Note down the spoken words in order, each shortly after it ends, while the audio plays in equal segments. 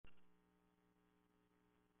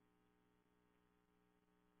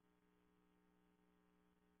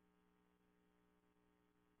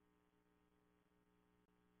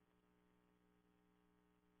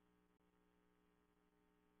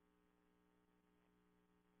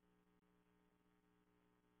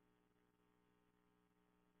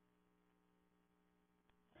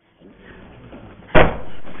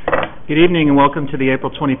Good evening and welcome to the April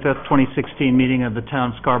 25th, 2016 meeting of the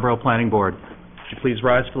Town Scarborough Planning Board. Would you please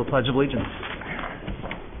rise for the Pledge of Allegiance?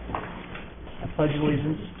 I pledge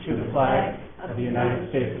allegiance to the flag of the United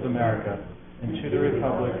States of America and to the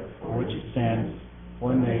republic for which it stands,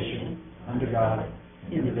 one nation, under God,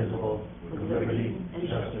 indivisible, with liberty and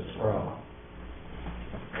justice for all.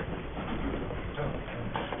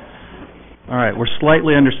 All right, we're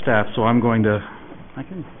slightly understaffed, so I'm going to...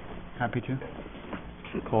 Happy to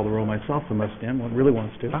call the roll myself unless Dan really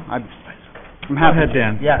wants to. I'm happy. Go ahead,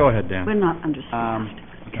 Dan. Yeah. Go ahead, Dan. We're not understaffed.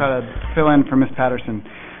 I'll try to fill in for Ms. Patterson.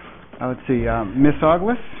 Let's see, Ms.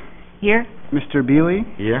 Auglis? Here. Mr. Beely?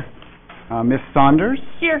 Here. Ms. Saunders?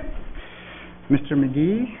 Here. Mr.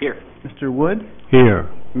 McGee? Here. Mr. Wood? Here.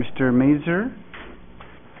 Mr. Mazer?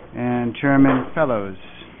 And Chairman Fellows?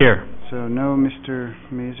 Here. So no Mr.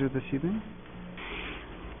 Mazer this evening?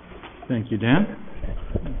 Thank you, Dan.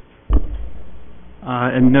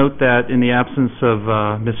 And note that in the absence of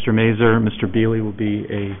Mr. Mazer, Mr. Beely will be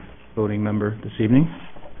a voting member this evening.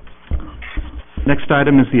 Next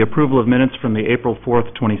item is the approval of minutes from the April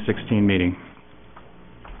 4th, 2016 meeting.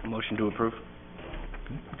 Motion to approve.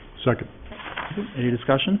 Second. Any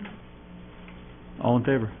discussion? All in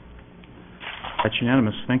favor? That's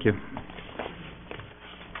unanimous. Thank you.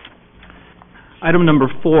 Item number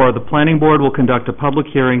 4, the Planning Board will conduct a public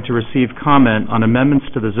hearing to receive comment on amendments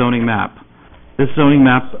to the zoning map. This zoning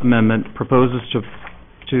map amendment proposes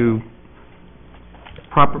to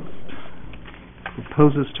property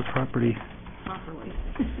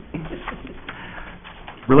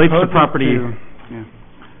relates to property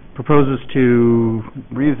proposes to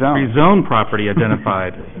rezone property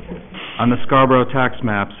identified on the Scarborough tax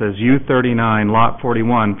maps as U39 Lot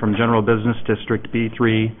 41 from General Business District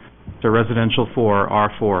B3 to Residential 4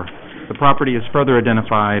 R4. The property is further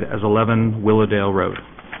identified as 11 Willowdale Road.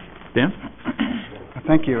 Dan?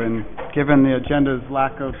 Thank you. And given the agenda's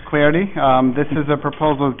lack of clarity, this is a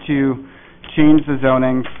proposal to change the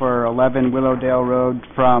zoning for 11 Willowdale Road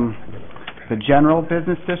from the General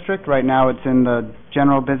Business District. Right now it's in the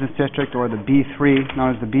General Business District, or the B3,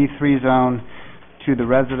 known as the B3 zone, to the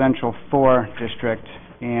Residential 4 District.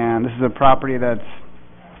 And this is a property that's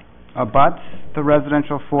abuts the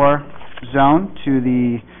Residential 4 zone to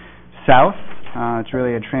the south. It's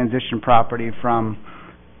really a transition property from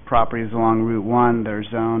properties along Route 1 that are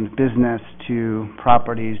zoned business to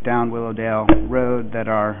properties down Willowdale Road that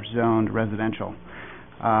are zoned residential.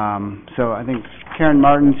 So I think Karen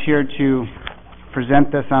Martin's here to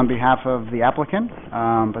present this on behalf of the applicant,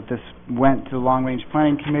 but this went to the Long Range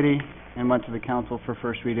Planning Committee and went to the council for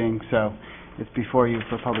first reading, so it's before you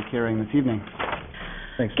for public hearing this evening.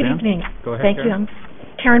 Thanks, Good Dan. evening. Go ahead, Thank Karen. you.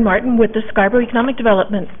 I'm Karen Martin with the Scarborough Economic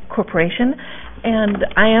Development Corporation, and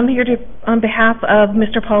I am here on behalf of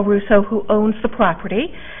Mr. Paul Russo, who owns the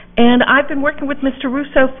property. And I've been working with Mr.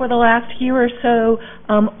 Russo for the last year or so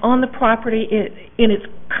on the property in its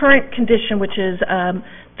current condition, which is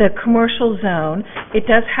the commercial zone. It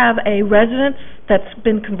does have a residence that's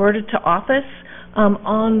been converted to office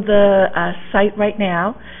on the site right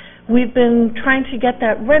now. We've been trying to get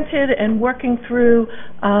that rented and working through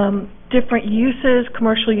different uses,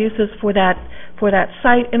 commercial uses for that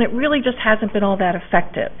site, and it really just hasn't been all that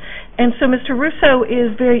effective. And so Mr. Russo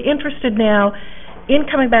is very interested now in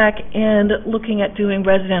coming back and looking at doing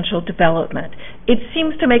residential development. It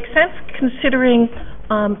seems to make sense considering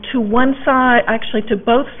to one side, actually to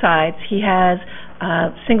both sides, he has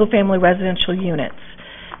single-family residential units.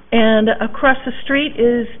 And across the street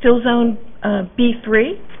is still zoned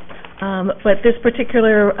B3, but this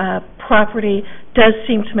particular property does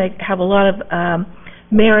seem to have a lot of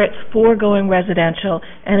merits for going residential,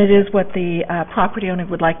 and it is what the property owner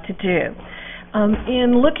would like to do.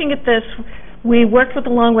 In looking at this, we worked with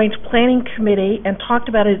the Long Range Planning Committee and talked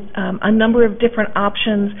about a number of different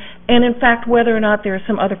options, and in fact whether or not there are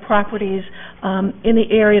some other properties in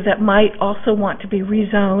the area that might also want to be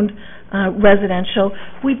rezoned residential.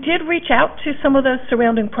 We did reach out to some of those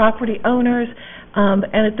surrounding property owners, and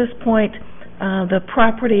at this point the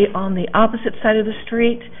property on the opposite side of the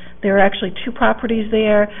street, there are actually two properties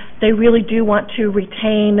there. They really do want to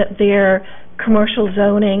retain their commercial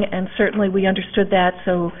zoning, and certainly we understood that,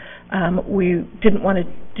 so we didn't want to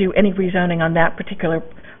do any rezoning on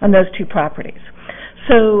those two properties.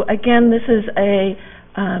 So again, this is a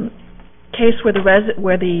case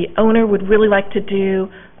where the owner would really like to do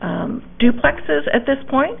duplexes at this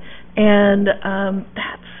point, and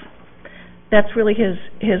that's really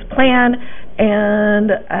his plan,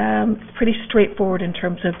 and it's pretty straightforward in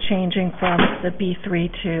terms of changing from the B3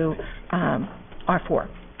 to R4.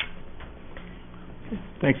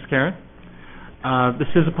 Thanks, Karen. This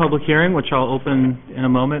is a public hearing, which I'll open in a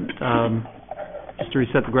moment. Just to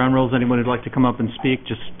reset the ground rules, anyone who'd like to come up and speak,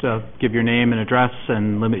 just give your name and address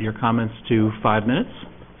and limit your comments to 5 minutes,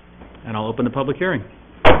 and I'll open the public hearing.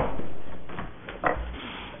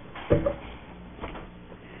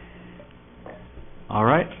 All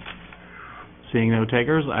right. Seeing no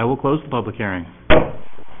takers, I will close the public hearing.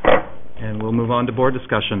 And we'll move on to board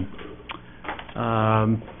discussion.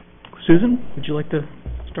 Susan, would you like to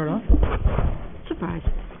start off? Surprise.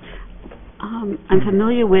 I'm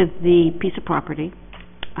familiar with the piece of property.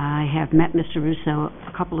 I have met Mr. Russo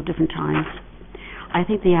a couple of different times. I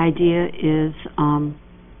think the idea is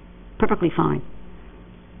perfectly fine.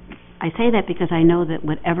 I say that because I know that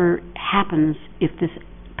whatever happens, if this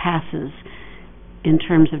passes in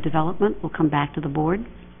terms of development, will come back to the board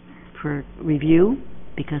for review,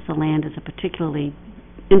 because the land is a particularly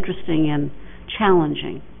interesting and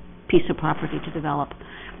challenging piece of property to develop.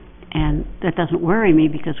 And that doesn't worry me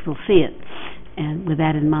because we'll see it. And with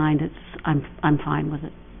that in mind, I'm fine with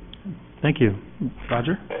it. Thank you.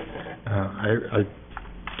 Roger? I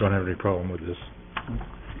don't have any problem with this.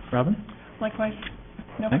 Robin? Likewise,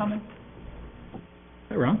 no Thanks. comment.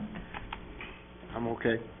 Hey, Ron? I'm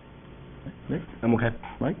okay. Nick? I'm okay.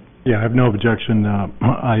 Mike? Yeah, I have no objection.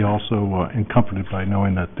 I also am comforted by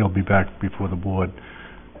knowing that they'll be back before the board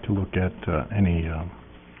to look at any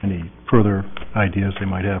further ideas they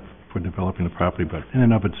might have for developing the property. But in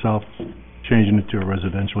and of itself, changing it to a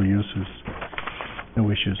residential use is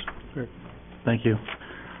no issues. Thank you.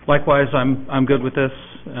 Likewise, I'm good with this.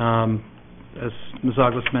 As Ms.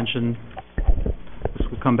 August mentioned, this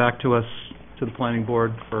will come back to us, to the planning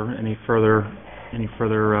board, for any further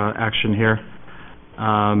action here.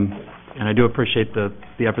 And I do appreciate the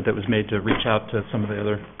effort that was made to reach out to some of the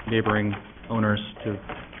other neighboring owners to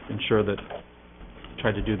ensure that we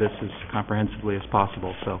try to do this as comprehensively as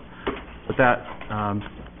possible. So with that,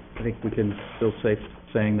 I think we can feel safe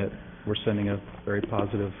saying that we're sending a very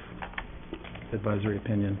positive advisory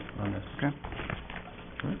opinion on this. Okay.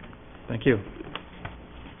 All right. Thank you.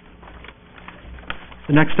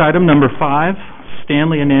 The next item, number 5,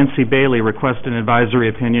 Stanley and Nancy Bailey request an advisory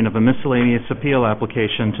opinion of a miscellaneous appeal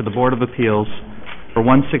application to the Board of Appeals for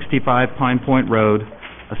 165 Pine Point Road,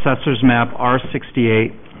 Assessor's Map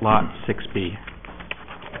R68, Lot 6B.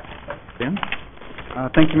 Dan?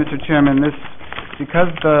 Thank you, Mr. Chairman. Because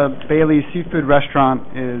the Bailey Seafood Restaurant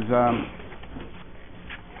is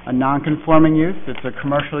a non-conforming use, it's a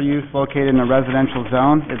commercial use located in a residential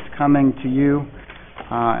zone, it's coming to you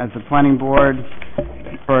as the Planning Board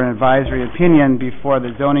for an advisory opinion before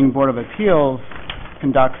the Zoning Board of Appeals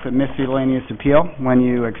conducts a miscellaneous appeal. When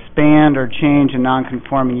you expand or change a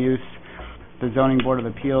non-conforming use, the Zoning Board of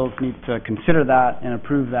Appeals needs to consider that and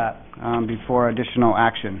approve that before additional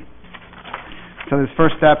action. So this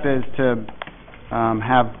first step is to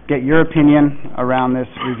get your opinion around this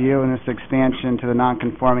review and this expansion to the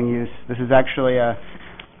non-conforming use. This is actually a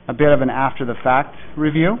bit of an after-the-fact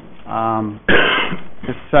review.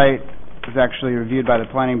 This site was actually reviewed by the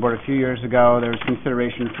Planning Board a few years ago. There was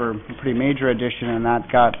consideration for a pretty major addition, and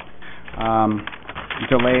that got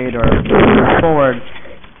delayed or moved forward.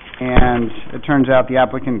 And it turns out the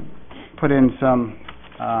applicant put in some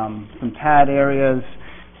pad areas,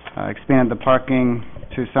 expanded the parking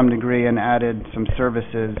to some degree, and added some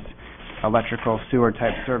services, electrical, sewer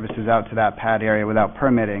type services out to that pad area without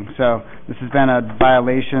permitting. So this has been a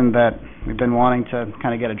violation that we've been wanting to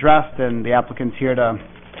kind of get addressed, and the applicant's here to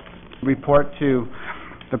report to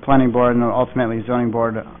the Planning Board and ultimately Zoning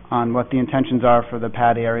Board on what the intentions are for the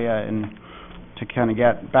pad area and to kind of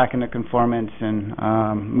get back into conformance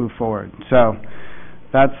and move forward. So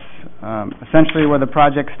that's essentially where the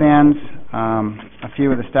project stands. A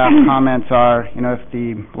few of the staff comments are, if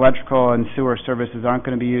the electrical and sewer services aren't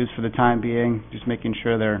going to be used for the time being, just making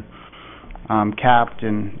sure they're capped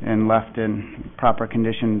and left in proper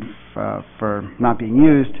condition for not being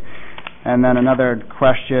used. And then another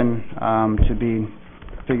question to be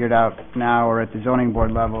figured out now or at the Zoning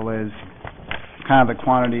Board level is kind of the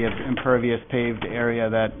quantity of impervious paved area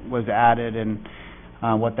that was added and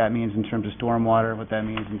what that means in terms of stormwater, what that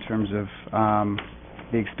means in terms of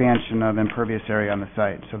the expansion of impervious area on the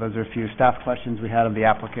site. So those are a few staff questions we had of the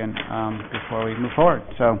applicant before we move forward.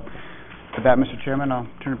 So with that, Mr. Chairman, I'll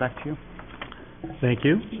turn it back to you. Thank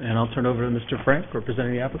you. And I'll turn over to Mr. Frank,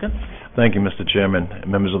 representing the applicant. Thank you, Mr. Chairman.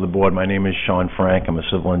 Members of the board, my name is Sean Frank. I'm a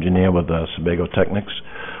civil engineer with Sebago Technics.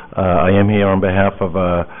 I am here on behalf of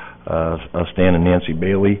Stan and Nancy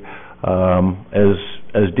Bailey.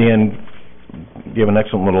 As Dan gave an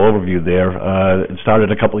excellent little overview there, it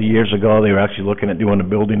started a couple of years ago. They were actually looking at doing a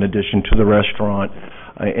building addition to the restaurant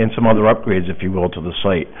and some other upgrades, if you will, to the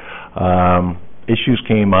site. issues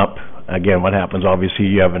came up. Again, what happens, obviously,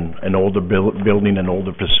 you have an older building, an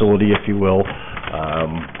older facility, if you will,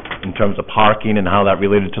 in terms of parking and how that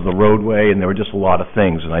related to the roadway, and there were just a lot of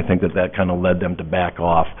things, and I think that kind of led them to back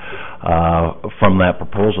off from that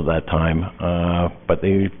proposal that time. But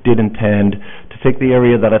they did intend to take the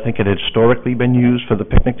area that I think had historically been used for the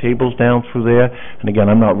picnic tables down through there, and again,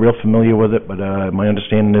 I'm not real familiar with it, but my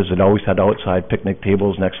understanding is it always had outside picnic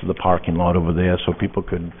tables next to the parking lot over there, so people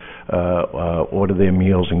could order their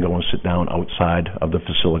meals and go and sit down outside of the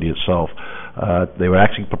facility itself. They were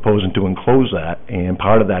actually proposing to enclose that, and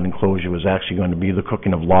part of that enclosure was actually going to be the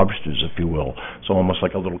cooking of lobsters, if you will. So almost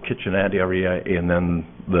like a little kitchenette area, and then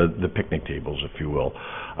the picnic tables, if you will.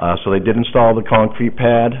 So they did install the concrete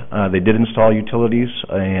pad, they did install utilities,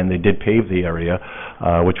 and they did pave the area,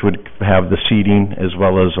 which would have the seating as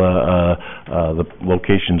well as the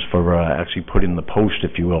locations for actually putting the post,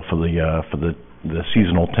 if you will, for the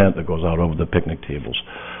seasonal tent that goes out over the picnic tables.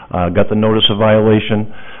 Got the notice of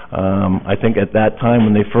violation. I think at that time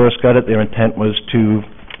when they first got it, their intent was to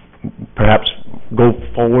perhaps go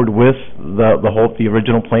forward with the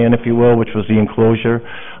original plan, if you will, which was the enclosure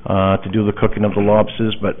to do the cooking of the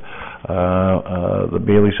lobsters, but the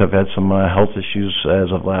Baileys have had some health issues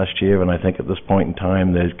as of last year, and I think at this point in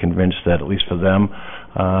time they're convinced that, at least for them,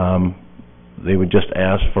 they would just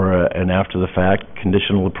ask for an after-the-fact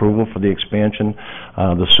conditional approval for the expansion.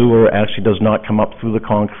 The sewer actually does not come up through the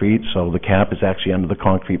concrete, so the cap is actually under the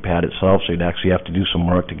concrete pad itself, so you'd actually have to do some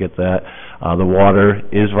work to get that. The water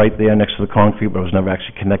is right there next to the concrete, but it was never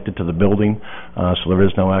actually connected to the building, so there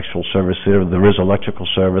is no actual service there. There is electrical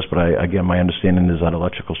service, but again, my understanding is that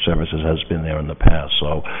electrical services has been there in the past.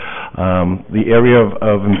 So the area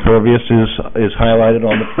of impervious is highlighted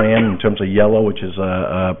on the plan in terms of yellow, which is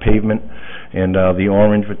pavement, and the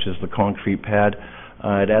orange, which is the concrete pad.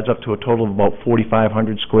 It adds up to a total of about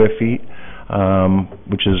 4,500 square feet,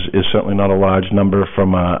 which is certainly not a large number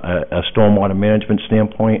from a stormwater management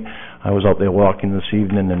standpoint. I was out there walking this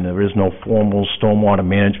evening, and there is no formal stormwater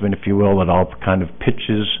management, if you will. It all kind of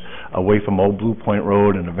pitches away from Old Blue Point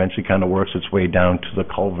Road and eventually kind of works its way down to the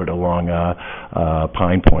culvert along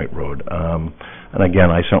Pine Point Road. And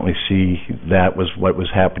again, I certainly see that was what was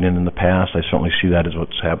happening in the past. I certainly see that as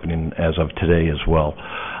what's happening as of today as well.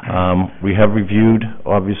 We have reviewed,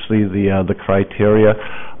 obviously, the criteria.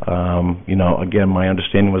 Again, my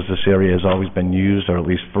understanding was this area has always been used, or at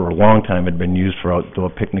least for a long time had been used for outdoor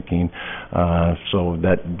picnicking. So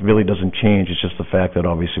that really doesn't change. It's just the fact that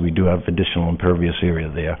obviously we do have additional impervious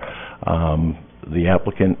area there. The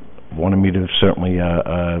applicant wanted me to certainly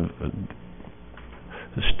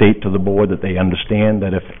state to the board that they understand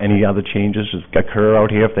that if any other changes occur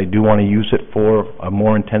out here, if they do want to use it for a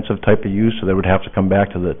more intensive type of use, so they would have to come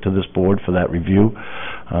back to this board for that review.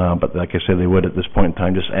 But like I said, they would at this point in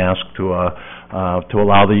time just ask to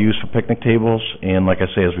allow the use for picnic tables. And like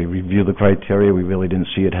I say, as we review the criteria, we really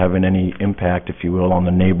didn't see it having any impact, if you will, on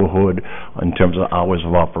the neighborhood in terms of hours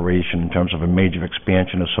of operation, in terms of a major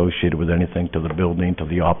expansion associated with anything to the building, to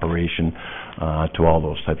the operation, to all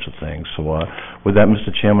those types of things. So with that, Mr.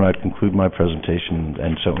 Chairman, I'd conclude my presentation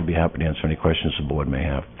and certainly be happy to answer any questions the board may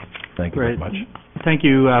have. Thank you very much. Thank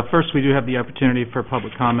you. First, we do have the opportunity for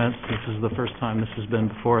public comments. This is the first time this has been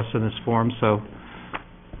before us in this forum, so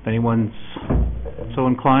if anyone's so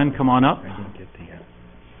inclined, come on up.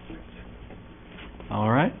 All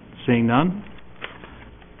right, seeing none.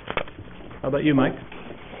 How about you, Mike?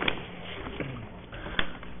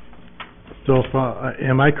 So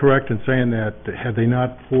am I correct in saying that had they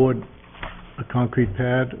not poured a concrete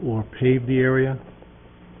pad or paved the area,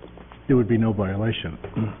 there would be no violation?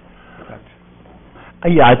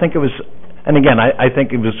 Yeah, I think it was, and again, I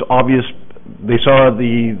think it was obvious. They saw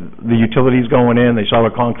the utilities going in, they saw a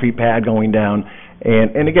concrete pad going down,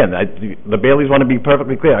 and again, the Baileys want to be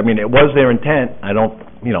perfectly clear. I mean, it was their intent. I don't,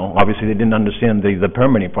 obviously they didn't understand the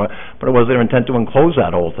permitting part, but it was their intent to enclose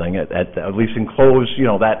that whole thing, at least enclose,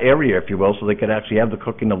 that area, if you will, so they could actually have the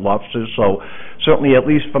cooking of lobsters. So certainly, at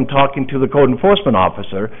least from talking to the code enforcement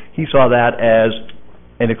officer, he saw that as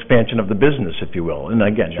an expansion of the business, if you will. And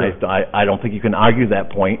again, sure. I don't think you can argue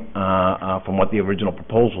that point from what the original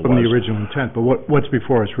proposal was. From the original intent, but what's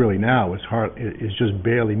before us really now is just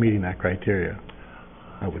barely meeting that criteria,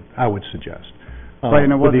 I would suggest. Right,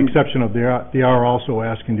 with the exception of they are also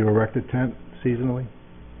asking to erect a tent seasonally?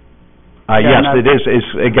 Yes, it is.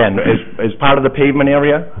 Again, as part of the pavement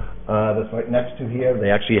area that's right next to here,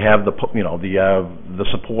 they actually have the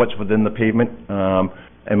supports within the pavement.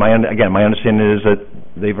 And my understanding is that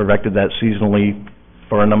they've erected that seasonally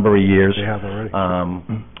for a number of years. They have already.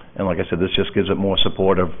 And like I said, this just gives it more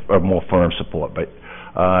support or more firm support. But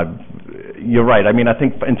you're right. I mean, I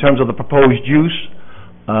think in terms of the proposed use,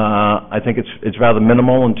 I think it's rather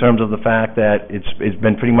minimal in terms of the fact that it's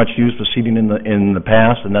been pretty much used for seating in the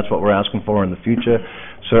past, and that's what we're asking for in the future.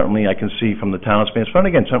 Certainly, I can see from the town's standpoint,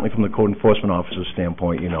 again, certainly from the code enforcement officer's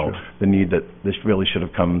standpoint, the need that this really should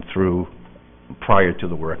have come through prior to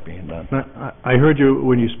the work being done. I heard you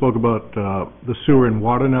when you spoke about the sewer and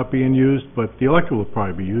water not being used, but the electrical will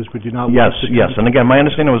probably be used. Would you not? Yes. And again, my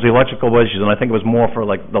understanding was the electrical was used, and I think it was more for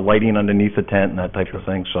like the lighting underneath the tent and that type of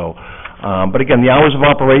thing. So, but again, the hours of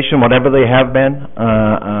operation, whatever they have been,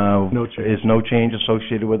 is no change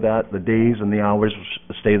associated with that. The days and the hours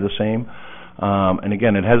stay the same. And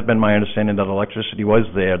again, it has been my understanding that electricity was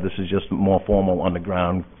there. This is just more formal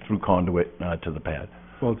underground through conduit to the pad.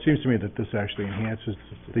 Well, it seems to me that this actually enhances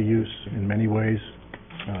the use in many ways,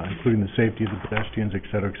 including the safety of the pedestrians, et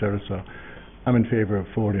cetera, so I'm in favor of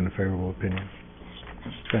forwarding a favorable opinion.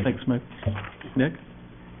 Thanks, Mike. Nick?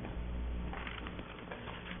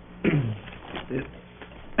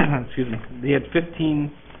 Excuse me. They had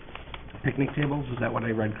 15 picnic tables, is that what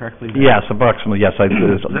I read correctly? Yes, approximately, yes.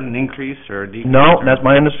 Is that an increase or a decrease? No, that's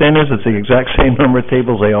my understanding, it's the exact same number of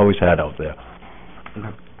tables they always had out there.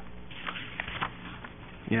 Okay.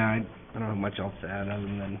 Yeah, I don't have much else to add other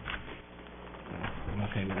than I'm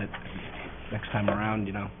okay with it. Next time around,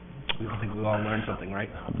 I think we all learned something, right?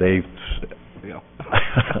 There we go.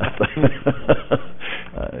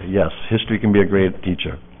 Yes, history can be a great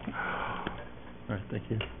teacher. All right, thank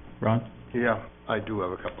you. Ron? Yeah, I do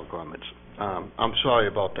have a couple of comments. I'm sorry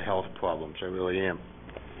about the health problems, I really am.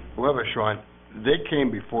 However, Sean, they came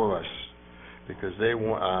before us because they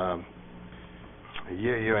a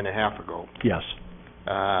year and a half ago. Yes.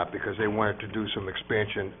 Because they wanted to do some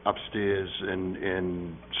expansion upstairs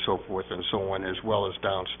and so forth and so on, as well as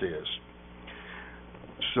downstairs.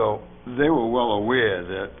 So they were well aware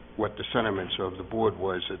that what the sentiments of the board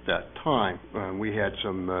was at that time. We had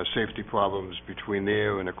some safety problems between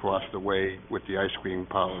there and across the way with the ice cream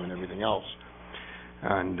parlor and everything else.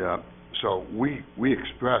 And so we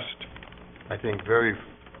expressed, I think, very,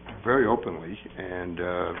 very openly and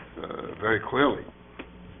very clearly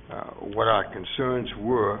what our concerns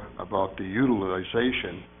were about the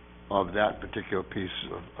utilization of that particular piece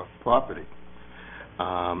of property.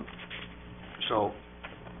 So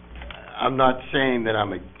I'm not saying that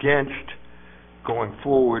I'm against going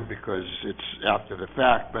forward because it's after the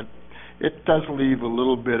fact, but it does leave a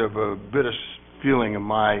little bit of a bitter feeling in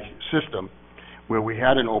my system where we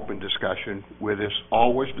had an open discussion where this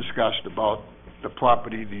all was discussed about the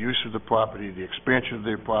property, the use of the property, the expansion of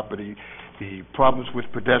the property, the problems with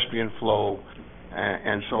pedestrian flow,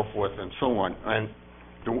 and so forth and so on. And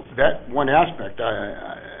that one aspect,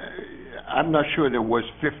 I'm not sure there was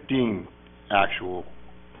 15 actual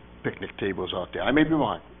picnic tables out there. I may be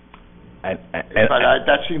wrong, but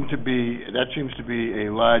that seems to be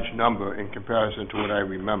a large number in comparison to what I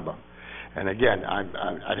remember. And again,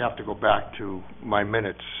 I'd have to go back to my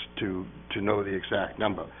minutes to know the exact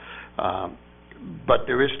number. But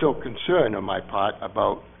there is still concern on my part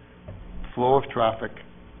about flow of traffic,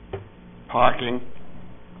 parking,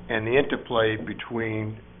 and the interplay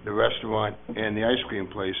between the restaurant and the ice cream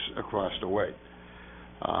place across the way.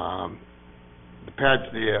 The pad's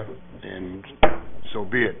there, and so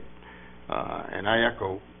be it. And I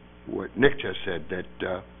echo what Nick just said, that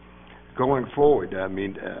going forward, I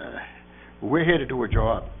mean, we're here to do a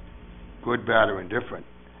job, good, bad, or indifferent.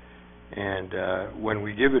 And when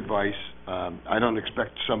we give advice, I don't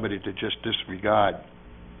expect somebody to just disregard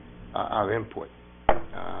our input.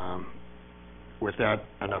 With that,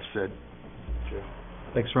 enough said. Sure.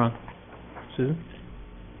 Thanks, Ron. Susan?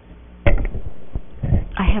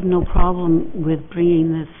 I have no problem with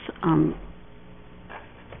bringing this,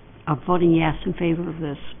 of voting yes in favor of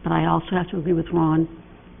this, but I also have to agree with Ron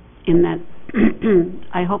in that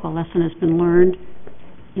I hope a lesson has been learned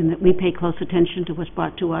in that we pay close attention to what's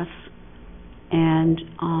brought to us, and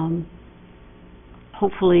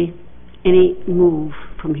hopefully any move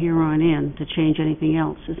from here on in to change anything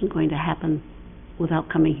else isn't going to happen without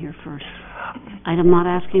coming here first. I'm not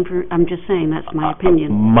asking for, I'm just saying that's my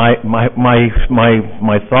opinion. My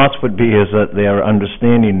thoughts would be is that their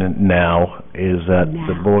understanding now is that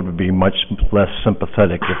the board would be much less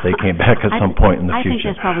sympathetic if they came back at some point in the future. I think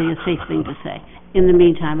that's probably a safe thing to say. In the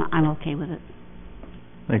meantime, I'm okay with it.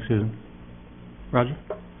 Thanks, Susan. Roger?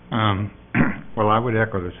 Well, I would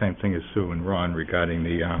echo the same thing as Sue and Ron regarding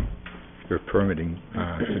the permitting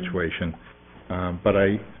situation. But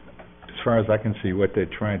as far as I can see, what they're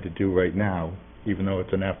trying to do right now, even though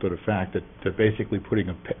it's an after the fact, that they're basically putting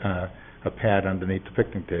a pad underneath the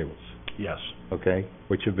picnic tables. Yes, okay,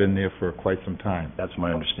 which have been there for quite some time. that's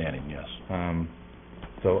my understanding, yes.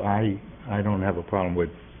 So I don't have a problem with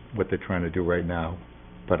what they're trying to do right now,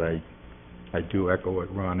 but I do echo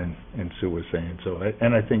what Ron and Sue were saying. So,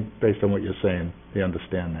 I think based on what you're saying, they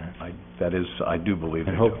understand that. I do believe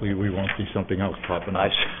And they do. hopefully we won't see something else popping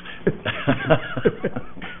up.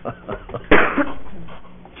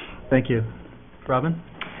 Thank you. Robin?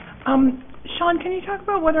 Sean, can you talk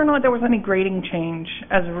about whether or not there was any grading change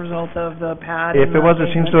as a result of the pad? If and it was, it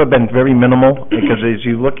seems to have been very minimal, because as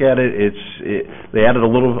you look at it, they added a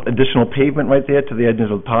little additional pavement right there to the edges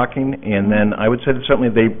of the parking, and then I would say that certainly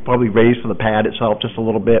they probably raised the pad itself just a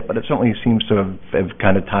little bit, but it certainly seems to have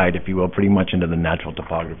kind of tied, if you will, pretty much into the natural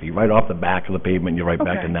topography. Right off the back of the pavement, you're right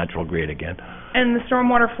back to Okay. natural grade again. And the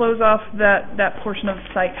stormwater flows off that portion of the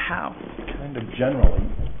site how? Kind of generally,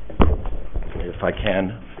 if I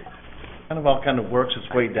can, kind of works its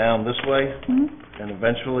way down this way, Mm-hmm. and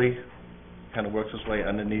eventually kind of works its way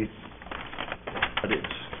underneath. But it's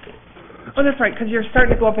Oh, that's right, because you're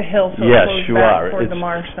starting to go up a hill, so Yes, it you flows are. back toward the It's-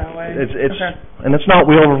 marsh that way. it's Okay. and it's not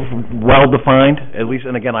real well defined, at least.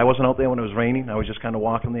 And again, I wasn't out there when it was raining. I was just kind of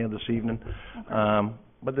walking there this evening.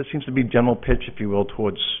 But there seems to be general pitch, if you will,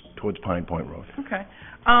 towards Pine Point Road. Okay.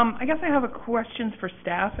 I guess I have a questions for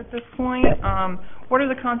staff at this point. What are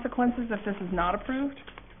the consequences if this is not approved?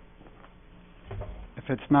 If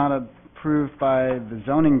it's not approved by the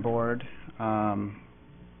zoning board,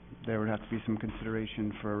 there would have to be some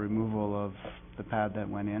consideration for removal of the pad that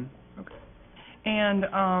went in. And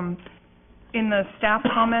in the staff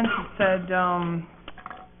comments, it said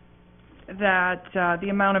that the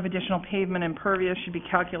amount of additional pavement impervious should be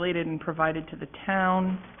calculated and provided to the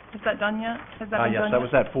town. Is that done yet? Has that been Yes, done that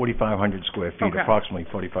yet? was at 4,500 square feet, Okay. approximately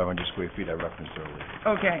 4,500 square feet I referenced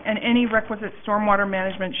earlier. Okay, and any requisite stormwater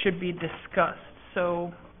management should be discussed,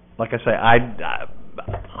 so, Like I say, I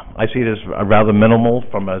see it as rather minimal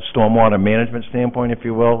from a stormwater management standpoint, if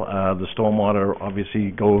you will. The stormwater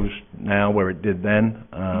obviously goes now where it did then.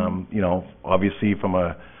 You know, obviously from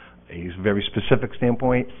a very specific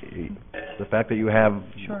standpoint, the fact that you have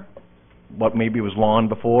sure. what maybe was lawn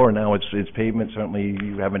before and now it's pavement, certainly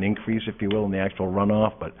you have an increase, if you will, in the actual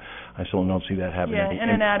runoff, but I still don't see that having Yeah, any and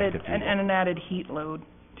an impact, added, if you will. and an added heat load,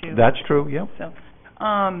 too. That's true, yep.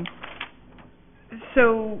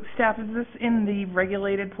 So, staff, is this in the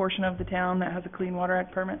regulated portion of the town that has a Clean Water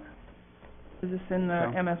Act permit? Is this in the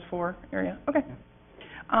No. MS4 area? Okay.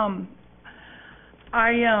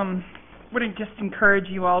 I would just encourage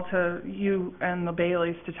you all you and the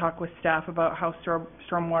Baileys to talk with staff about how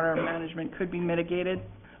stormwater management could be mitigated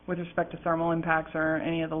with respect to thermal impacts or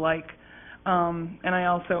any of the like. And I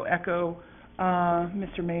also echo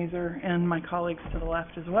Mr. Mazur and my colleagues to the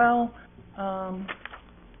left as well,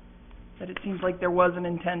 that it seems like there was an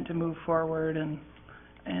intent to move forward, and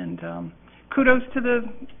kudos to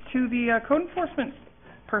the code enforcement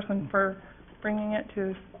person for bringing it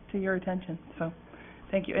to your attention. So,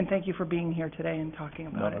 thank you, and thank you for being here today and talking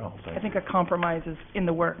about Not it. at all, thank I think a compromise is in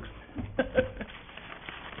the works.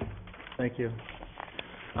 Thank you.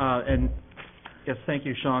 And, yes, thank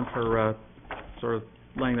you, Sean, for sort of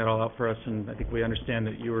laying that all out for us, and I think we understand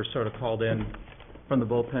that you were sort of called in from the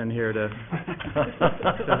bullpen here to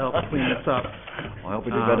help clean this up. Well, I hope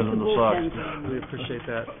we do better than the Sox. We appreciate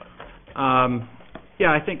that.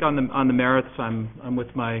 Yeah, I think on the merits, I'm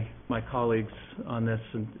with my colleagues on this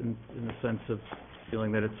in the sense of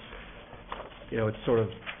feeling that it's sort of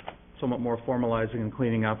somewhat more formalizing and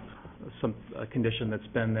cleaning up a condition that's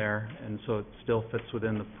been there, and so it still fits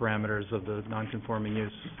within the parameters of the non-conforming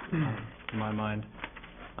use, in my mind.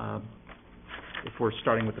 If we're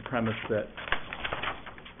starting with the premise that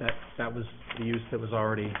was the use that was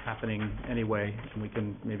already happening anyway, and we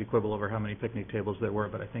can maybe quibble over how many picnic tables there were,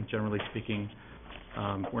 but I think generally speaking,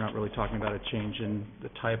 we're not really talking about a change in the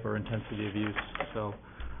type or intensity of use, so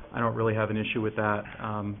I don't really have an issue with that.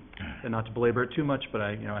 And not to belabor it too much, but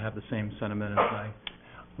I have the same sentiment as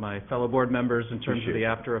my fellow board members in terms of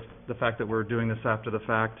the fact that we're doing this after the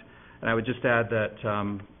fact. And I would just add that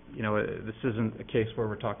this isn't a case where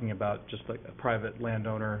we're talking about just like a private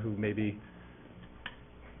landowner who maybe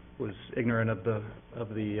was ignorant of the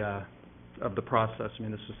process. I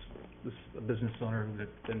mean, this is a business owner who had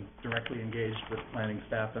been directly engaged with planning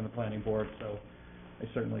staff and the planning board, so I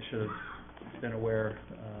certainly should have been aware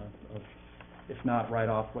of, if not right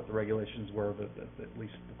off what the regulations were, but at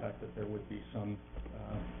least the fact that there would be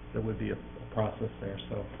a process there.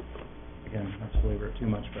 So again, not to belabor it too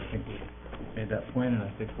much, but I think we made that point, and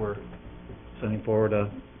I think we're sending forward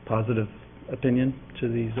a positive opinion to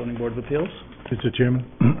the Zoning Board of Appeals. Mr. Chairman,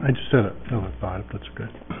 I just had another thought, if that's okay.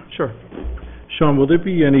 Sure. Sean, will there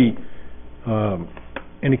be any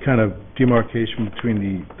any kind of demarcation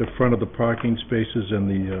between the front of the parking spaces and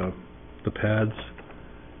the pads?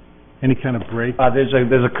 Any kind of break? There's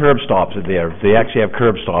a curb stops there. They actually have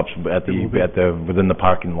curb stops within the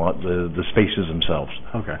parking lot, the spaces themselves.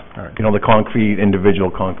 Okay, all right. You know, the individual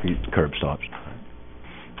concrete curb stops.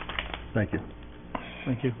 Thank you.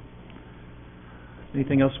 Thank you.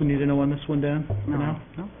 Anything else we need to know on this one, Dan, for now?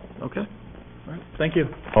 No. Okay. All right, thank you.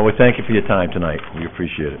 Well, we thank you for your time tonight. We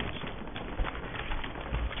appreciate it.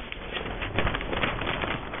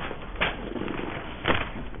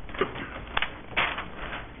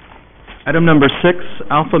 Item number 6,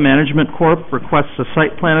 Alpha Management Corp. requests a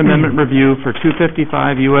site plan amendment review for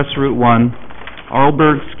 255 U.S. Route 1,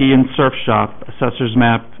 Arlberg Ski and Surf Shop, Assessor's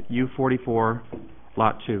Map U44,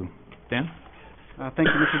 Lot 2. Dan? Thank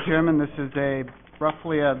you, Mr. Chairman. This is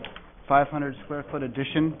roughly a 500 square foot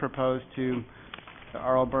addition proposed to the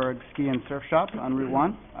Arlberg Ski and Surf Shop on Route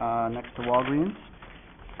 1, next to Walgreens.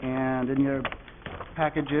 And in your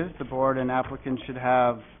packages, the board and applicant should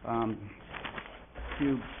have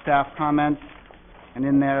few staff comments, and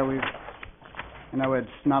in there I know it's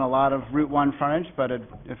not a lot of Route 1 frontage, but if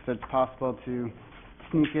it's possible to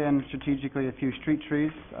sneak in strategically a few street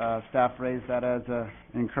trees, staff raised that as an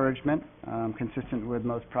encouragement, consistent with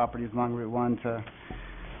most properties along Route 1 to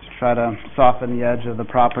try to soften the edge of the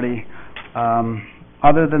property.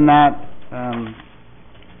 Other than that,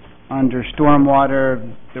 under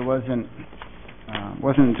stormwater, there wasn't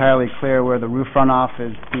entirely clear where the roof runoff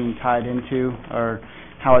is being tied into, or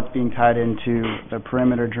how it's being tied into the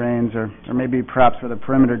perimeter drains, or maybe perhaps where the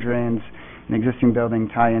perimeter drains in an existing building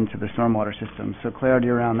tie into the stormwater system. So clarity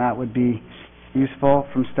around that would be useful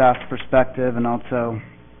from staff's perspective, and also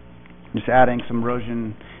just adding some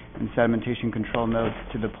erosion and sedimentation control notes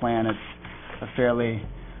to the plan. It's a fairly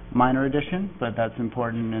minor addition, but that's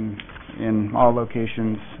important in all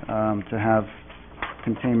locations to have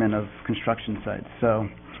containment of construction sites. So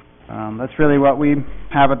that's really what we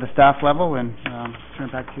have at the staff level, and turn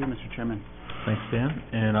it back to you, Mr. Chairman. Thanks, Dan.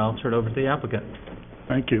 And I'll turn it over to the applicant.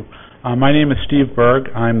 Thank you. My name is Steve Berg.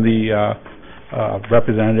 I'm the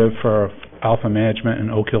representative for Alpha Management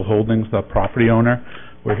and Oak Hill Holdings, the property owner.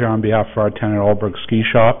 We're here on behalf of our tenant, Arlberg Ski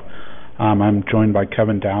Shop. I'm joined by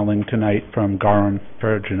Kevin Dowling tonight from Garin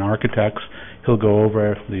Pergin Architects. He'll go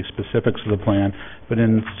over the specifics of the plan, but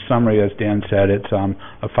in summary, as Dan said, it's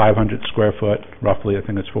a 500 square foot, roughly I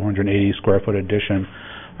think it's 480 square foot addition,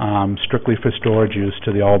 strictly for storage use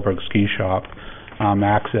to the Arlberg Ski Shop.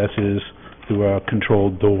 Access is through a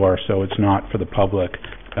controlled door, so it's not for the public.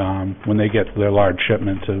 When they get their large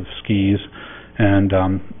shipments of skis, and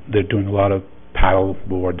they're doing a lot of paddle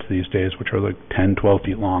boards these days, which are like 10, 12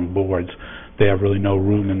 feet long boards, they have really no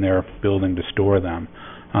room in their building to store them.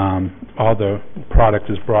 All the product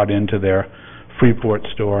is brought into their Freeport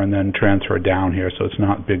store and then transferred down here, so it's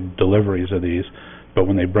not big deliveries of these, but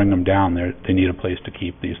when they bring them down, they need a place to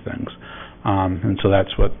keep these things. And so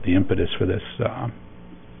that's what the impetus for this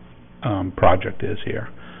project is here.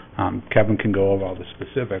 Kevin can go over all the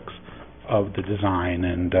specifics of the design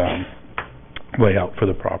and layout for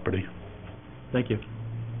the property. Thank you.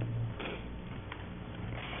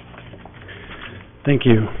 Thank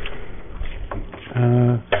you.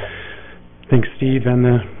 I think Steve and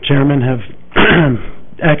the chairman have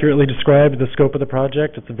accurately described the scope of the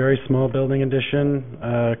project. It's a very small building addition,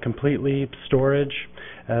 completely storage.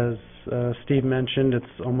 As Steve mentioned,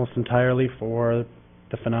 it's almost entirely for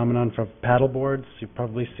the phenomenon for paddle boards. You've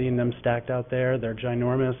probably seen them stacked out there. They're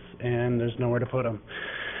ginormous, and there's nowhere to put them.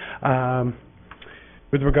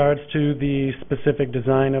 With regards to the specific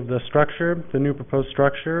design of the structure, the new proposed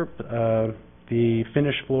structure, the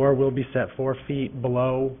finished floor will be set 4 feet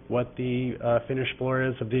below what the finished floor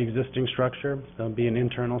is of the existing structure. There'll be an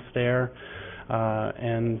internal stair,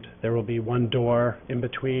 and there will be one door in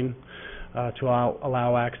between to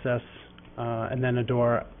allow access, and then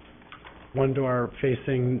one door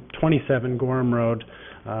facing 27 Gorham Road,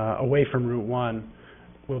 away from Route 1,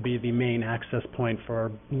 will be the main access point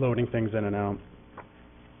for loading things in and out.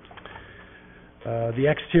 The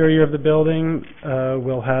exterior of the building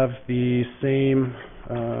will have the same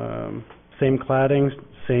cladding,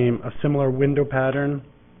 a similar window pattern.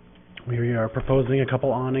 We are proposing a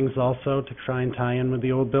couple awnings also to try and tie in with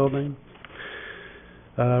the old building.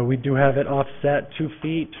 We do have it offset 2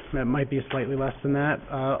 feet. It might be slightly less than that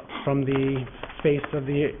from the face of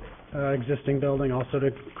the existing building, also to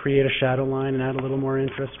create a shadow line and add a little more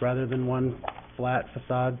interest rather than one flat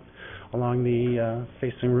facade along the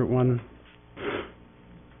facing Route 1.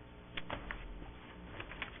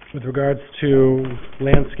 With regards to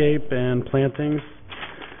landscape and plantings,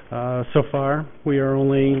 so far we are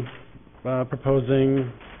only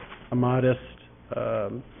proposing a modest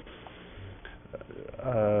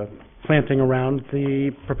planting around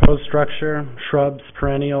the proposed structure, shrubs,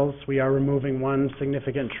 perennials. We are removing one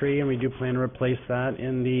significant tree, and we do plan to replace that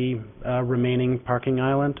in the remaining parking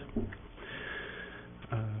island.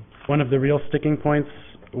 One of the real sticking points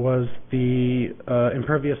was the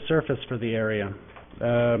impervious surface for the area.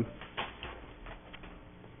 The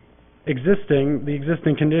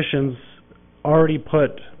existing conditions already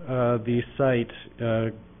put the site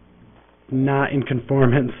not in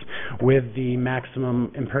conformance with the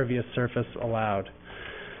maximum impervious surface allowed.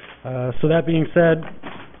 So that being said,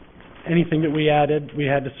 anything that we added, we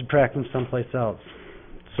had to subtract from someplace else.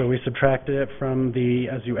 So we subtracted it from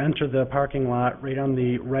as you enter the parking lot, right on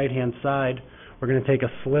the right-hand side, we're going to take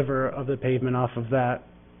a sliver of the pavement off of that,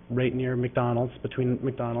 right near McDonald's, between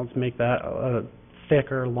McDonald's, make that a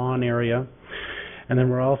thicker lawn area. And then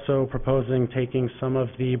we're also proposing taking some of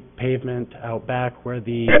the pavement out back where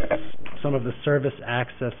some of the service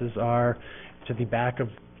accesses are to the back of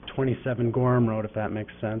 27 Gorham Road, if that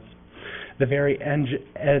makes sense. The very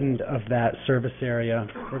end of that service area,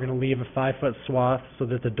 we're going to leave a 5-foot swath so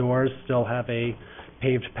that the doors still have a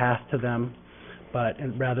paved path to them, but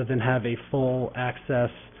rather than have a full access,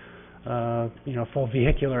 full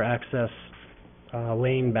vehicular access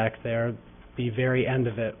lane back there, the very end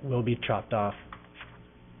of it will be chopped off.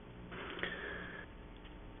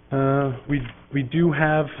 We do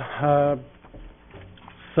have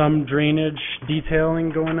some drainage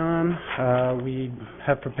detailing going on. We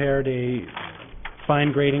have prepared a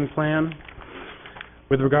fine grading plan.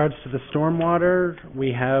 With regards to the stormwater,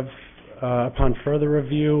 we have, upon further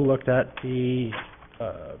review, looked at the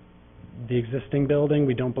existing building.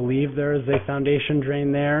 We don't believe there is a foundation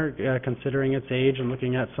drain there, considering its age and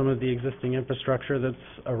looking at some of the existing infrastructure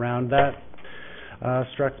that's around that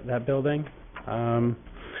building.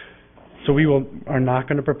 So we are not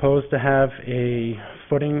going to propose to have a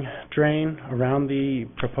footing drain around the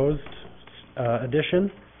proposed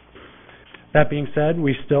addition. That being said,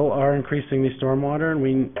 we still are increasing the stormwater, and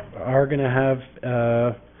we are going to have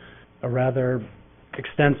a rather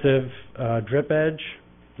extensive drip edge.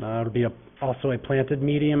 It'll be also a planted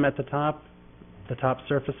medium at the top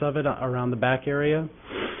surface of it around the back area.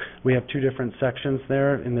 We have two different sections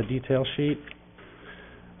there in the detail sheet.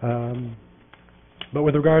 But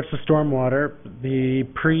with regards to stormwater, the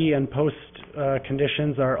pre and post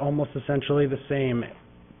conditions are almost essentially the same.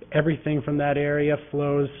 Everything from that area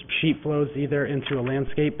sheet flows either into a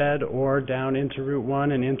landscape bed or down into Route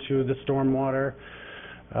 1 and into the stormwater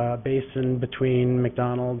basin between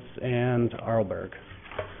McDonald's and Arlberg.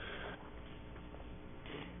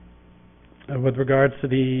 With regards to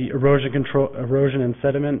the erosion and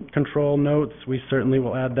sediment control notes, we certainly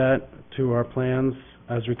will add that to our plans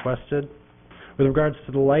as requested. With regards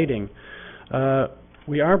to the lighting,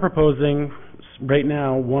 we are proposing right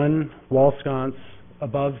now one wall sconce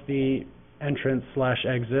above the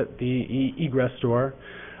entrance/exit, the egress door.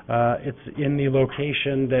 It's in the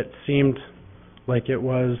location that seemed like it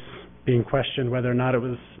was being questioned whether or not it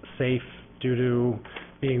was safe due to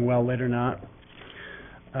being well lit or not.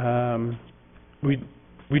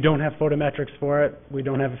 We don't have photometrics for it. We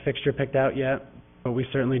don't have a fixture picked out yet, but we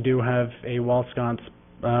certainly do have a wall sconce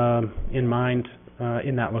in mind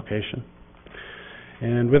in that location.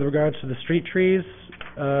 And with regards to the street trees,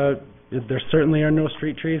 there certainly are no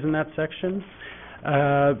street trees in that section.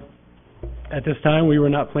 At this time, we were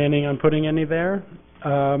not planning on putting any there.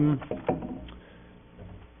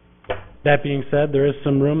 That being said, there is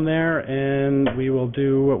some room there, and we will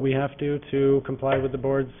do what we have to comply with the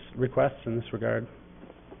board's requests in this regard.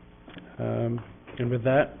 And with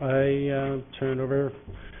that, I turn it over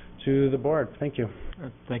to the board. Thank you.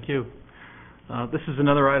 Thank you. This is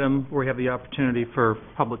another item where we have the opportunity for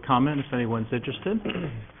public comment, if anyone's interested.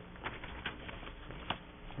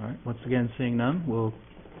 All right, once again, seeing none, we'll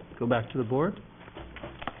go back to the board.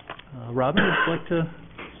 Robin, would you like to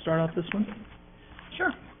start off this one?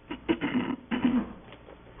 Sure.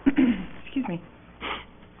 Excuse me.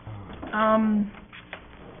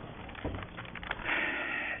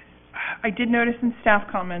 I did notice in staff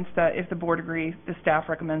comments that if the board agrees, the staff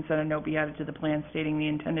recommends that a note be added to the plan stating the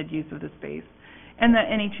intended use of the space, and that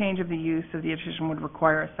any change of the use of the addition would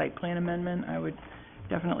require a site plan amendment. I would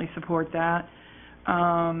definitely support that.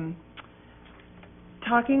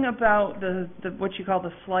 Talking about the what you call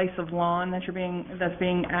the slice of lawn that's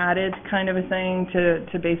being added, kind of a thing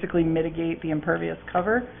to basically mitigate the impervious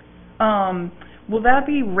cover. Will that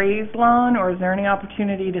be raised lawn, or is there any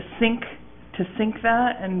opportunity to sink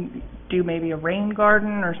that and do maybe a rain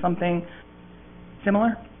garden or something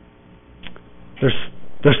similar?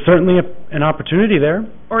 There's certainly an opportunity there.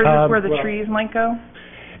 Or is this where the trees might go?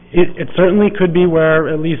 It certainly could be where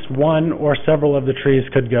at least one or several of the trees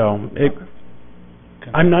could go.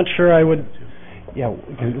 I'm not sure I would,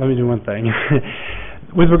 let me do one thing.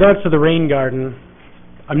 With regards to the rain garden,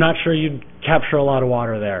 I'm not sure you'd capture a lot of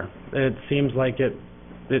water there. It seems like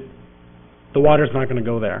the water's not going to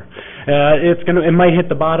go there. It might hit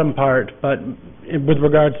the bottom part, but with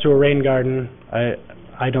regards to a rain garden,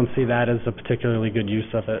 I don't see that as a particularly good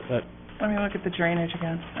use of it. But let me look at the drainage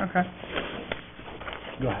again. Okay.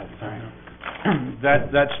 Go ahead, sorry.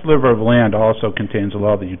 That sliver of land also contains a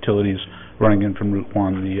lot of the utilities running in from Route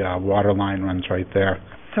 1. The water line runs right there.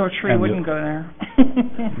 So a tree wouldn't go there?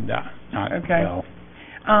 No, not okay. well.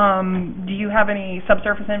 Do you have any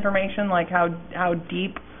subsurface information, like how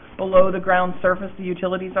deep below the ground surface the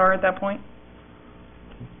utilities are at that point?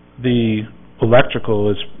 The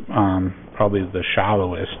electrical is probably the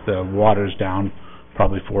shallowest. The water's down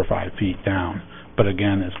probably 4 or 5 feet down. But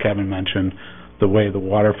again, as Kevin mentioned, the way the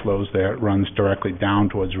water flows there, it runs directly down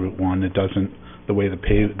towards Route 1. It doesn't, the way the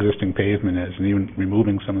existing pavement is, and even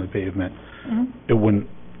removing some of the pavement,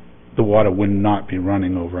 the water would not be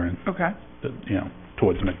running over in,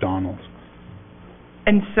 towards McDonald's.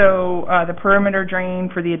 And so the perimeter drain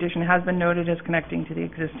for the addition has been noted as connecting to the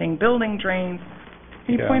existing building drains.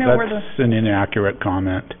 Can you point out where that's an inaccurate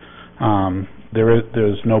comment.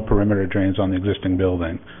 There's no perimeter drains on the existing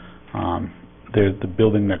building. The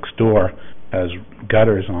building next door has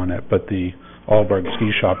gutters on it, but the Allberg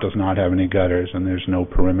Ski Shop does not have any gutters, and there's no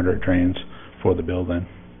perimeter drains for the building.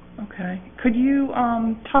 Okay. Could you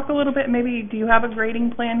talk a little bit, maybe, do you have a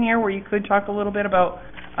grading plan here where you could talk a little bit about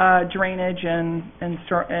drainage and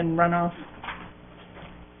runoff?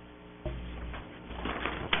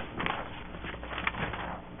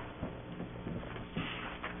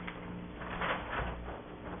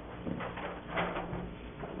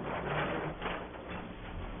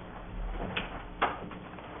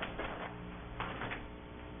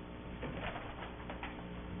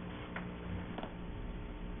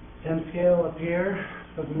 Scale up here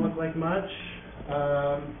doesn't look like much.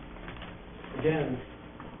 Again,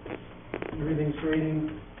 everything's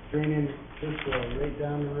draining this way, right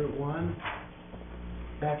down to Route 1.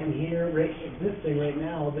 Back in here, existing right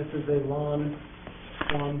now, this is a lawn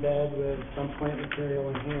bed with some plant material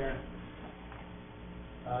in here.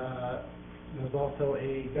 There's also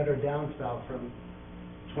a gutter downspout from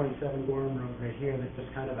 27 Gorham Road right here that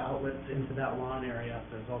just kind of outlets into that lawn area.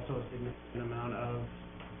 There's also a significant amount of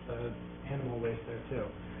animal waste there too.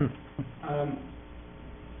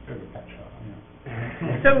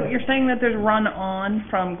 So you're saying that there's run-on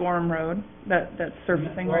from Gorham Road, that's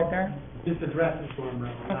surfacing right there? This address is Gorham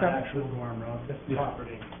Road, not actual Gorham Road, this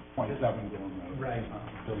property. 27 Gorham Road. Right.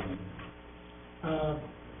 Building.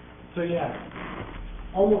 So yeah,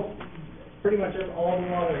 almost pretty much all the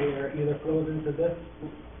water here either flows into this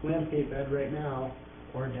landscape bed right now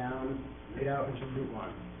or down right out into Route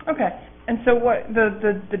 1. Okay. And so what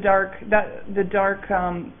the dark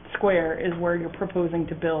square is where you're proposing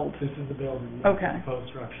to build? This is the building. Okay. The proposed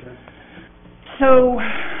structure. So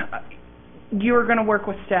you're going to work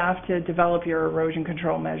with staff to develop your erosion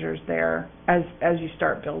control measures there as you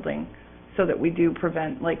start building, so that we do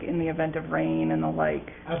prevent, like, in the event of rain and the like.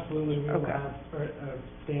 Absolutely. We will have a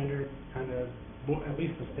standard kind of, at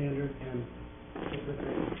least a standard and specific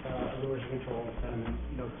erosion control and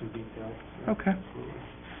notes and details. Okay.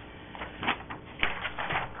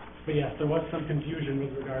 But yes, there was some confusion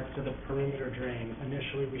with regards to the perimeter drain.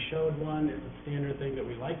 Initially, we showed one. It's a standard thing that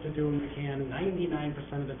we like to do when we can.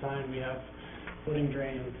 99% of the time, we have footing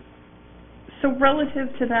drains. So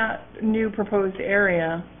relative to that new proposed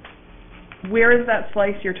area, where is that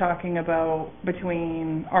slice you're talking about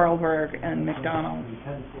between Arlberg and McDonald's?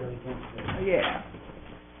 Yeah.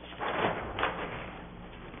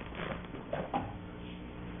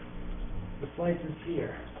 The slice is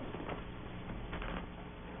here.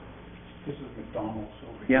 This is McDonald's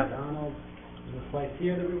over here. Yep. McDonald's, there's a slice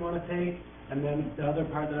here that we want to take, and then the other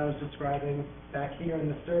part that I was describing, back here in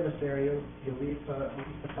the service area, you leave at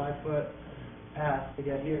least a 5-foot path to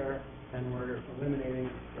get here, and we're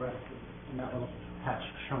eliminating the rest of that little hatch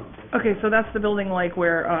chunk. Okay, so that's the building like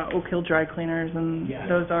where Oak Hill Dry Cleaners and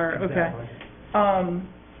those are, exactly.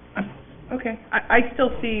 Okay. I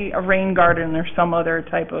still see a rain garden or some other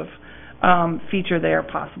type of feature there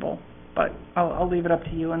possible, but I'll leave it up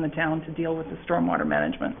to you and the town to deal with the stormwater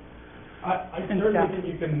management. I certainly think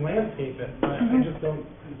you can landscape it, but I just don't,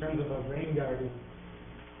 in terms of a rain garden,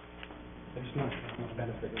 there's not much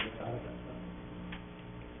benefit that gets out of it.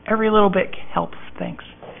 Every little bit helps, thanks.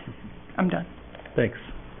 I'm done. Thanks.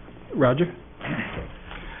 Roger?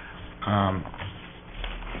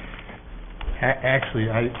 Actually,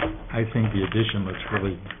 I think the addition looks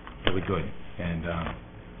really really good. And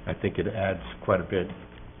I think it adds quite a bit,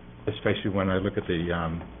 especially when I look at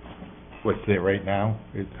the what's there right now.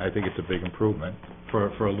 I think it's a big improvement for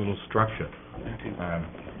a little structure.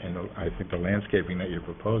 And I think the landscaping that you're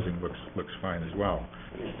proposing looks fine as well.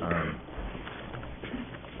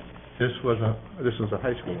 This was a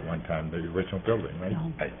high school at one time, the original building, right?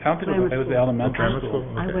 No. I don't think it was the elementary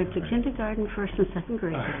school. I went to kindergarten, first and second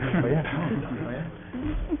grade. Oh, yeah. Oh, yeah.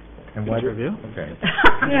 And why review? Okay.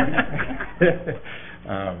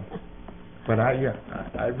 But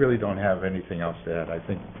I really don't have anything else to add. I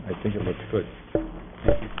think it looks good.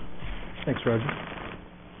 Thanks, Roger.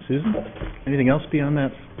 Susan, anything else beyond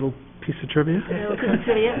that little piece of trivia?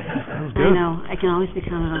 Trivia? That was good. I know, I can always be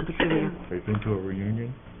counted on for trivia. Have you been to a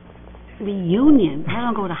reunion? Reunion? I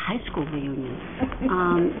don't go to high school reunion.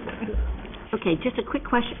 Okay, just a quick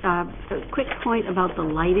question, a quick point about the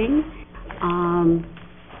lighting.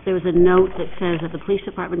 There was a note that says that the police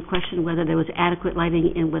department questioned whether there was adequate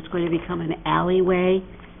lighting in what's going to become an alleyway.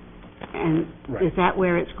 And Right. is that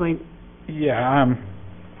where it's going? Yeah,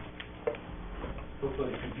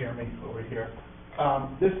 hopefully you can hear me over here.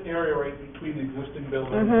 This area right between the existing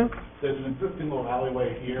buildings, there's an existing little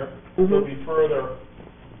alleyway here. There'll be further,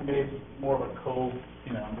 made more of a cove,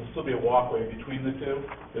 there'll still be a walkway between the two.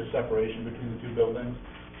 There's separation between the two buildings.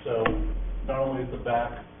 So not only is the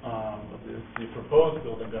back of the proposed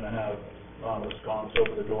building going to have a sconce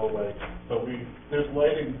over the doorway, but there's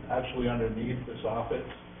lighting actually underneath the soffits.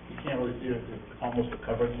 You can't really see it, it's almost a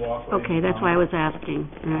covered walkway. Okay, that's why I was asking,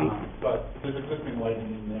 right. But there's existing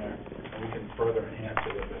lighting in there, and we can further enhance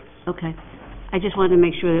it if it's... Okay. I just wanted to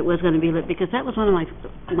make sure it was going to be lit, because that was one of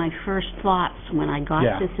my first thoughts when I got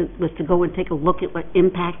this, was to go and take a look at what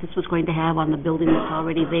impact this was going to have on the building that's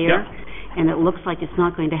already there. And it looks like it's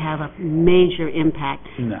not going to have a major impact.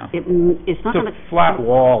 No. It's not going to... It's a flat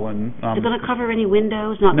wall and... Is it going to cover any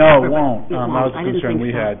windows? No, it won't. That was the concern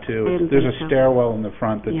we had, too. There's a stairwell in the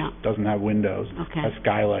front that doesn't have windows. Okay. Has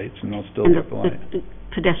skylights, and they'll still And get the light. the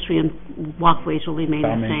pedestrian walkways will remain the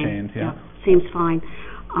same. Maintained, yeah. Seems fine.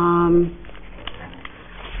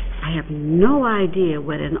 I have no idea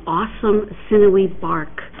what an awesome sinewy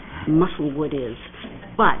bark musclewood is,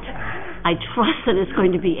 but I trust that it's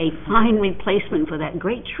going to be a fine replacement for that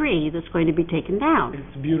great tree that's going to be taken down.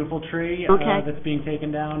 It's a beautiful tree that's being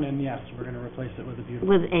taken down, and yes, we're going to replace it with a beautiful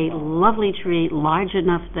With a lovely tree, large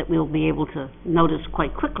enough that we'll be able to notice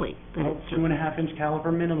quite quickly. That it's 2.5-inch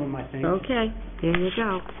caliber minimum, I think. Okay, there you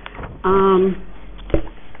go.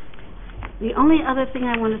 The only other thing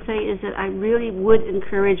I want to say is that I really would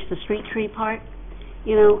encourage the street tree part.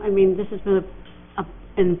 This has been an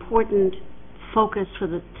important focus for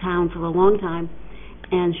the town for a long time,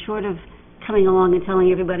 and short of coming along and telling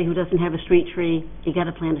everybody who doesn't have a street tree, you got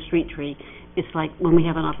to plant a street tree, it's like when we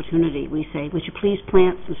have an opportunity, we say, would you please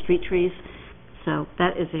plant some street trees? So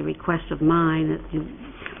that is a request of mine, that you,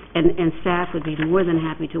 and staff would be more than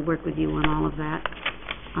happy to work with you on all of that.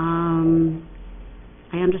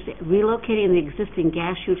 I understand relocating the existing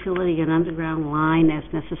gas utility and underground line as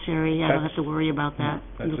necessary. I don't have to worry about that.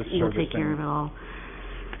 You'll take care of it all.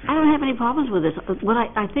 I don't have any problems with this.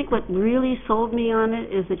 I think what really sold me on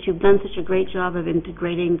it is that you've done such a great job of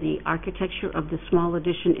integrating the architecture of the small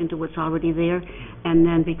addition into what's already there. And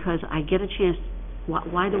then because I get a chance,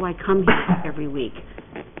 why do I come here every week,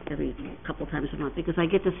 every couple times a month? Because I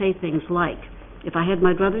get to say things like, if I had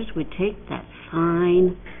my brothers, we'd take that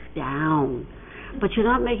sign down. But you're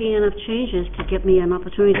not making enough changes to get me an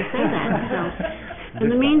opportunity to say that. So, in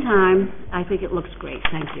the meantime, I think it looks great.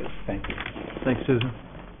 Thank you. Thank you. Thanks, Susan.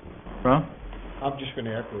 Ron? I'm just going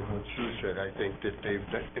to echo what Sue said. I think that they've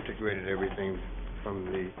integrated everything from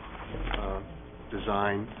the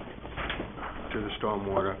design to the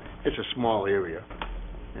stormwater. It's a small area,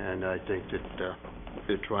 and I think that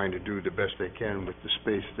they're trying to do the best they can with the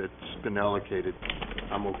space that's been allocated.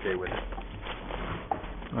 I'm okay with it.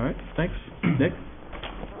 All right, thanks. Nick?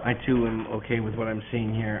 I, too, am okay with what I'm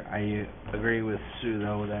seeing here. I agree with Sue,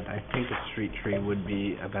 though, that I think a street tree would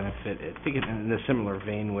be a benefit. I think in a similar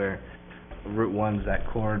vein where Route 1's that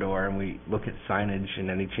corridor, and we look at signage, and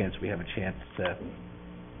any chance we have a chance to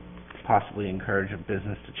possibly encourage a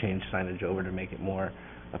business to change signage over to make it more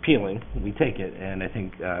appealing, we take it. And I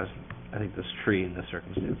think this tree in this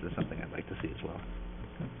circumstance is something I'd like to see as well.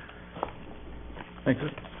 Thanks.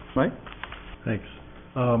 Mike? Thanks.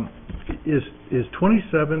 Is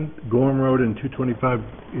 27 Gorham Road and 225,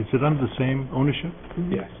 is it under the same ownership?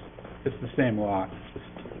 Yes, it's the same lot.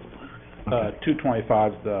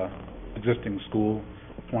 225 is the existing school.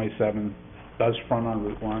 27 does front on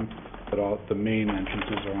Route 1, but all the main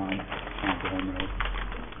entrances are on Gorham Road.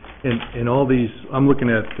 And all these, I'm looking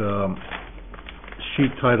at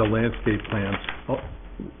sheet titled landscape plans,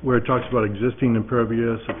 where it talks about existing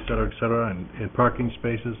impervious, et cetera, and parking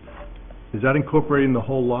spaces, is that incorporating the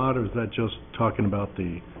whole lot, or is that just talking about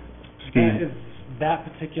the ski? That is that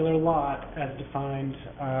particular lot as defined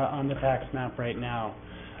on the tax map right now.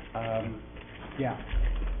 Yeah.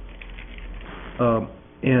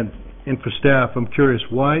 And for staff, I'm curious,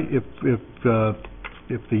 why, if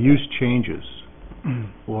the use changes,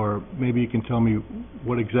 or maybe you can tell me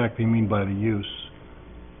what exactly you mean by the use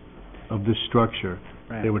of this structure,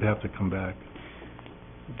 Right. they would have to come back.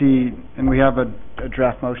 And we have a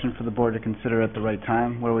draft motion for the board to consider at the right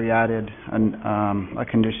time, where we added a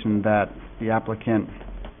condition that the applicant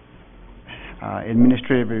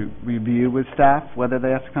administrative review with staff, whether they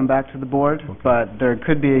have to come back to the board. Okay. But there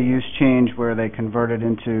could be a use change where they convert it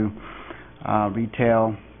into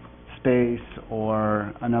retail space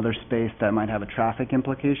or another space that might have a traffic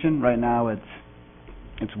implication. Right now,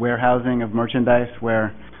 it's warehousing of merchandise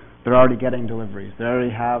where they're already getting deliveries. They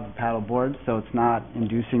already have paddle boards, so it's not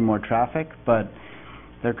inducing more traffic, but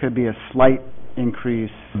there could be a slight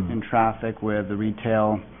increase in traffic with the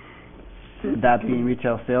retail, that being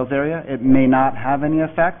retail sales area. It may not have any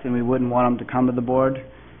effect, and we wouldn't want them to come to the board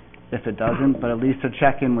if it doesn't, but at least to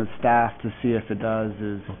check in with staff to see if it does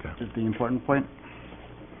is the important point.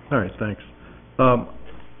 All right, thanks.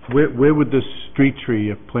 Where would this street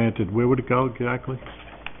tree, if planted, where would it go exactly?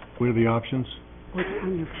 What are the options? What's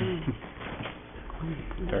on your plan?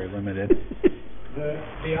 Very limited.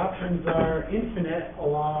 The options are infinite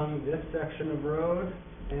along this section of road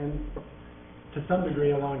and to some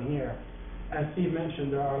degree along here. As Steve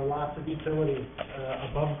mentioned, there are lots of utilities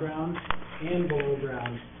above ground and below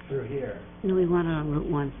ground through here. No, we want it on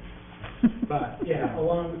Route 1. But, yeah,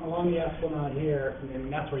 along the Esplanade here, I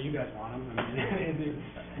mean, that's where you guys want them. I mean,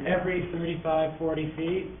 every 35, 40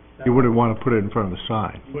 feet. You wouldn't want to put it in front of the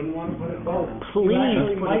sign. You wouldn't want to put it both. Please. You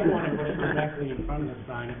actually might want to put it directly in front of the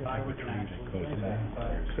sign if I were to actually say that.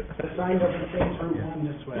 But the sign doesn't face Route 1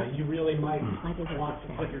 this way. You really might want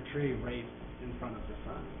to put your tree right in front of the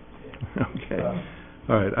sign. Okay.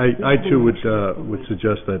 All right. I too would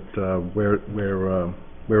suggest that where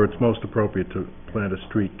it's most appropriate to plant a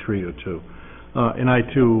street tree or two. And I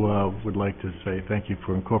too would like to say thank you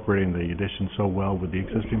for incorporating the addition so well with the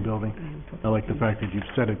existing building. I like the fact that you've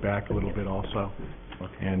set it back a little bit also,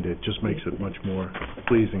 and it just makes it much more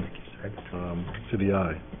pleasing to the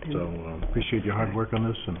eye. So appreciate your hard work on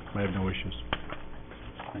this, and I have no issues.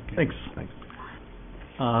 Thanks.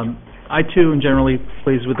 I too am generally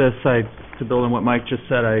pleased with this. To build on what Mike just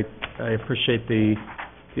said, I appreciate the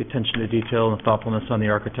attention to detail and the thoughtfulness on the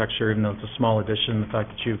architecture, even though it's a small addition. The fact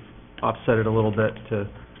that you've offset it a little bit to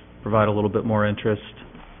provide a little bit more interest.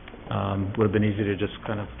 Would have been easy to just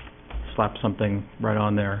kind of slap something right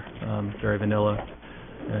on there, very vanilla,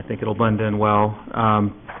 and I think it'll blend in well.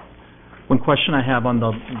 One question I have on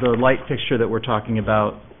the light fixture that we're talking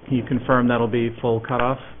about, can you confirm that'll be full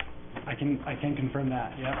cutoff? I can confirm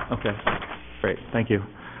that, yeah. Okay, great, thank you.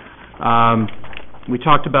 We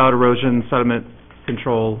talked about erosion, sediment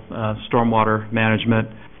control, stormwater management.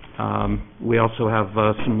 We also have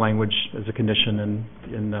some language as a condition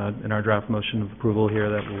in our draft motion of approval here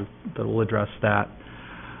that will address that.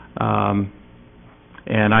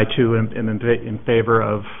 And I too am in favor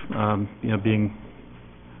of being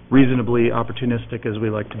reasonably opportunistic, as we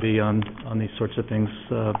like to be on these sorts of things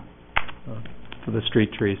for the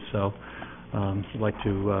street trees. So I'd like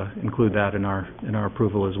to include that in our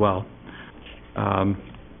approval as well.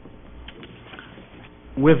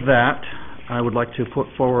 With that, I would like to put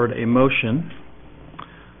forward a motion.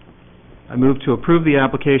 I move to approve the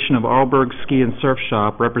application of Arlberg Ski and Surf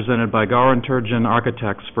Shop, represented by Gower and Turgeon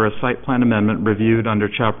Architects, for a site plan amendment reviewed under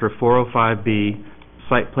Chapter 405B,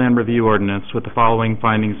 Site Plan Review Ordinance, with the following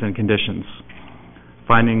findings and conditions.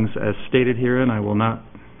 Findings as stated herein, I will not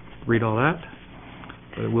read all that,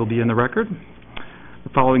 but it will be in the record. The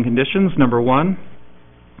following conditions: number 1,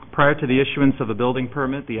 prior to the issuance of a building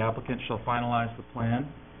permit, the applicant shall finalize the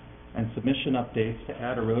plan and submission updates to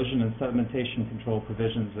add erosion and sedimentation control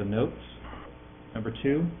provisions and notes. Number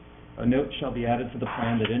 2, a note shall be added to the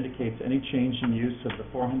plan that indicates any change in use of the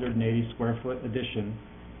 480 square foot addition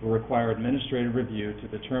will require administrative review to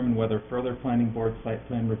determine whether further planning board site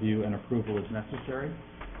plan review and approval is necessary.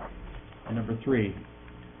 And number 3,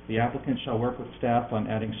 the applicant shall work with staff on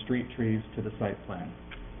adding street trees to the site plan.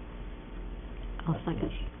 I'll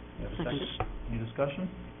second. Second. Any discussion?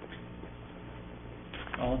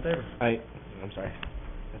 All in favor? I'm sorry.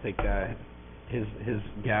 I think his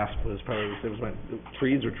gasp was probably,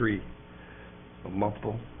 trees or tree?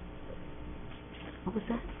 Multiple? What was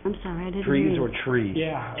that? I'm sorry, I didn't hear Trees you. or trees?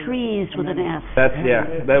 Yeah. Trees with an S. That's,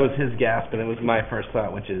 that was his gasp, and it was my first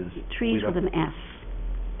thought, which is... Trees with an S.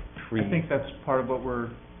 Trees. I think that's part of what we're,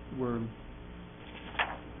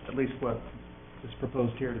 at least what is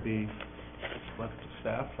proposed here to be left to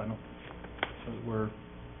staff. I don't know that we're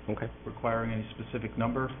requiring any specific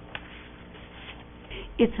number.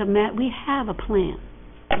 It's we have a plan.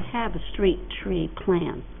 We have a street tree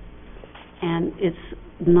plan. And it's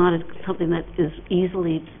not something that is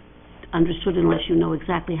easily understood unless you know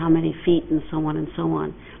exactly how many feet and so on and so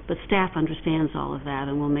on. But staff understands all of that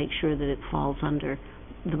and will make sure that it falls under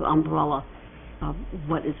the umbrella of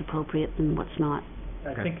what is appropriate and what's not.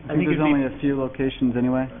 I think there's only a few locations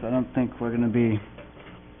anyway, so I don't think we're going to be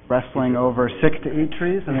wrestling over 6 to 8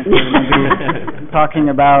 trees. I think we're going to be talking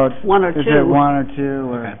about one or two. Is it one or two,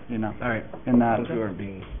 or All right. in that. Since we weren't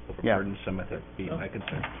being burdensome with it, being my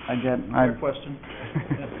concern. Fair question.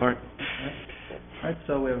 All right. All right,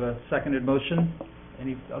 so we have a seconded motion.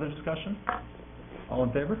 Any other discussion? All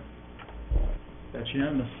in favor? That's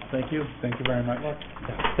unanimous. Thank you. Thank you very much.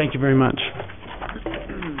 Thank you very much.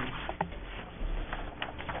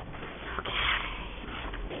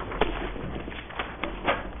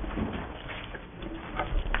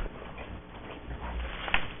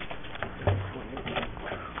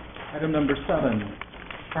 Item number 7,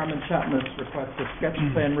 Carmen Chapman requests a sketch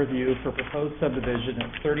plan review for proposed subdivision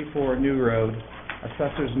at 34 New Road,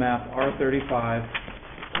 Assessor's Map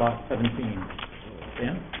R35, Lot 17.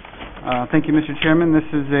 Dan? Thank you, Mr. Chairman. This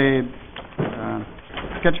is a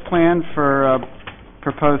sketch plan for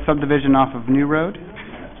proposed subdivision off of New Road.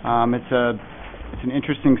 It's an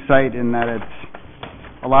interesting site in that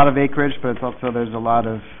it's a lot of acreage, but it's also there's a lot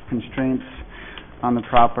of constraints on the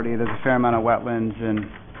property. There's a fair amount of wetlands, and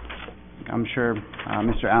I'm sure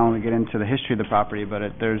Mr. Allen will get into the history of the property, but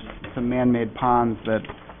there's some man-made ponds that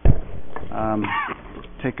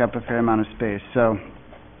take up a fair amount of space. So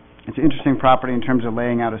it's an interesting property in terms of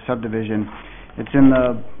laying out a subdivision. It's in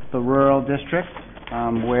the rural district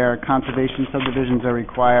where conservation subdivisions are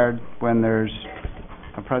required when there's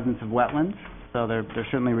a presence of wetlands. So they're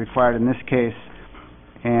certainly required in this case,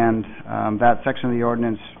 and that section of the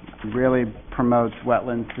ordinance really promotes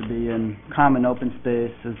wetlands to be in common open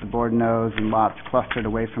space, as the board knows, and lots clustered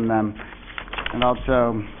away from them, and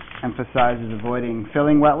also emphasizes avoiding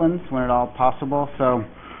filling wetlands when at all possible. So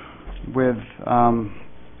with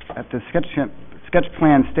at the sketch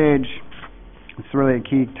plan stage, it's really a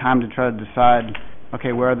key time to try to decide,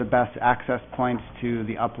 okay, where are the best access points to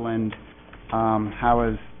the upland, how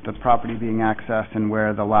is the property being accessed, and where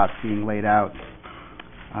are the lots being laid out.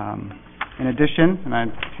 In addition, and I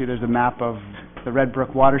see there's a map of the Red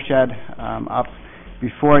Brook watershed up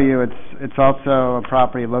before you. It's also a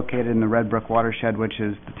property located in the Red Brook watershed, which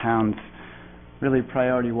is the town's really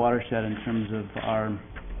priority watershed in terms of our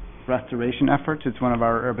restoration efforts. It's one of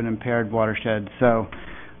our urban impaired watersheds. So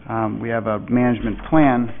we have a management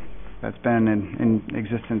plan that's been in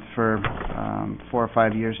existence for 4 or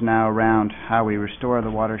 5 years now around how we restore the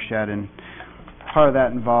watershed, and part of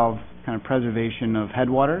that involves kind of preservation of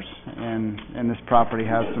headwaters, and this property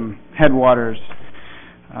has some headwaters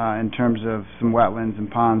in terms of some wetlands and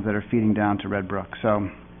ponds that are feeding down to Red Brook. So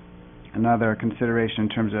another consideration in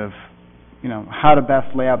terms of, how to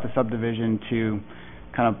best lay out the subdivision to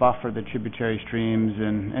kind of buffer the tributary streams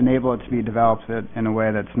and enable it to be developed in a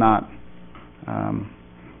way that's not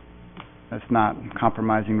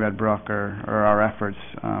compromising Red Brook or our efforts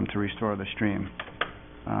to restore the stream.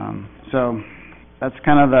 So that's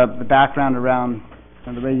kind of the background around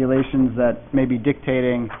the regulations that may be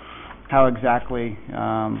dictating how exactly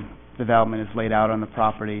development is laid out on the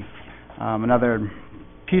property. Another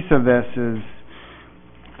piece of this is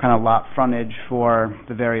kind of lot frontage for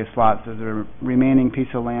the various lots. There's a remaining piece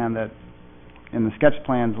of land that in the sketch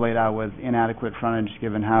plans laid out with inadequate frontage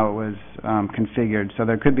given how it was configured. So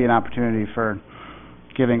there could be an opportunity for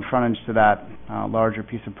giving frontage to that larger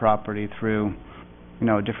piece of property through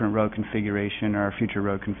a different road configuration or a future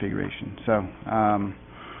road configuration. So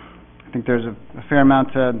I think there's a fair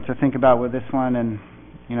amount to think about with this one, and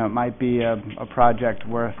it might be a project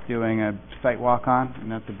worth doing a site walk on,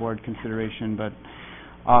 and that's a board consideration. But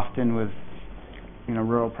often with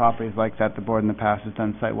rural properties like that, the board in the past has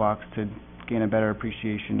done site walks to gain a better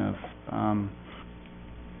appreciation of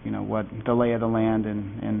what the lay of the land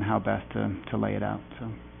and how best to lay it out. So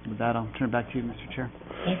with that, I'll turn it back to you, Mr. Chair.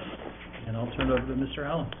 Thanks. And I'll turn it over to Mr.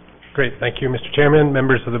 Allen. Great. Thank you, Mr. Chairman,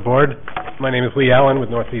 members of the board. My name is Lee Allen with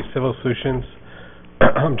Northeast Civil Solutions.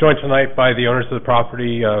 I'm joined tonight by the owners of the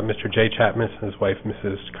property, Mr. Jay Chapman and his wife,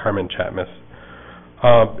 Mrs. Carmen Chapman.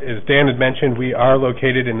 As Dan had mentioned, we are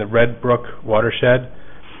located in the Red Brook watershed.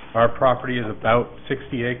 Our property is about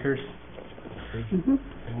 60 acres, Mhm.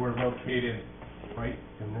 and we're located right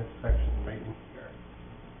in this section, right in here.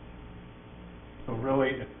 So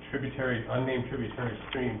really, a tributary, unnamed tributary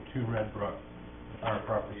stream to Red Brook, our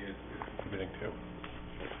property is contributing to.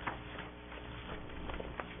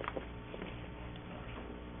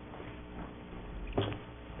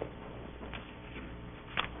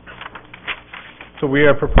 So we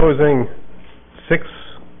are proposing 6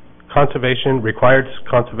 required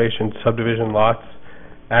conservation subdivision lots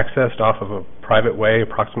accessed off of a private way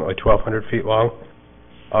approximately 1,200 feet long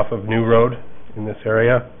off of New Road in this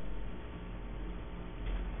area.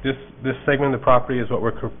 This segment of the property is what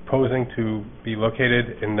we're proposing to be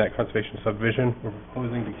located in that conservation subdivision. We're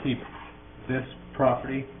proposing to keep this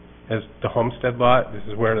property as the homestead lot. This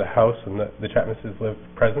is where the house and the Chapmases live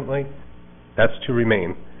presently. That's to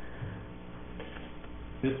remain.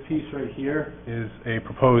 This piece right here is a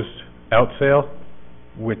proposed outsale,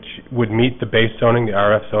 which would meet the base zoning, the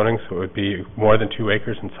RF zoning, so it would be more than 2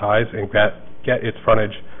 acres in size and get its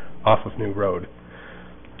frontage off of New Road.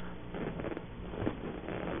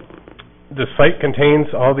 The site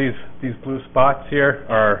contains all these blue spots here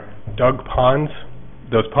are dug ponds.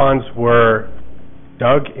 Those ponds were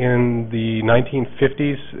dug in the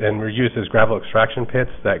 1950s and were used as gravel extraction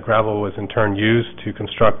pits. That gravel was in turn used to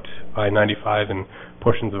construct I-95 and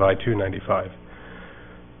portions of I-295.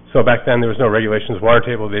 So back then there was no regulations of water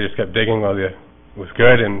table. They just kept digging while it was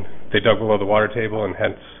good, and they dug below the water table, and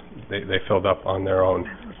hence they filled up on their own.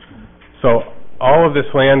 So all of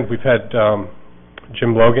this land, we've had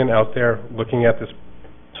Jim Logan out there looking at this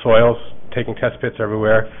soils, taking test pits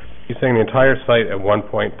everywhere. He's saying the entire site at one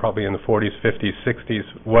point, probably in the 40s, 50s,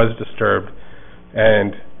 60s, was disturbed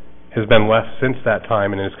and has been left since that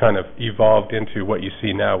time and has kind of evolved into what you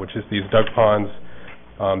see now, which is these dug ponds.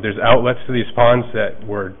 There's outlets to these ponds that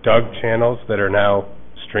were dug channels that are now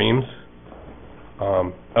streams.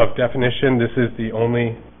 Of definition, this is the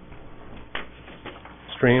only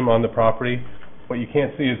stream on the property. What you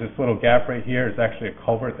can't see is this little gap right here is actually a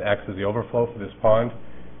culvert that acts as the overflow for this pond.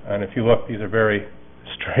 And if you look, these are very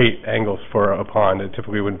straight angles for a pond. It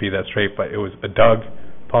typically wouldn't be that straight, but it was a dug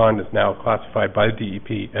pond. Is now classified by the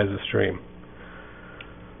DEP as a stream.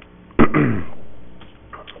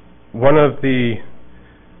 One of the,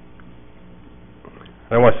 I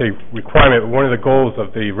don't want to say requirement, but one of the goals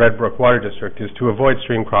of the Red Brook Water District is to avoid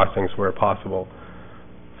stream crossings where possible.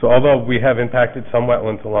 So although we have impacted some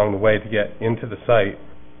wetlands along the way to get into the site,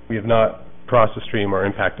 we have not crossed the stream or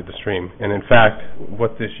impacted the stream. And in fact,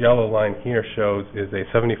 what this yellow line here shows is a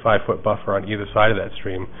 75-foot buffer on either side of that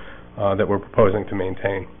stream that we're proposing to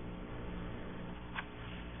maintain.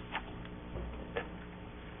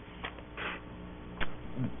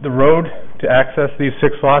 The road to access these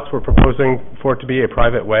 6 lots, we're proposing for it to be a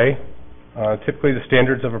private way. Typically the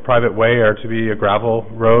standards of a private way are to be a gravel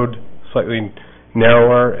road, slightly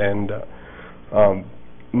narrower and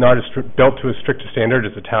not as built to as strict a standard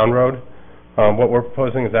as a town road. What we're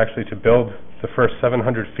proposing is actually to build the first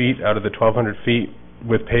 700 feet out of the 1,200 feet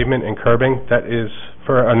with pavement and curbing. That is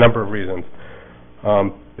for a number of reasons.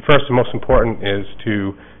 The first and most important is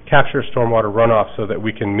to capture stormwater runoff so that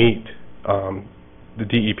we can meet the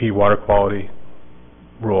DEP water quality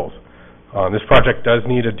rules. This project does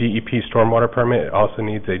need a DEP stormwater permit. It also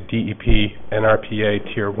needs a DEP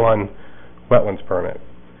NRPA Tier 1 wetlands permit.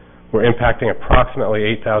 We're impacting approximately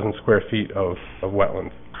 8,000 square feet of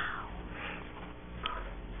wetlands.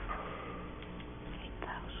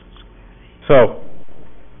 So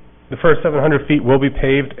the first 700 feet will be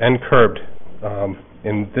paved and curbed.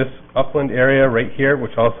 In this upland area right here,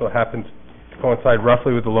 which also happens to coincide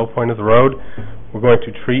roughly with the low point of the road, we're going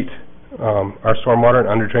to treat our stormwater and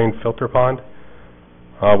under-drain filter pond,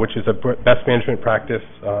 which is a best management practice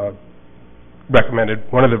recommended,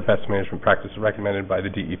 one of the best management practices recommended by the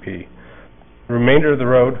DEP. The remainder of the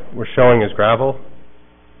road we're showing is gravel.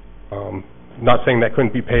 Not saying that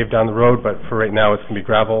couldn't be paved down the road, but for right now it's going to be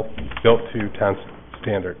gravel built to town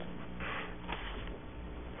standards.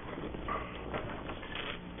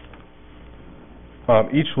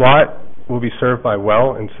 Each lot will be served by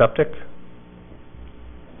well and septic.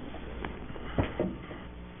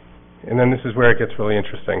 And then this is where it gets really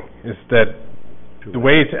interesting, is that the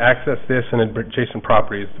way to access this and adjacent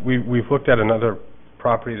properties, we've looked at another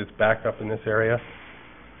property that's backed up in this area.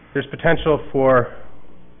 There's potential for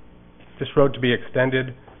this road to be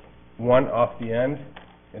extended one off the end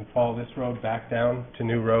and follow this road back down to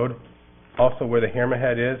New Road. Also where the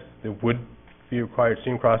hammerhead is, there would be required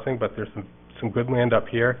stream crossing, but there's some good land up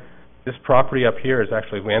here. This property up here is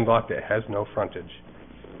actually landlocked. It has no frontage.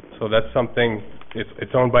 So that's something,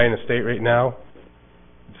 it's owned by an estate right now.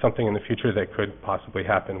 It's something in the future that could possibly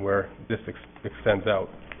happen where this extends out.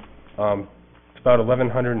 It's about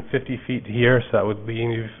 1,150 feet here, so that would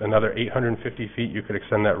leave another 850 feet you could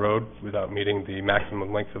extend that road without meeting the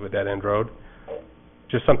maximum length of a dead-end road.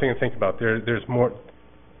 Just something to think about. There's more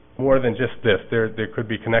than just this. There could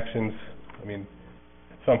be connections. I mean,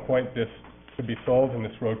 at some point this could be sold and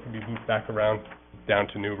this road could be looped back around down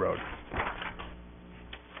to New Road.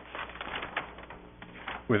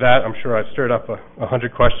 With that, I'm sure I've stirred up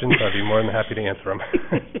 100 questions. I'd be more than happy to answer them.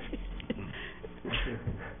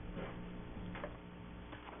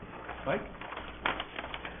 Mike?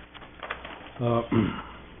 Go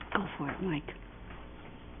for it, Mike.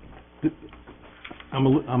 I'm a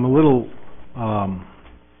little, I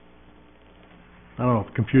don't know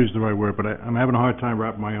if confused is the right word, but I'm having a hard time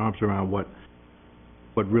wrapping my arms around what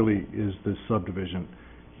really is this subdivision.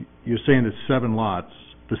 You're saying there's 7 lots,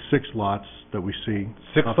 the 6 lots that we see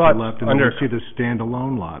 6 up lots to the left, and then we see the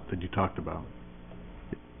standalone lot that you talked about.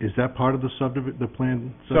 Is that part of the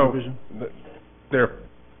planned subdivision? So,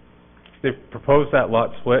 they've proposed that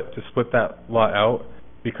lot split, to split that lot out.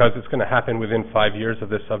 Because it's going to happen within 5 years of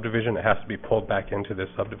this subdivision, it has to be pulled back into this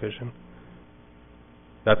subdivision.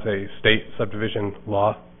 That's a state subdivision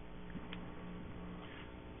law.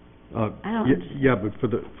 Yeah, but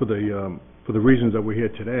for the reasons that we're here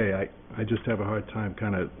today, I just have a hard time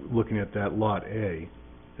kind of looking at that Lot A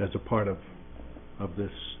as a part of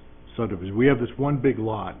this subdivision. We have this one big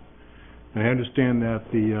lot, and I understand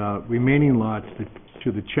that the remaining lots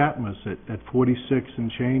to the Chatmas at 46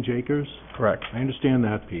 and change acres. Correct. I understand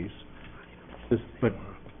that piece. But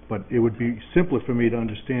it would be simpler for me to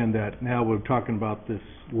understand that now we're talking about this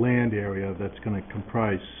land area that's going to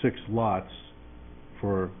comprise 6 lots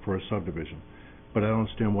for a subdivision. But I don't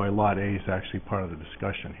understand why Lot A is actually part of the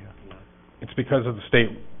discussion here. It's because of the state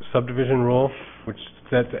subdivision rule, which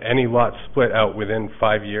said that any lot split out within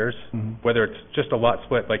 5 years, whether it's just a lot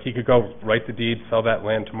split, like he could go write the deed, sell that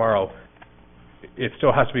land tomorrow, it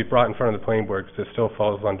still has to be brought in front of the planning board because it still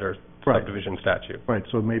falls under subdivision statute. Right,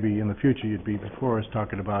 so maybe in the future you'd be before us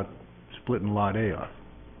talking about splitting Lot A off.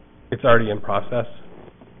 It's already in process.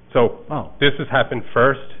 So this has happened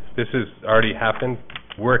first. This has already happened.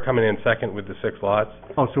 We're coming in second with the 6 lots.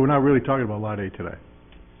 Oh, so we're not really talking about Lot A today?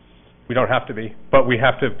 We don't have to be, but we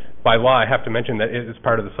have to, by law, I have to mention that it is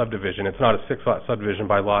part of the subdivision. It's not a 6-lot subdivision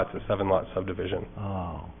by law, it's a 7-lot subdivision.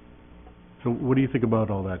 Oh. So what do you think about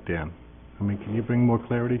all that, Dan? I mean, can you bring more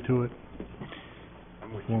clarity to it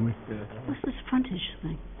for me? What's this frontage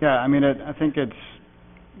thing? Yeah, I mean, I think it's,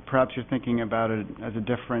 perhaps you're thinking about it as a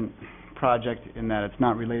different project in that it's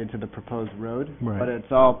not related to the proposed road, but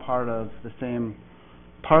it's all part of the same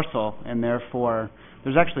parcel, and therefore,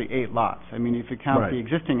 there's actually 8 lots. I mean, if you count the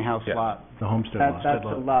existing house lot, the homestead lot. That's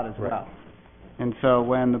a lot as well. And so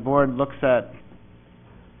when the board looks at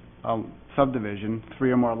a subdivision,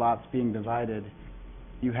 3 or more lots being divided,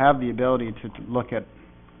 you have the ability to look at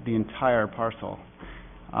the entire parcel.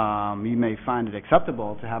 You may find it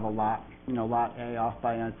acceptable to have a lot, Lot A off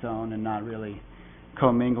by its own and not really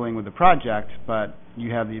commingling with the project, but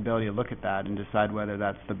you have the ability to look at that and decide whether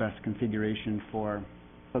that's the best configuration for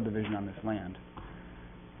subdivision on this land.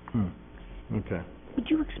 Okay. Would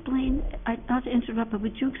you explain, not to interrupt, but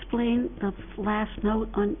would you explain the last note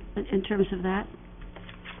in terms of that?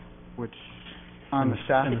 Which, on the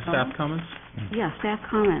staff comments? Yeah, staff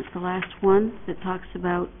comments, the last one that talks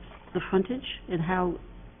about the frontage and how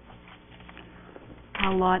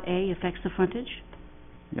Lot A affects the frontage?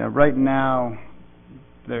 Yeah, right now,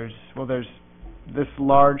 this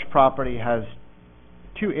large property has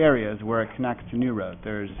 2 areas where it connects to New Road.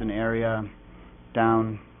 There's an area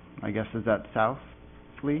down, I guess, is that south,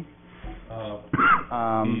 Lee? East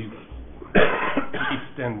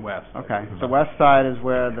and west. Okay, so west side is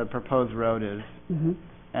where the proposed road is,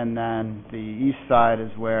 and then the east side is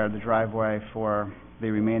where the driveway for the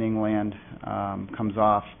remaining land comes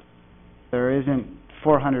off. There isn't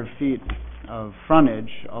 400 feet of frontage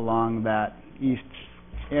along that east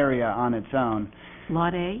area on its own.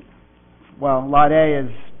 Lot A? Well, Lot A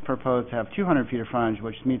is proposed to have 200 feet of frontage,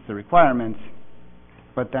 which meets the requirements,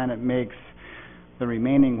 but then it makes the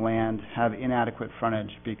remaining land have inadequate frontage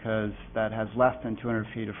because that has less than 200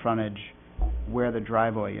 feet of frontage where the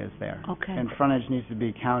driveway is there. Okay. And frontage needs to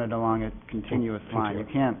be counted along a continuous line. You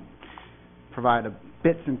can't provide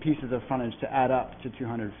bits and pieces of frontage to add up to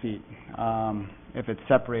 200 feet if it's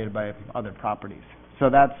separated by other properties. So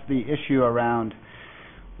that's the issue around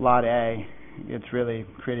Lot A. It's really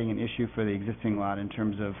creating an issue for the existing lot in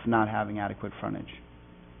terms of not having adequate frontage.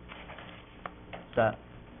 Does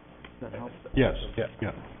that help? Yes.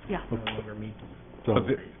 Yeah. So,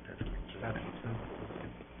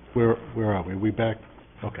 where are we? Are we back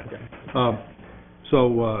Okay.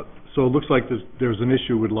 So it looks like there's an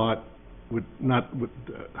issue with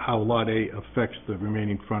how Lot A affects the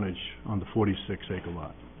remaining frontage on the 46-acre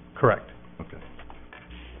lot. Correct. Okay.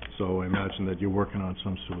 So I imagine that you're working on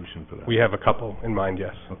some solution for that. We have a couple in mind,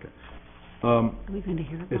 yes. Okay. Are we going to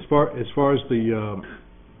hear about As far as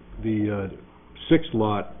the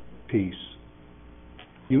 6-lot piece,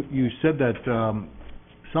 you said that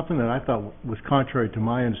something that I thought was contrary to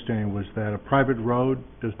my understanding was that a private road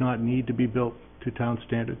does not need to be built to town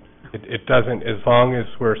standard? It doesn't, as long as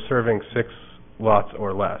we're serving 6 lots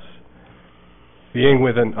or less. Being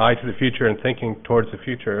with an eye to the future and thinking towards the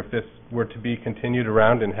future, if this were to be continued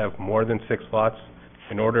around and have more than 6 lots,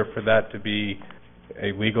 in order for that to be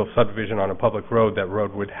a legal subdivision on a public road, that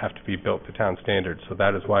road would have to be built to town standards. So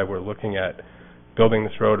that is why we're looking at building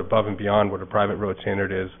this road above and beyond what a private road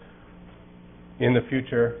standard is. In the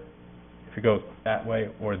future, if it goes that way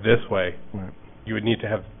or this way, Right. you would need to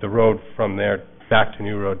have the road from there back to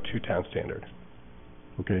New Road to town standard.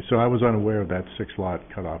 Okay, so I was unaware of that 6-lot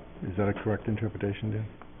cutoff. Is that a correct interpretation, Dan?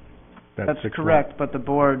 That's 6 lot? correct, but the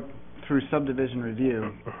board, through subdivision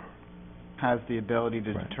review, has the ability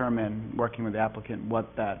to Right. determine, working with the applicant,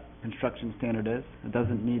 what that construction standard is. It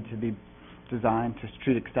doesn't need to be designed to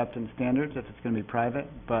street acceptance standards if it's going to be private,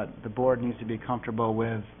 but the board needs to be comfortable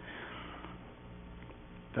with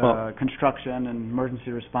the construction and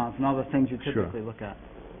emergency response and all the things you typically look at.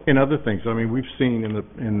 And other things, I mean, we've seen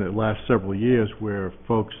in the last several years where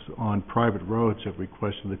folks on private roads have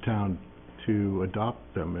requested the town to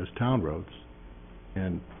adopt them as town roads.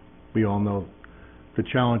 And we all know the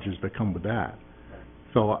challenges that come with that.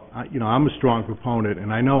 So, I'm a strong proponent,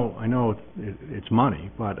 and I know it's money,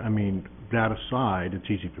 but, I mean, that aside, it's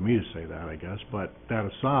easy for me to say that, I guess, but that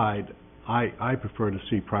aside, I prefer to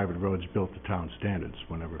see private roads built to town standards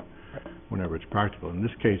whenever it's practical. In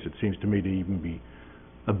this case, it seems to me to even be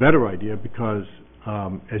a better idea because,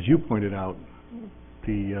 as you pointed out,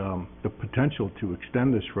 the potential to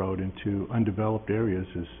extend this road into undeveloped areas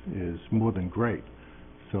is more than great.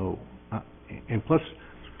 So, and plus,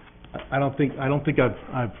 I don't think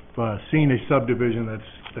I've seen a subdivision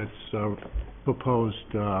that's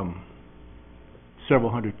proposed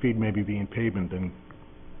several hundred feet maybe being pavement and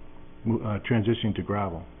transitioning to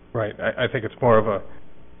gravel. Right. I think it's more of a,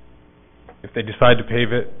 if they decide to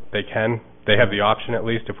pave it, they can. They have the option at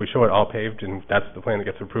least. If we show it all paved and that's the plan that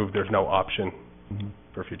gets approved, there's no option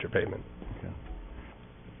for future pavement. Okay.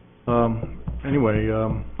 Anyway,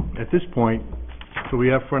 at this point, so we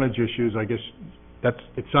have frontage issues. I guess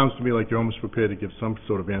it sounds to me like you're almost prepared to give some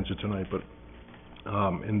sort of answer tonight, but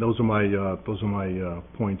and those are my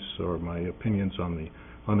points or my opinions on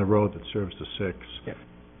the road that serves the 6. Yeah.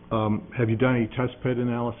 Have you done any test pit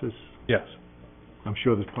analysis? Yes. I'm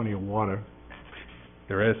sure there's plenty of water.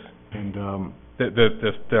 There is. And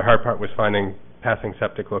the hard part was finding passing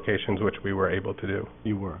septic locations, which we were able to do.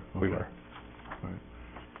 You were? Okay. We were.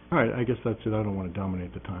 All right, I guess that's it. I don't want to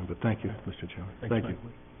dominate the time, but thank you, Mr. Chairman. Thank you.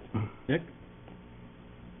 Nick?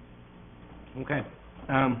 Okay.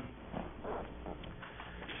 I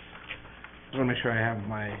just want to make sure I have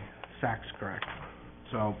my facts correct.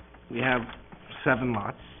 So we have 7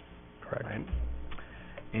 lots. Correct. Right?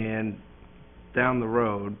 And down the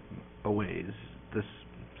road a ways, this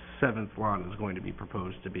 7th lot is going to be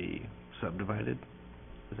proposed to be subdivided.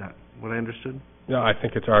 Is that what I understood? No, I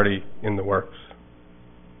think it's already in the works.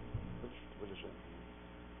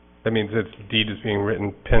 That means its deed is being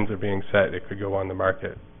written, pins are being set, it could go on the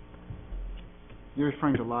market. You're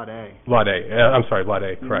referring to Lot A. Lot A, I'm sorry, Lot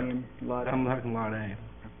A, correct. You mean Lot A? I'm talking Lot A.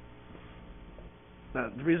 Now,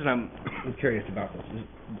 the reason I'm curious about this is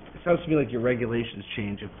it sounds to me like your regulations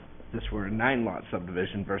change if this were a 9-lot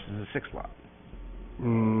subdivision versus a 6-lot.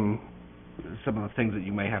 Some of the things that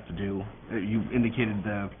you may have to do, you indicated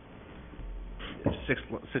if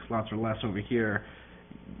 6 lots or less over here,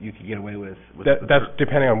 you could get away with That's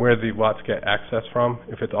depending on where the lots get access from.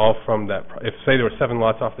 If it's all from that, if say there were 7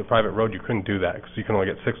 lots off the private road, you couldn't do that because you can only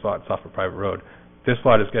get 6 lots off a private road. This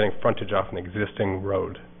lot is getting frontage off an existing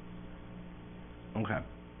road. Okay.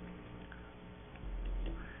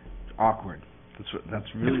 It's awkward. That's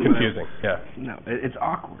really it's confusing. Yeah. No, it's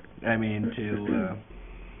awkward. I mean,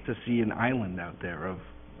 to see an island out there of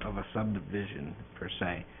a subdivision per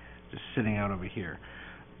se, just sitting out over here.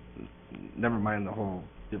 Never mind the whole,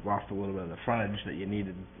 you've lost a little bit of the frontage that you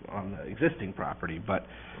needed on the existing property, but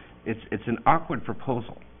it's an awkward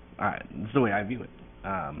proposal. It's the way I view it,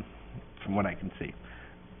 from what I can see.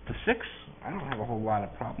 The 6, I don't have a whole lot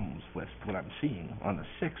of problems with what I'm seeing on the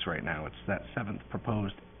 6 right now. It's that 7th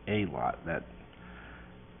proposed A lot that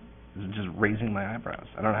is just raising my eyebrows.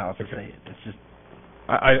 I don't know how else to say it. It's just...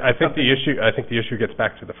 I think the issue gets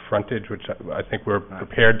back to the frontage, which I think we're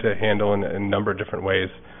prepared to handle in a number of different ways.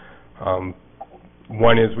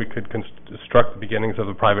 One is we could construct the beginnings of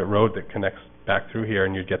a private road that connects back through here,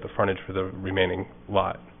 and you'd get the frontage for the remaining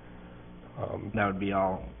lot. That would be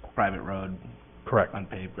all private road? Correct.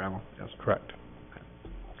 Unpaved gravel? Yes, correct.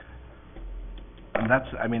 And that's,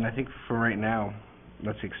 I mean, I think for right now,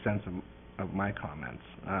 that's the extent of my comments.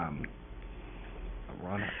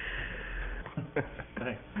 Ron?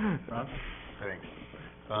 Thanks. Ron? Thanks.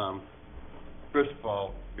 First of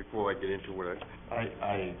all, before I get into what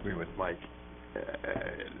I agree with Mike.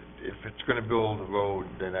 If it's going to build a road,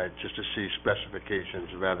 then just to see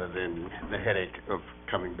specifications rather than the headache of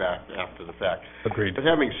coming back after the fact. Agreed. But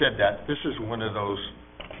having said that, this is one of those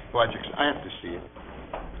projects, I have to see it.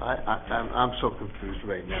 I'm so confused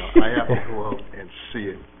right now. I have to go out and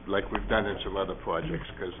see it, like we've done in some other projects,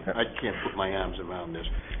 because I can't put my arms around this.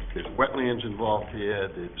 There's wetlands involved here,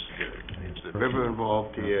 there's the river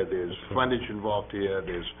involved here, there's frontage involved here,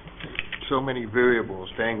 there's so many variables,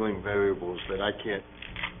 dangling variables, that I can't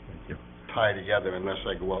tie together unless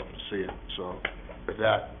I go out and see it. So with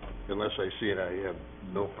that, unless I see it, I have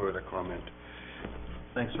no further comment.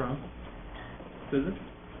 Thanks, Ron. Susan?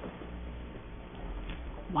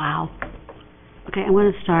 Wow. Okay, I'm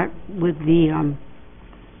going to start with the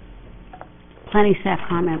planning staff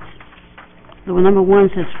comments. So number one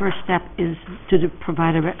says first step is to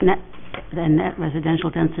provide a net residential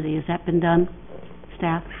density. Has that been done,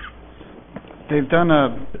 staff? They've done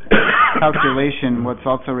a calculation. What's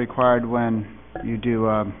also required when you do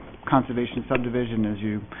conservation subdivision is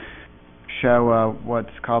you show what's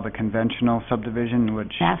called a conventional subdivision, which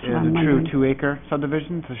is a true 2-acre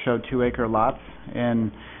subdivision, to show 2-acre lots.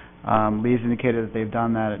 And Lee's indicated that they've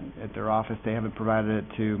done that at their office. They haven't provided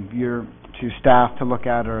it to staff to look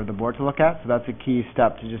at or the board to look at. So that's a key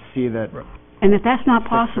step, to just see that. And if that's not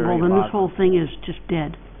possible, then this whole thing is just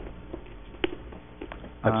dead.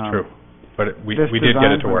 That's true. But we did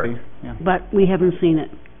get it to work. But we haven't seen it.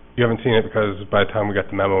 You haven't seen it because by the time we got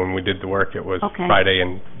the memo and we did the work, it was Friday,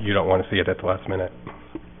 and you don't want to see it at the last minute.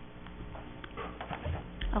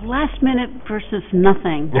 A last minute versus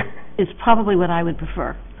nothing is probably what I would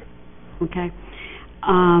prefer. Okay?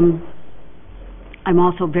 I'm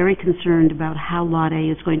also very concerned about how Lot A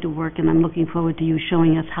is going to work, and I'm looking forward to you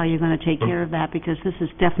showing us how you're going to take care of that, because this is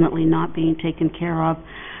definitely not being taken care of.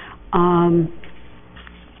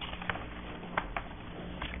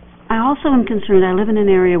 I also am concerned. I live in an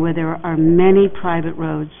area where there are many private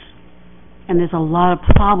roads, and there's a lot of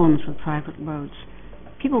problems with private roads.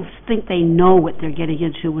 People think they know what they're getting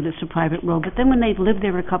into when it's a private road, but then when they've lived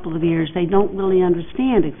there a couple of years, they don't really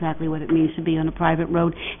understand exactly what it means to be on a private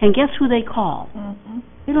road. And guess who they call? Mm-hmm.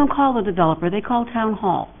 They don't call the developer. They call town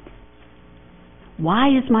hall. Why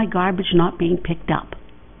is my garbage not being picked up?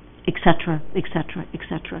 Et cetera, et cetera, et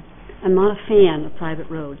cetera. I'm not a fan of private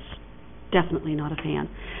roads. Definitely not a fan.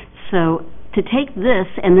 So to take this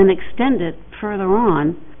and then extend it further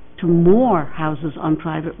on to more houses on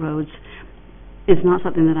private roads is not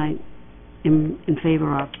something that I am in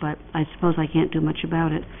favor of, but I suppose I can't do much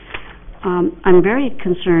about it. I'm very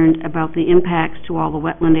concerned about the impacts to all the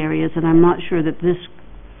wetland areas, and I'm not sure that this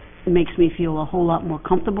makes me feel a whole lot more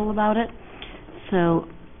comfortable about it. So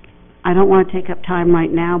I don't want to take up time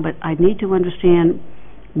right now, but I need to understand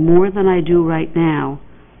more than I do right now.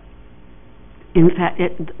 In fact,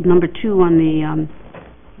 number 2 on the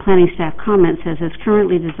planning staff comment says, as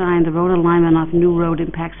currently designed, the road alignment off New Road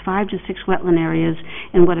impacts 5 to 6 wetland areas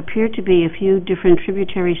and what appear to be a few different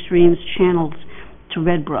tributary streams channeled to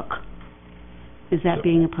Red Brook. Is that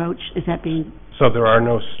being approached? Is that being... So there are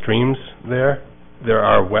no streams there. There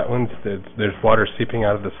are wetlands. There's water seeping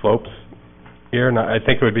out of the slopes here. And I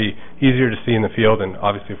think it would be easier to see in the field, and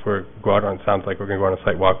obviously if we go out on, it sounds like we're going to go on a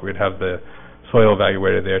site walk, we'd have the soil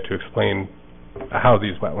evaluator there to explain how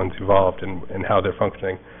these wetlands evolved and how they're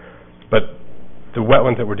functioning. But the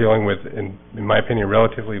wetlands that we're dealing with, in my opinion,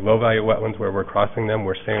 relatively low-value wetlands where we're crossing them.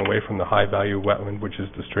 We're staying away from the high-value wetland, which is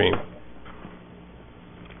the stream.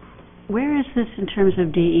 Where is this in terms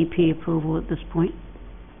of DEP approval at this point?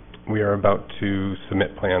 We are about to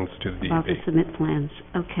submit plans to the DEP. About to submit plans,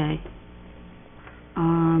 okay.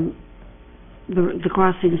 The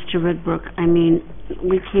crossings to Red Brook, I mean,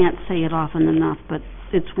 we can't say it often enough, but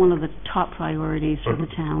it's one of the top priorities for the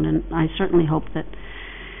town, and I certainly hope that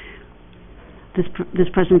this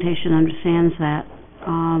presentation understands that.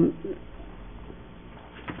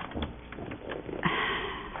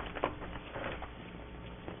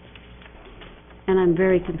 And I'm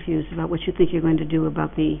very confused about what you think you're going to do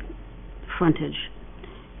about the frontage.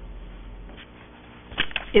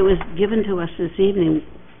 It was given to us this evening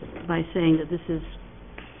by saying that this is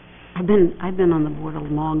I've been on the board a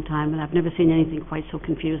long time, and I've never seen anything quite so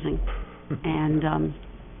confusing. And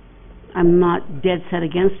I'm not dead set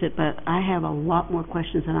against it, but I have a lot more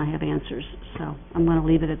questions than I have answers. So I'm going to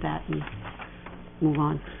leave it at that and move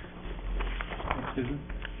on. Susan?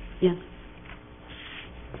 Yes.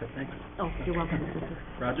 Okay, thanks. Oh, you're welcome.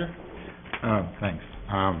 Roger? Thanks.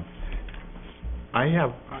 I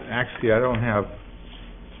don't have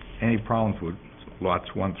any problems with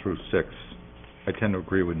lots 1 through 6. I tend to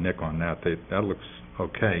agree with Nick on that. That looks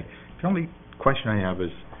okay. The only question I have is,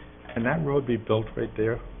 can that road be built right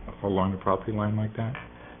there along the property line like that?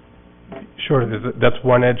 Sure, that's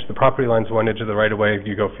one edge, the property line's one edge of the right-of-way. If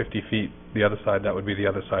you go 50 feet, the other side, that would be the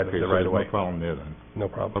other side of the right-of-way. No problem there then? No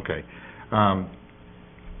problem. Okay.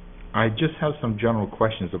 I just have some general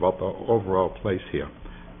questions about the overall place here,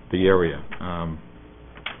 the area.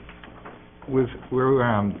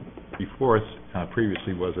 Before us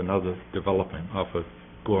previously was another development off of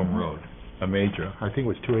Gorham Road, a major. I think it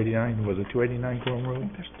was 289. Was it 289 Gorham Road? I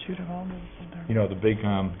think there's 2 developments in there. You know, the big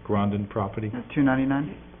Grondin property?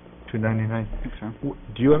 299? 299? I think so.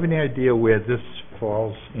 Do you have any idea where this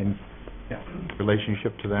falls in Yeah.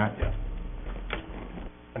 relationship to that? Yeah.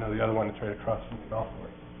 I know the other one is right across from the golf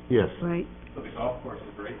course. Yes. Right. So the golf course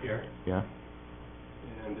is right here, Yeah.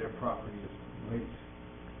 and their property is right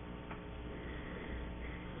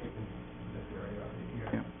in this area right here.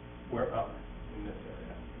 Yeah. We're up in this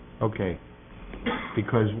area. Okay.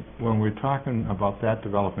 Because when we're talking about that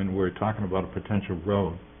development, we're talking about a potential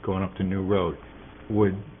road going up to New Road.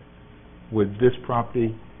 Would this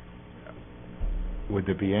property, would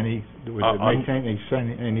there be any, would it make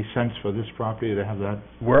any sense for this property to have that?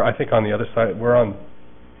 We're, I think, on the other side.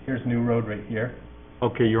 Here's New Road right here.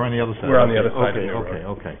 Okay, you're on the other side. We're on the other side of New Road.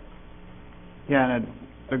 Okay. Yeah, and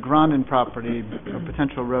the Grondin property, a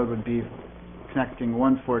potential road would be connecting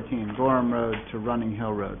 114 Gorham Road to Running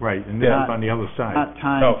Hill Road. Right, and this is on the other side. Not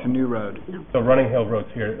tying No. to New Road. No. So Running Hill Road's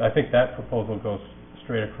here. I think that proposal goes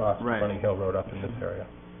straight across Right. Running Hill Road up in this area.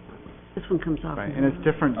 This one comes off. Right, and it's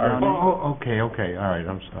different All right. zoning. Okay, all right,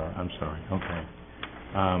 I'm sorry, okay.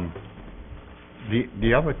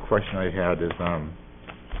 The other question I had is,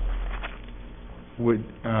 would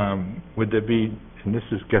there be, and this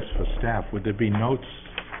is just for staff, would there be notes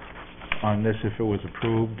on this if it was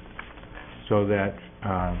approved, so that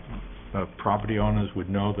property owners would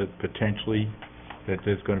know that potentially that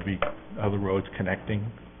there's going to be other roads connecting,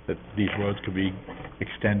 that these roads could be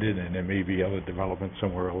extended and there may be other development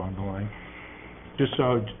somewhere along the line? Just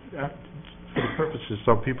so, for the purposes,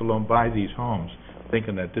 so people don't buy these homes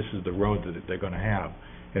thinking that this is the road that they're going to have,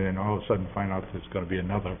 and then all of a sudden find out there's going to be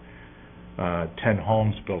another 10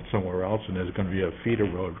 homes built somewhere else, and there's going to be a feeder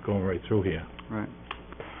road going right through here. Right.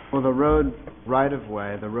 Well, the road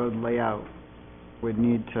right-of-way, the road layout would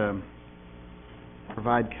need to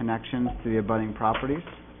provide connections to the abutting properties,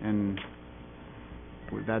 and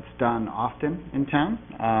that's done often in town,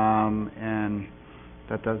 and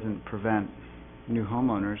that doesn't prevent new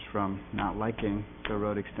homeowners from not liking the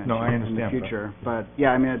road extension No, I in the understand, future. But, yeah,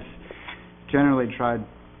 I mean, it's generally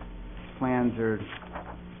plans are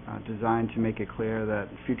designed to make it clear that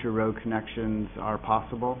future road connections are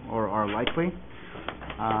possible or are likely,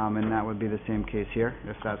 and that would be the same case here,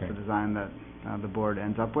 if that's the design that the board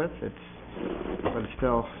ends up with. But it's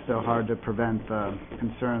still hard to prevent the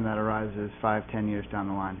concern that arises 5-10 years down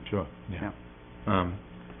the line. Sure, yeah.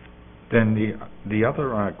 Then the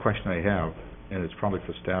other question I have, and it's probably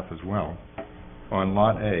for staff as well, on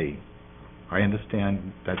Lot A, I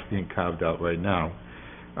understand that's being carved out right now,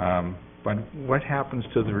 but what happens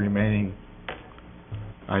to the remaining?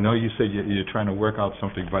 I know you said you're trying to work out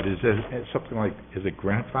something, but is it something like, is it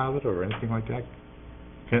grandfathered or anything like that?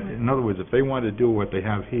 In other words, if they want to do what they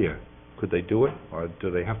have here, could they do it, or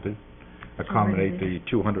do they have to accommodate the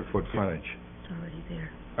 200-foot frontage? It's already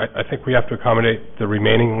there. I think we have to accommodate the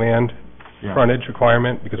remaining land frontage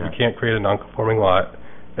requirement, because we can't create a non-conforming lot,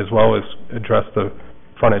 as well as address the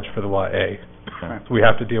frontage for the Lot A. Okay. So we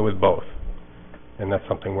have to deal with both, and that's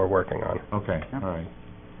something we're working on. Okay, all right.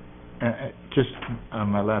 Just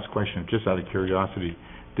my last question, just out of curiosity,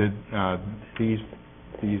 did these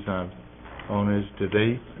owners, did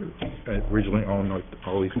they originally own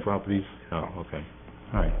all these properties? Oh, okay,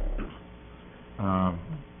 all right.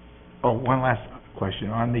 One last question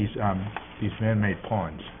on these man-made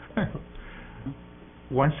ponds.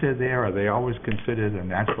 Once they're there, are they always considered a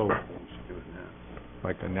natural,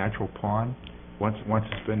 like a natural pond? Once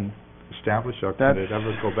it's been established, or can it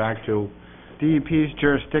ever go back to? DEP's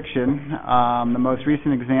jurisdiction. The most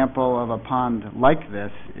recent example of a pond like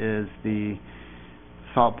this is the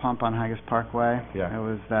salt pump on Haggis Parkway. Yeah. It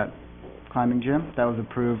was that climbing gym that was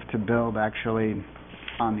approved to build actually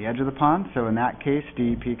on the edge of the pond. So in that case,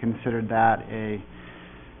 DEP considered that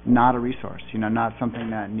not a resource, not something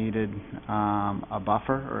that needed a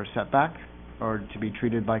buffer or a setback or to be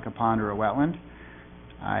treated like a pond or a wetland.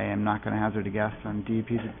 I am not going to hazard a guess on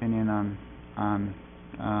DEP's opinion on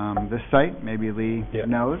this site. Maybe Lee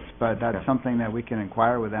knows, but that's something that we can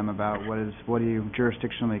inquire with them about. What are you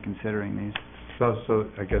jurisdictionally considering these? So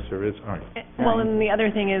I guess there is, all right. Well, and the other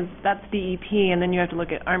thing is, that's DEP, and then you have to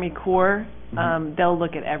look at Army Corps. They'll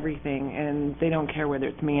look at everything, and they don't care whether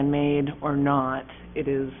it's man-made or not. It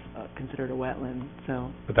is considered a wetland, so.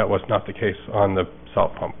 But that was not the case on the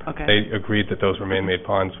salt pump. Okay. They agreed that those were man-made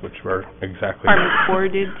ponds, which were exactly... Army Corps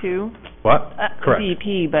did too? What? Correct.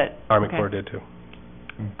 DEP, but... Army Corps did too.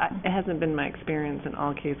 It hasn't been my experience in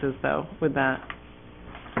all cases, though, with that.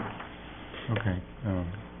 Okay.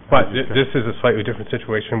 But this is a slightly different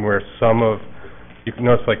situation where you can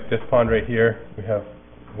notice like this pond right here, we have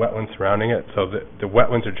wetlands surrounding it, so the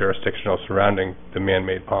wetlands are jurisdictional surrounding the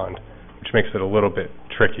man-made pond, which makes it a little bit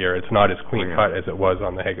trickier. It's not as clean cut as it was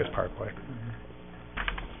on the Haggis Parkway.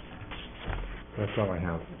 That's all I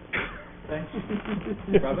have. Thanks.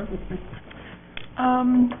 Brother? I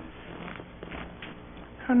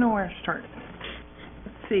don't know where to start.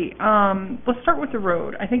 Let's see. Let's start with the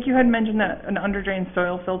road. I think you had mentioned that an under-drain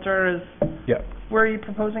soil filter is... Yeah. Where are you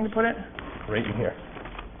proposing to put it? Right in here.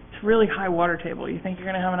 It's really high water table. You think you're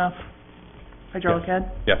going to have enough hydraulic head?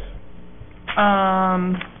 Yes.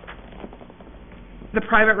 The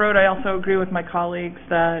private road, I also agree with my colleagues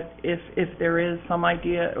that if there is some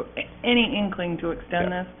idea, any inkling to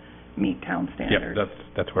extend this, meet town standards. Yeah,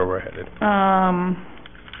 that's where we're headed.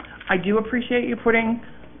 I do appreciate you putting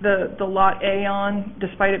the Lot A on,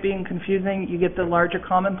 despite it being confusing. You get the larger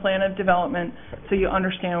common plan of development, so you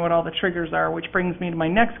understand what all the triggers are, which brings me to my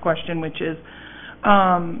next question, which is,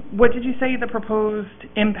 what did you say the proposed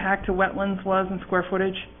impact to wetlands was in square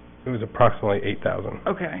footage? It was approximately 8,000.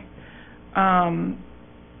 Okay. I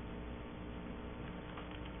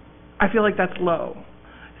feel like that's low.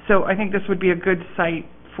 So I think this would be a good site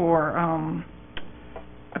for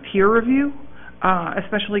a peer review,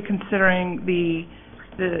 especially considering the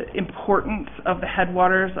importance of the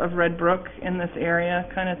headwaters of Red Brook in this area,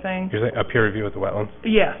 kind of thing. You're saying a peer review with the wetlands?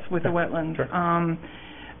 Yes, with the wetlands. Sure.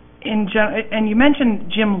 And you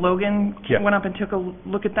mentioned Jim Logan went up and took a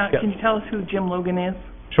look at that. Yes. Can you tell us who Jim Logan is?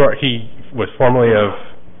 Sure. He was formerly of,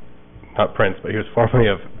 not Prince, but he was formerly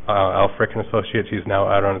of Alfrick and Associates. He's now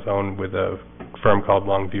out on his own with a firm called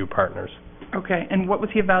Longview Partners. Okay. And what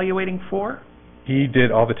was he evaluating for? He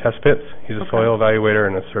did all the test pits. He's a soil evaluator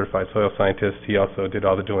and a certified soil scientist. He also did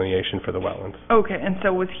all the delineation for the wetlands. Okay. And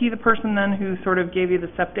so was he the person then who sort of gave you the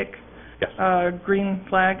septic green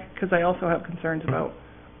flag? Because I also have concerns about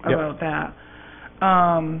that.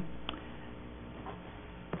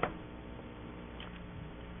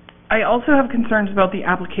 I also have concerns about the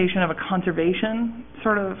application of a conservation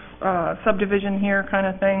sort of subdivision here kind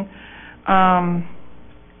of thing. I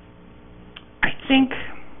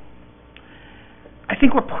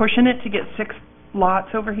think we're pushing it to get 6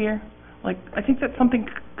 lots over here. Like, I think that something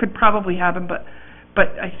could probably happen, but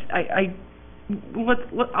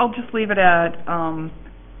I'll just leave it at,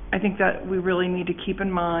 I think that we really need to keep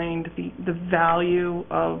in mind the value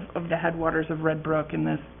of the headwaters of Red Brook in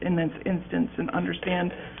this instance, and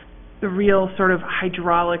understand the real sort of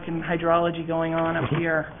hydraulic and hydrology going on up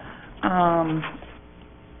here.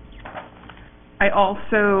 I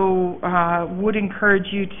also would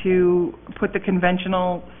encourage you to put the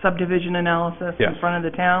conventional subdivision analysis in front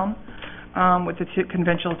of the town with the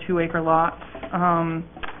conventional 2-acre lots.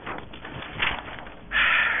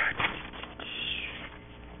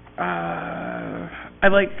 I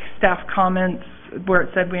like staff comments where it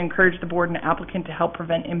said we encourage the board and applicant to help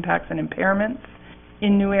prevent impacts and impairments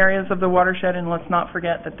in new areas of the watershed, and let's not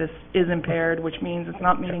forget that this is impaired, which means it's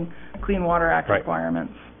not meeting Clean Water Act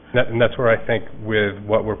requirements. And that's where I think with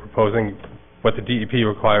what we're proposing, what the DEP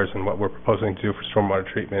requires and what we're proposing to do for stormwater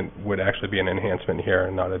treatment would actually be an enhancement here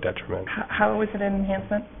and not a detriment. How is it an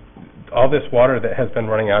enhancement? All this water that has been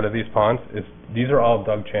running out of these ponds, these are all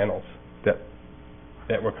dug channels that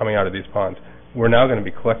were coming out of these ponds. We're now going to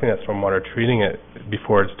be collecting that stormwater, treating it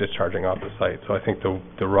before it's discharging off the site. So I think the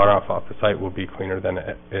runoff off the site will be cleaner than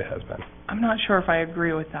it has been. I'm not sure if I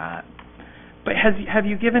agree with that. But have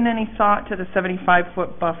you given any thought to the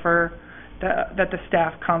 75-foot buffer that the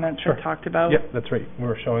staff comments have talked about? Yep, that's right.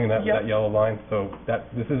 We're showing that yellow line. So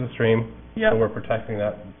this is a stream. So we're protecting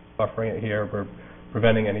that, buffering it here. We're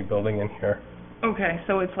preventing any building in here. Okay,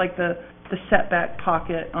 so it's like the setback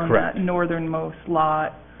pocket on that northernmost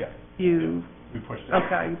lot. Yeah. We push it.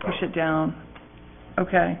 Okay, you push it down.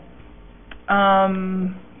 Okay.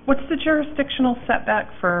 What's the jurisdictional setback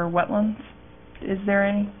for wetlands? Is there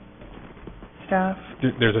any, staff?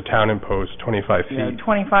 There's a town-imposed 25 feet. Yeah.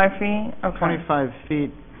 25 feet? Okay. 25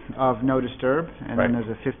 feet of no disturb, and Right. then there's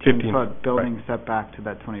a 15, 15-foot building right. setback to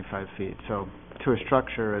that 25 feet. So to a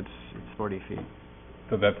structure, it's 40 feet.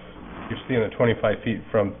 So that's, you're seeing the 25 feet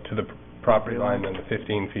to the property line and the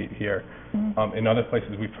 15 feet here. Mhm. In other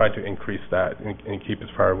places, we've tried to increase that and keep as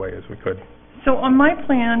far away as we could. So on my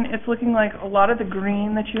plan, it's looking like a lot of the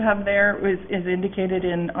green that you have there is indicated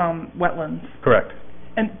in wetlands. Correct.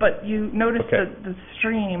 But you notice Okay. the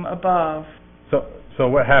stream above. So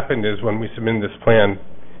what happened is when we submitted this plan,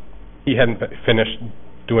 he hadn't finished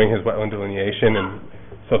doing his wetland delineation, and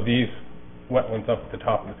so these wetlands up at the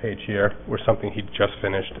top of the page here were something he'd just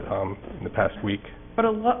finished in the past week. But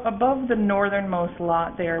above the northernmost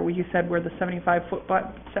lot there, where you said where the 75-foot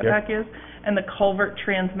setback is, and the culvert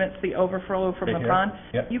transmits the overflow from the Here? pond,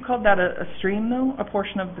 Yeah. you called that a stream, though? A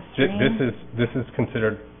portion of the stream? This is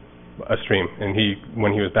considered a stream, and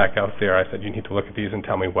when he was back out there, I said, you need to look at these and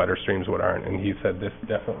tell me what are streams, what aren't, and he said this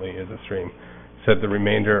definitely is a stream. Said the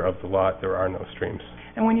remainder of the lot, there are no streams.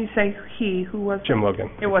 And when you say he, who was Jim Logan.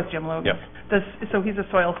 It was Jim Logan. Yep. So he's a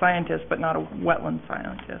soil scientist, but not a wetland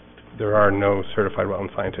scientist. There are no certified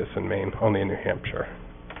wetland scientists in Maine, only in New Hampshire.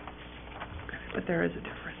 But there is a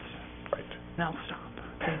difference. Right. Now stop.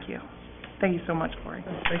 Thank you. Thank you so much, Cory.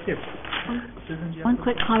 Thank you. One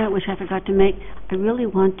quick comment which I forgot to make. I really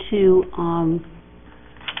want to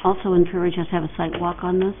also encourage us to have a site walk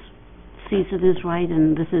on this. Season is right,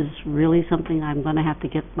 and this is really something I'm going to have to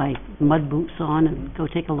get my mud boots on and go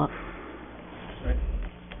take a look. Right.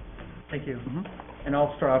 Thank you. And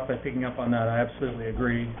I'll start off by picking up on that. I absolutely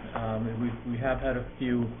agree. We have had a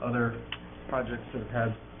few other projects that have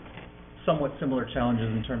had somewhat similar challenges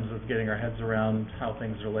in terms of getting our heads around how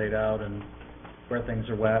things are laid out and where things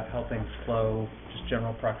are wet, how things flow, just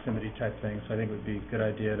general proximity type things. So I think it would be a good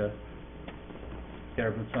idea to get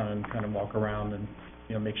our boots on and kind of walk around and,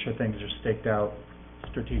 you know, make sure things are staked out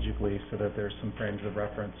strategically so that there's some frames of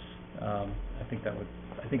reference. I think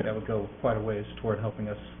that would go quite a ways toward helping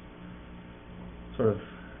us sort of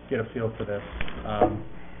get a feel for this.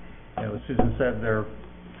 You know, as Susan said, there are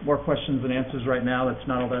more questions than answers right now. That's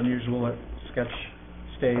not all that unusual at sketch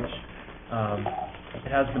stage. It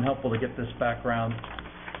has been helpful to get this background.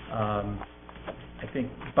 I think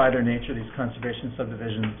by their nature, these conservation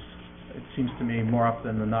subdivisions, it seems to me more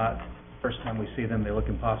often than not, first time we see them, they look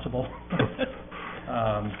impossible.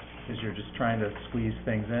 Because you're just trying to squeeze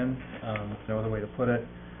things in, no other way to put it.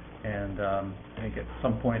 And I think at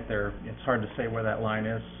some point it's hard to say where that line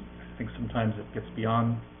is. I think sometimes it gets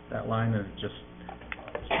beyond that line and it's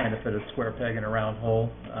trying to fit a square peg in a round hole,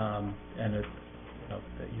 and that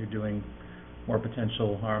you're doing more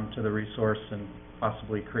potential harm to the resource and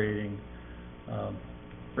possibly creating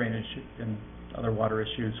drainage and other water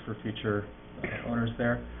issues for future owners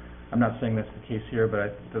there. I'm not saying that's the case here,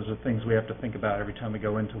 but those are things we have to think about every time we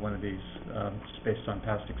go into one of these, just based on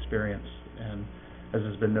past experience. And as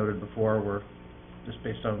has been noted before, we're just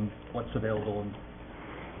based on what's available and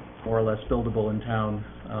more or less buildable in town.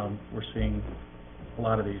 We're seeing a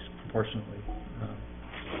lot of these proportionately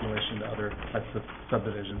in relation to other types of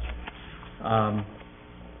subdivisions. So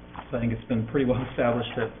I think it's been pretty well established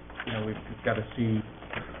that, you know, we've got to see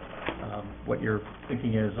what your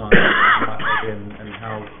thinking is on lot and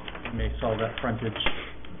how you may solve that frontage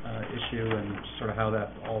issue and sort of how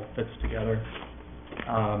that all fits together.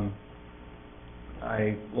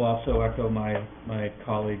 I will also echo my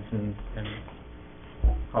colleagues in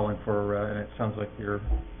calling for, and it sounds like you're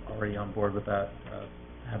already on board with that,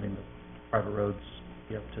 having the private roads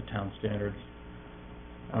be up to town standards.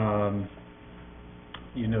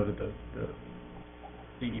 You noted the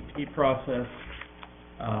DEP process.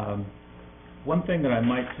 One thing that I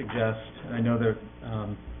might suggest, and I know that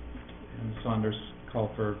Saunders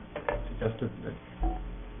suggested that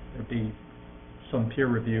there be some peer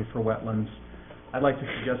review for wetlands. I'd like to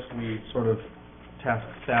suggest we sort of task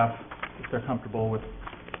staff, if they're comfortable with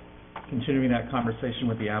continuing that conversation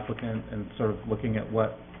with the applicant and sort of looking at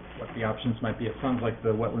what the options might be. It sounds like the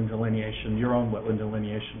wetland delineation, your own wetland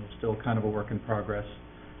delineation, is still kind of a work in progress,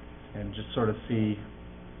 and just sort of see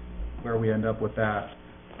where we end up with that.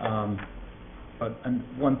 And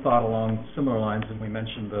one thought along similar lines, and we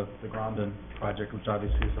mentioned the Grandin project, which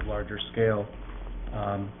obviously is a larger scale.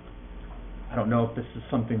 I don't know if this is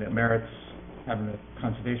something that merits having the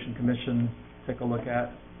Conservation Commission take a look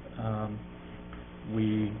at.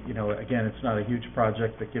 Again, it's not a huge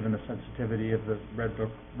project, but given the sensitivity of the Red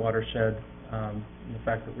Brook watershed, the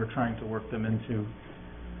fact that we're trying to work them into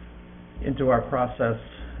our process,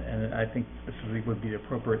 and I think this would be the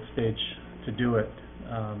appropriate stage to do it.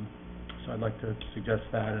 So I'd like to suggest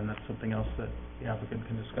that, and that's something else that the applicant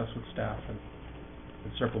can discuss with staff and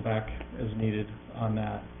circle back as needed on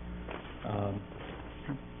that.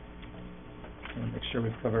 And make sure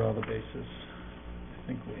we've covered all the bases. I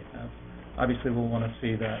think we have. Obviously, we'll want to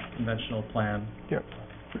see that conventional plan. Yep.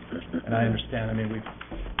 And I understand, I mean, we've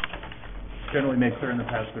generally made clear in the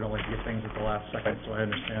past we don't like to get things at the last second, so I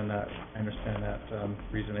understand that.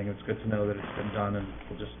 Reasoning. It's good to know that it's been done, and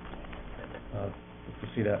we'll just look to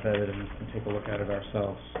see that vetted and take a look at it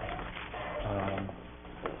ourselves.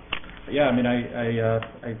 Yeah, I mean,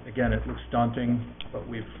 I again, it looks daunting, but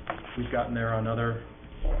we've gotten there on other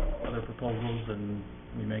proposals, and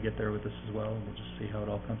we may get there with this as well, and we'll just see how it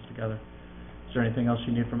all comes together. Is there anything else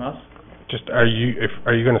you need from us? Just, are you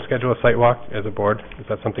going to schedule a site walk as a board? Is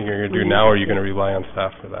that something you're going to do now, or are you going to rely on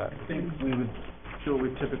staff for that? I think we would do what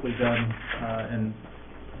we've typically done, and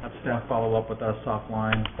have staff follow up with us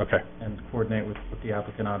offline. Okay. And coordinate with the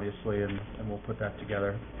applicant, obviously, and we'll put that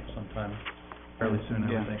together sometime fairly soon,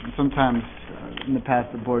 I would think. Sometimes, in the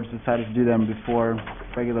past, the boards decided to do them before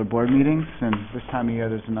regular board meetings, and this time of year,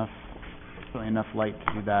 there's really enough light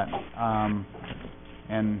to do that.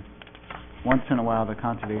 And once in a while, the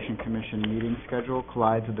Conservation Commission meeting schedule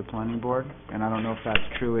collides with the planning board, and I don't know if that's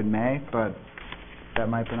true in May, but that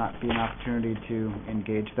might not be an opportunity to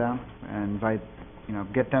engage them and invite,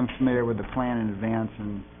 get them familiar with the plan in advance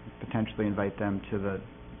and potentially invite them to the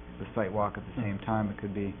site walk at the same time. It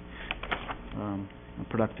could be a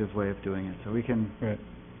productive way of doing it. So we can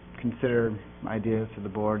consider ideas to the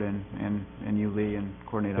board and you, Lee, and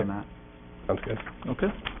coordinate on that. Sounds good. Okay.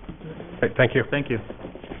 Great, thank you. Thank you.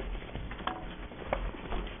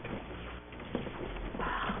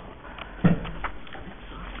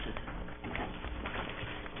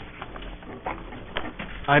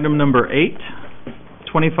 Item number 8,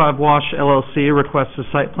 25 Wash LLC requests a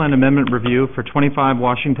site plan amendment review for 25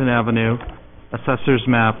 Washington Avenue, Assessor's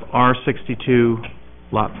Map R62,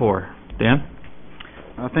 Lot 4. Dan?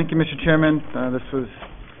 Thank you, Mr. Chairman. This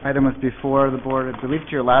item was before the board, I believe,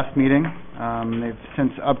 to your last meeting. They've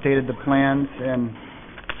since updated the plans,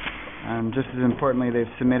 and just as importantly,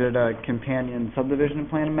 they've submitted a companion subdivision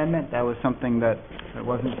plan amendment. That was something that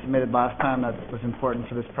wasn't submitted last time. That was important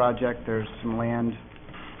for this project. There's some land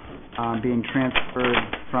being transferred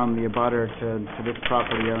from the abutter to this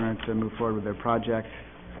property owner to move forward with their project.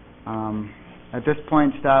 At this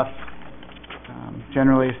point, staff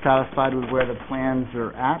generally is satisfied with where the plans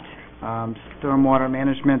are at. Stormwater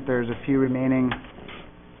management, there's a few remaining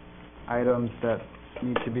items that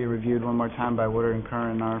need to be reviewed one more time by Woodard and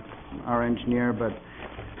Curran, our engineer, but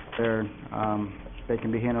they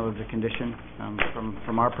can be handled as a condition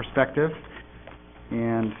from our perspective.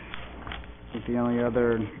 And I think the only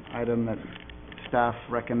other item that staff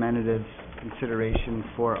recommended is consideration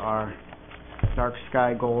for our dark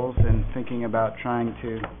sky goals and thinking about trying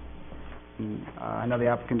to, I know the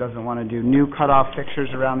applicant doesn't want to do new cutoff fixtures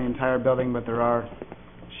around the entire building, but there are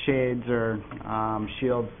shades or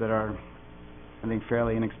shields that are, I think,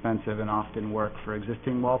 fairly inexpensive and often work for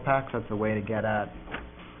existing wall packs. That's a way to get at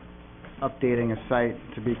updating a site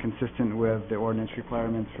to be consistent with the ordinance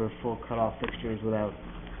requirements for full cutoff fixtures without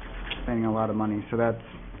spending a lot of money. So that's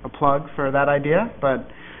a plug for that idea, but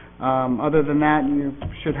other than that, you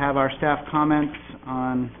should have our staff comments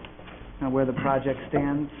on where the project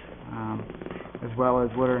stands, as well as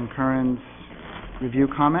Woodard and Curran's review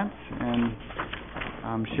comments,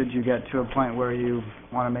 and should you get to a point where you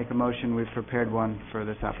want to make a motion, we've prepared one for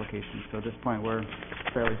this application. So at this point, we're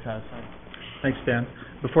fairly satisfied. Thanks, Dan.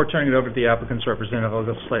 Before turning it over to the applicant's representative, I'll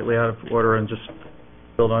go slightly out of order and just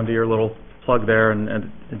build onto your little plug there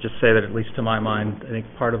and just say that, at least to my mind, I think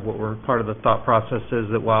part of the thought process is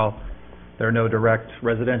that while there are no direct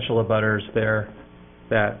residential abutters there,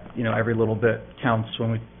 that every little bit counts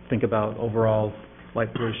when we think about overall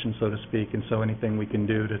light pollution, so to speak, and so anything we can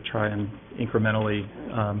do to try and incrementally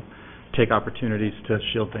take opportunities to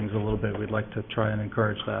shield things a little bit, we'd like to try and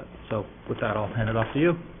encourage that. So with that, I'll hand it off to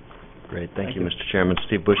you. Great, thank you, Mr. Chairman.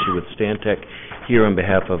 Steve Bushy with Stantec, here on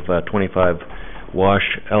behalf of 25 Wash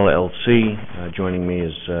LLC. Joining me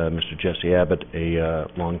is Mr. Jesse Abbott, a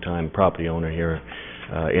longtime property owner here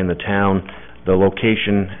in the town. The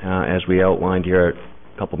location, as we outlined here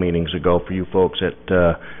a couple meetings ago for you folks,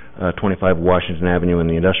 at 25 Washington Avenue in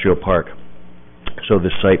the Industrial Park. So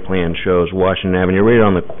this site plan shows Washington Avenue right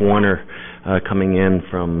on the corner coming in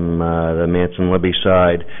from the Manson-Libby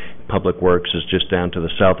side. Public Works is just down to the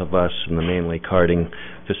south of us, and the Maine Lake Karting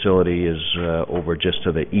facility is over just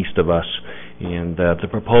to the east of us. And the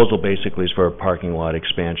proposal basically is for a parking lot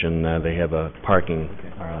expansion. They have a parking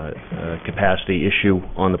capacity issue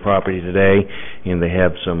on the property today, and they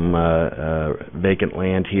have some vacant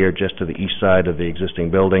land here just to the east side of the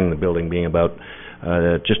existing building, the building being about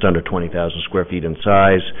just under 20,000 square feet in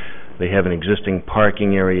size. They have an existing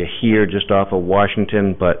parking area here just off of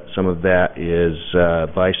Washington, but some of that is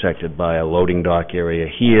bisected by a loading dock area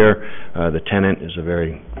here. The tenant is a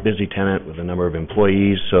very busy tenant with a number of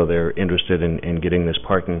employees, so they're interested in getting this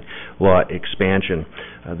parking lot expansion.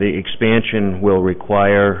 The expansion will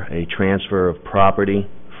require a transfer of property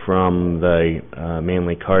from the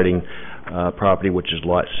Manley Karting property, which is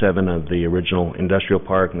Lot 7 of the original industrial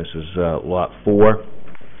park, and this is Lot 4.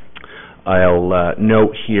 I'll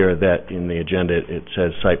note here that in the agenda it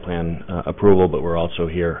says site plan approval, but we're also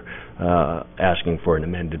here asking for an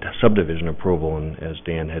amended subdivision approval, and as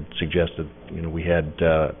Dan had suggested, we had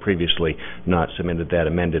previously not submitted that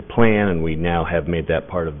amended plan, and we now have made that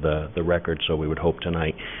part of the record, so we would hope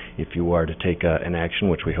tonight, if you are to take an action,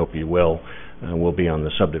 which we hope you will, we'll be on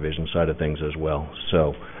the subdivision side of things as well.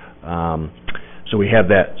 So we have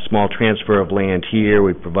that small transfer of land here.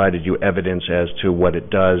 We've provided you evidence as to what it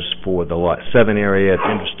does for the Lot 7 area.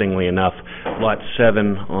 Interestingly enough, Lot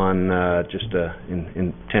 7 on,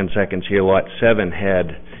 in 10 seconds here, Lot 7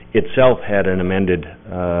 itself had an amended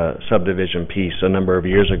subdivision piece a number of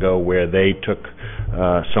years ago where they took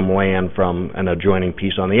some land from an adjoining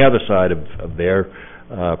piece on the other side of their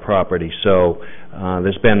property. So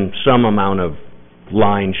there's been some amount of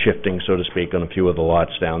line shifting, so to speak, on a few of the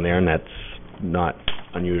lots down there, and that's not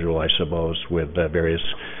unusual, I suppose, with various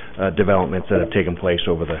developments that have taken place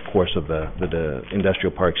over the course of the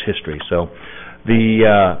industrial park's history. So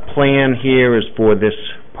the plan here is for this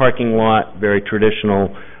parking lot, very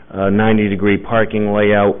traditional 90-degree parking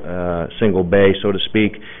layout, single bay, so to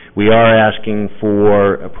speak. We are asking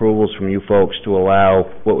for approvals from you folks to allow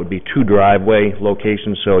what would be 2 driveway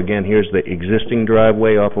locations. So again, here's the existing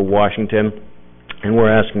driveway off of Washington, and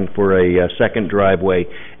we're asking for a second driveway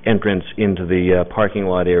entrance into the parking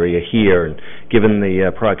lot area here. And given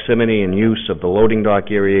the proximity and use of the loading dock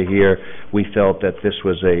area here, we felt that this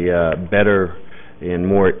was a better and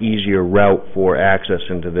more easier route for access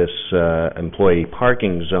into this employee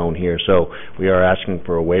parking zone here. So we are asking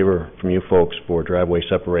for a waiver from you folks for driveway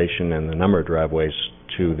separation and the number of driveways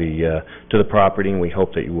to the property, and we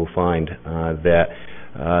hope that you will find that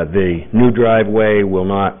the new driveway will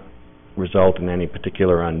not result in any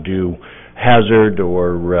particular undue hazard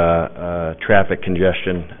or traffic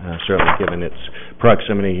congestion, certainly given its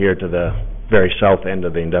proximity here to the very south end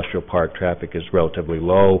of the industrial park. Traffic is relatively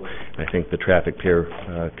low. I think the traffic peer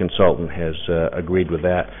consultant has agreed with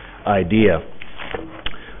that idea.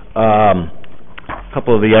 A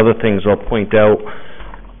couple of the other things I'll point out,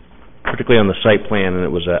 particularly on the site plan, and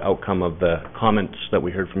it was an outcome of the comments that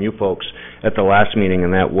we heard from you folks at the last meeting,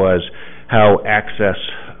 and that was how access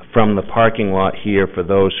from the parking lot here for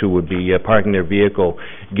those who would be parking their vehicle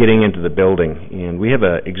getting into the building. And we have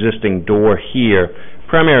an existing door here.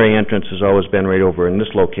 Primary entrance has always been right over in this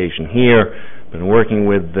location here. Been working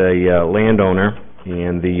with the landowner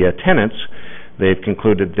and the tenants. They've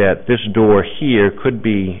concluded that this door here could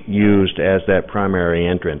be used as that primary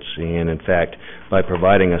entrance. And in fact, by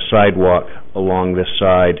providing a sidewalk along this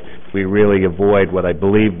side, we really avoid what I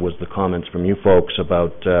believe was the comments from you folks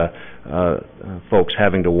about folks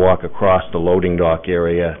having to walk across the loading dock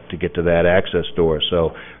area to get to that access door. So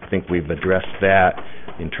I think we've addressed that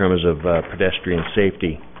in terms of pedestrian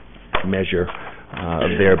safety measure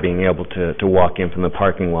of their being able to walk in from the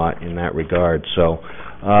parking lot in that regard. So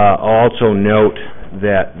I'll also note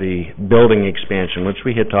that the building expansion, which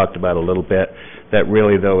we had talked about a little bit, that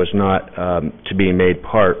really, though, is not to be made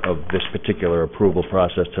part of this particular approval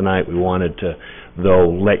process tonight. We wanted to, though,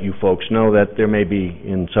 let you folks know that there may be,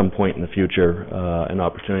 in some point in the future, an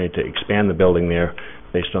opportunity to expand the building there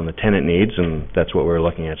based on the tenant needs, and that's what we're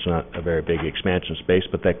looking at. It's not a very big expansion space,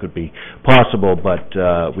 but that could be possible, but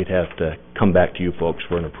we'd have to come back to you folks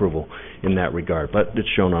for an approval in that regard. But it's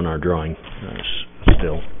shown on our drawing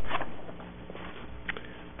still.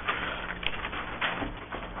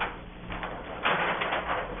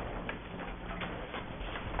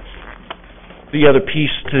 The other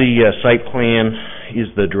piece to the site plan is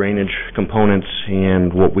the drainage components,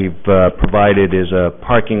 and what we've provided is a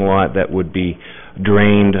parking lot that would be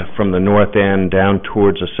drained from the north end down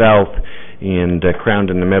towards the south and crowned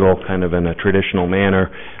in the middle, kind of in a traditional manner,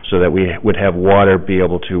 so that we would have water be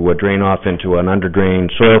able to drain off into an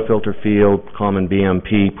under-drained soil filter field, common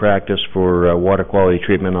BMP practice for water quality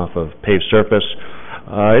treatment off of paved surface.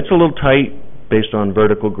 It's a little tight based on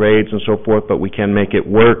vertical grades and so forth, but we can make it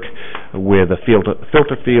work with a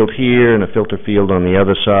filter field here and a filter field on the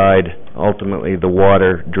other side. Ultimately, the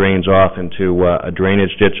water drains off into a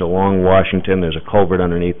drainage ditch along Washington. There's a culvert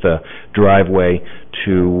underneath the driveway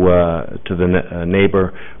to the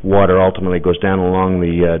neighbor. Water ultimately goes down along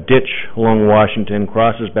the ditch along Washington,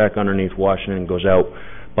 crosses back underneath Washington, and goes out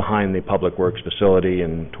behind the Public Works facility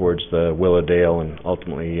and towards the Willowdale and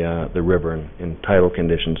ultimately the river in tidal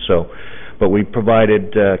conditions. But we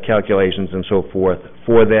provided calculations and so forth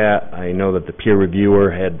for that. I know that the peer reviewer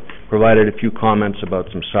had provided a few comments about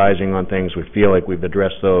some sizing on things. We feel like we've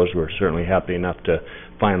addressed those. We're certainly happy enough to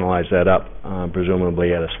finalize that up,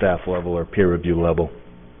 presumably at a staff level or peer review level.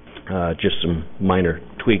 Just some minor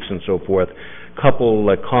tweaks and so forth. Couple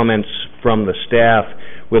comments from the staff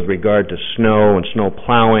with regard to snow and snow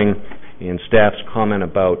plowing, and staff's comment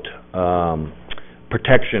about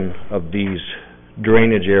protection of these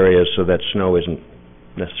drainage areas so that snow isn't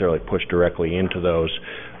necessarily pushed directly into those,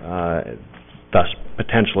 thus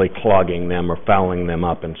potentially clogging them or fouling them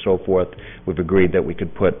up and so forth. We've agreed that we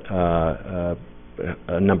could put a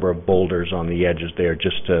number of boulders on the edges there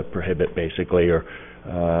just to prohibit basically or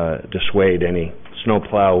dissuade any snow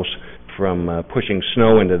plows from pushing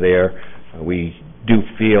snow into there. We do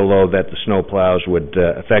feel, though, that the snow plows would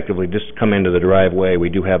effectively just come into the driveway. We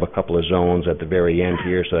do have a couple of zones at the very end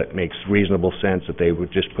here, so it makes reasonable sense that they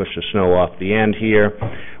would just push the snow off the end here,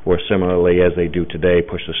 or similarly, as they do today,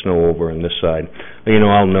 push the snow over on this side. But,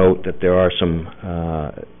 I'll note that there are some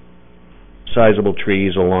sizable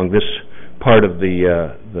trees along this part of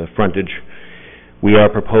the frontage. We are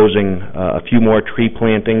proposing a few more tree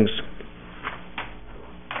plantings.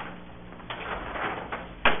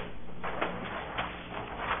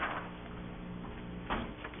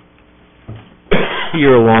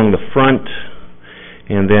 Here along the front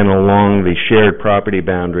and then along the shared property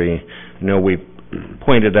boundary. We've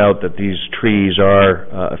pointed out that these trees are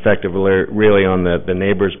effectively really on the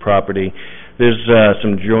neighbor's property. There's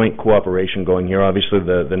some joint cooperation going here. Obviously,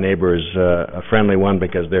 the neighbor is a friendly one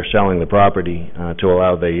because they're selling the property to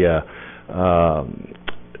allow the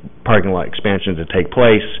parking lot expansion to take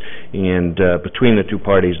place, and between the two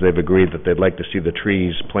parties they've agreed that they'd like to see the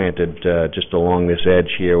trees planted just along this edge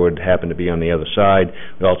here, would happen to be on the other side.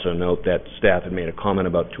 We also note that staff had made a comment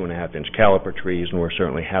about 2.5-inch caliper trees, and we're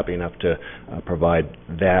certainly happy enough to provide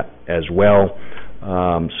that as well.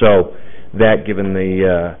 So that, given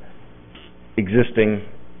the existing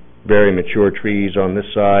very mature trees on this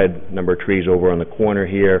side, number of trees over on the corner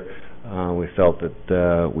here, we felt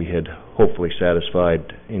that we had hopefully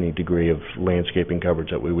satisfied any degree of landscaping coverage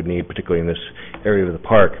that we would need, particularly in this area of the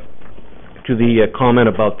park. To the comment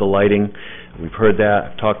about the lighting, we've heard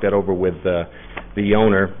that, talked that over with the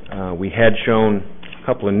owner. We had shown a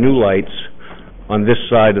couple of new lights on this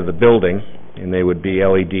side of the building, and they would be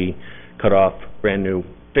LED cut-off, brand-new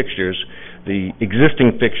fixtures. The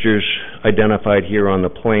existing fixtures identified here on the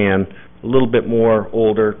plan, a little bit more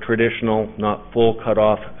older, traditional, not full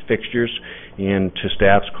cut-off fixtures. And to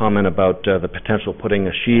staff's comment about the potential putting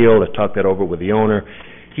a shield, I talked that over with the owner.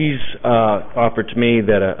 He's offered to me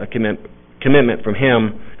that a commitment from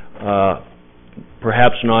him,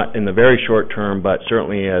 perhaps not in the very short term, but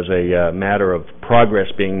certainly as a matter of progress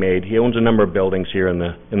being made. He owns a number of buildings here in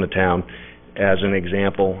the town. As an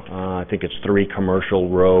example, I think it's 3 Commercial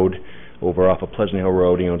Road, over off of Pleasant Hill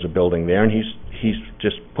Road. He owns a building there, and he's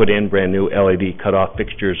just put in brand new LED cutoff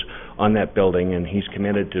fixtures on that building, and he's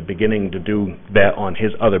committed to beginning to do that on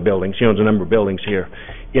his other buildings. He owns a number of buildings here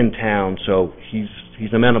in town, so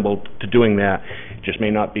he's amenable to doing that. It just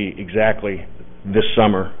may not be exactly this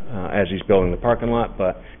summer as he's building the parking lot,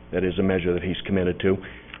 but that is a measure that he's committed to.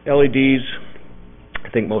 LEDs, I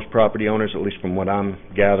think most property owners, at least from what I'm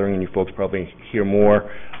gathering, and you folks probably hear more,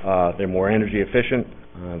 they're more energy efficient.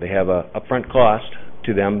 They have a upfront cost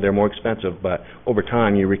to them. They're more expensive, but over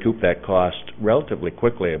time you recoup that cost relatively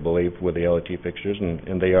quickly, I believe, with the LED fixtures,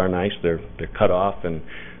 and they are nice. They're cut off, and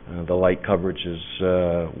the light coverage is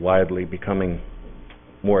widely becoming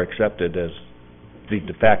more accepted as the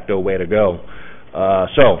de facto way to go.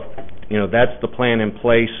 So, that's the plan in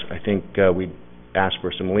place. I think we ask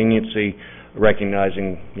for some leniency,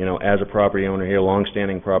 recognizing, as a property owner here,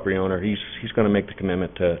 long-standing property owner, he's going to make the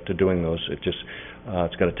commitment to doing those.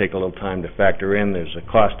 It's going to take a little time to factor in. There's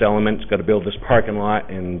a cost element. It's got to build this parking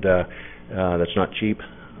lot, and that's not cheap,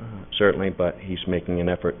 certainly, but he's making an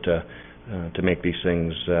effort to make these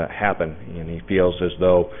things happen. And he feels as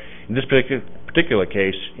though, in this particular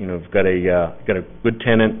case, we've got a good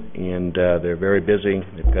tenant, and they're very busy.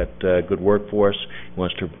 They've got a good workforce. He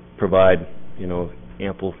wants to provide,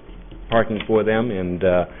 ample parking for them, and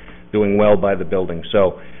doing well by the building.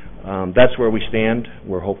 So that's where we stand.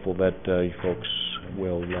 We're hopeful that you folks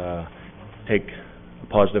will take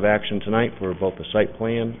positive action tonight for both the site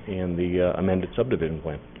plan and the amended subdivision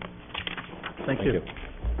plan. Thank you.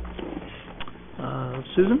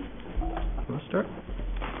 Susan, you want to start?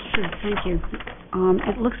 Sure, thank you.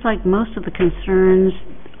 It looks like most of the concerns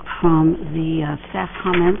from the staff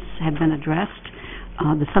comments have been addressed.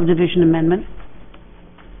 The subdivision amendment,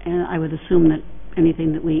 and I would assume that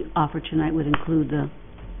anything that we offer tonight would include the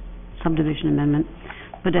subdivision amendment.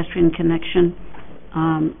 Pedestrian connection,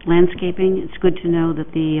 landscaping. It's good to know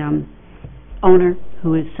that the owner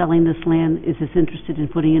who is selling this land is as interested in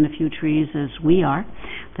putting in a few trees as we are.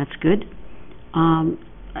 That's good.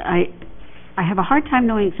 I have a hard time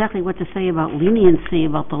knowing exactly what to say about leniency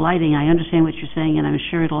about the lighting. I understand what you're saying, and I'm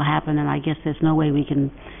sure it'll happen, and I guess there's no way we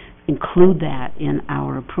can include that in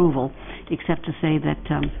our approval, except to say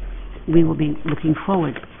that we will be looking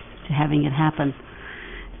forward to having it happen.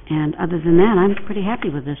 And other than that, I'm pretty happy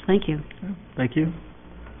with this. Thank you. Thank you.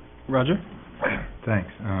 Roger?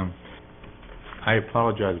 Thanks. I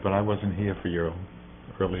apologize, but I wasn't here for your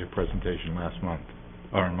earlier presentation last month,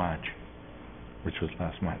 or in March, which was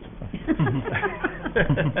last month.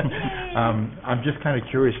 I'm just kind of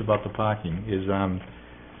curious about the parking. Is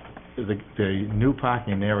the new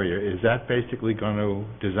parking area, is that basically going to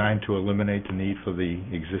designed to eliminate the need for the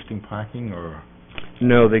existing parking, or?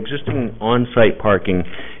 No, the existing on-site parking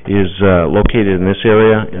is located in this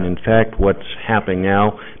area, and in fact, what's happening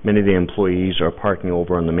now, many of the employees are parking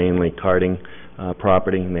over on the Mainly Karting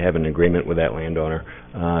property, and they have an agreement with that landowner.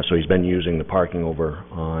 So he's been using the parking over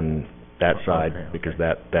on that side because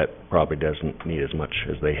that probably doesn't need as much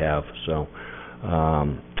as they have. So,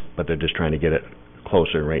 but they're just trying to get it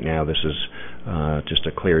closer. Right now, this is just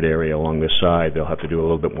a cleared area along this side. They'll have to do a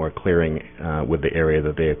little bit more clearing with the area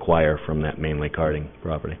that they acquire from that Mainly Karting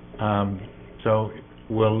property. So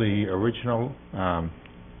will the original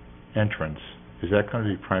entrance, is that going to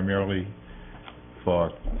be primarily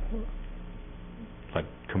for like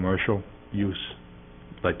commercial use,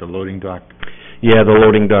 like the loading dock? Yeah, the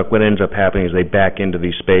loading dock, what ends up happening is they back into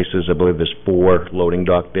these spaces. I believe there's 4 loading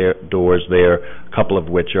dock doors there, a couple of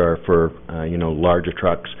which are for, larger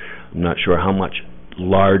trucks. I'm not sure how much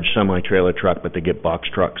large semi-trailer truck, but they get box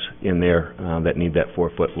trucks in there that need that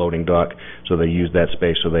 4-foot loading dock. So they use that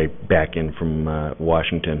space, so they back in from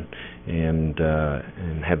Washington and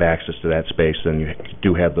have access to that space. Then you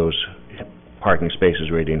do have those parking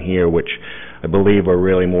spaces right in here, which I believe are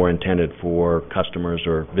really more intended for customers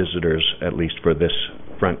or visitors, at least for this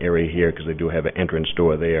front area here, because they do have an entrance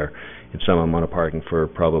door there. And some amount of parking for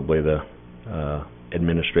probably the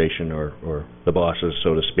administration or the bosses,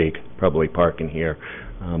 so to speak, probably parking here.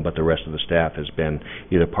 But the rest of the staff has been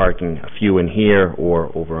either parking a few in here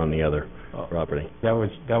or over on the other property. That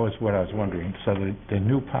was what I was wondering. So the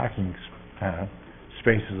new parking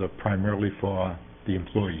spaces are primarily for the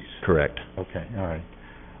employees? Correct. Okay, all right.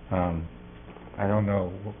 I don't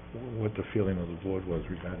know what the feeling of the board was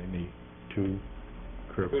regarding the 2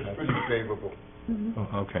 curb cuts. It's pretty favorable.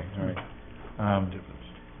 Oh, okay, all right.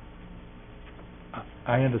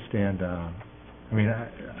 I understand.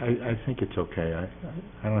 I think it's okay.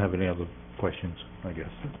 I don't have any other questions, I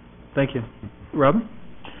guess. Thank you. Robin?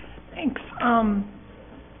 Thanks.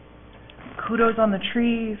 Kudos on the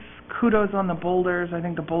trees, kudos on the boulders. I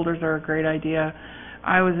think the boulders are a great idea.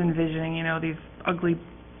 I was envisioning, these ugly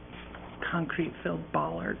concrete-filled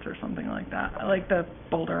bollards or something like that. I like the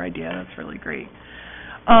boulder idea. That's really great.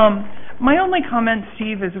 My only comment,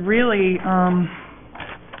 Steve, is really,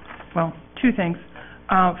 2 things.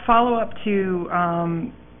 Follow-up to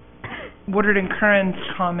Woodard and Curran's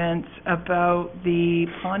comments about the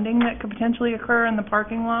ponding that could potentially occur in the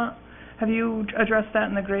parking lot. Have you addressed that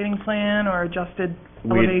in the grading plan or adjusted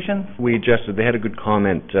elevations? We adjusted. They had a good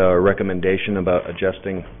comment, recommendation about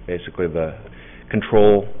adjusting basically the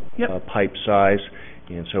control pipe size.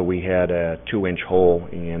 And so we had a 2-inch hole,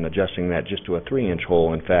 and adjusting that just to a 3-inch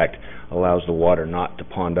hole, in fact, allows the water not to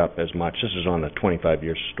pond up as much. This is on a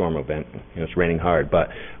 25-year storm event. It's raining hard, but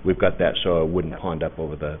we've got that so it wouldn't pond up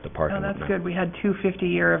over the parking lot. Oh, that's good. We had 2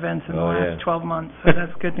 50-year events in the last 12 months, so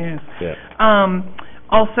that's good news.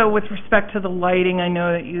 Also, with respect to the lighting, I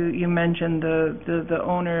know that you mentioned the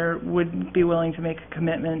owner would be willing to make a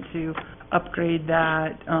commitment to upgrade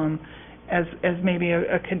that as maybe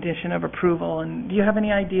a condition of approval. And do you have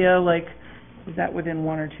any idea, is that within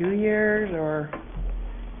 1 or 2 years, or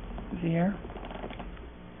is it a year?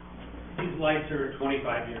 These lights are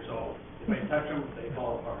 25 years old. If I touch them, they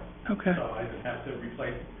fall apart. Okay. So I would have to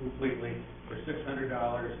replace it completely for $600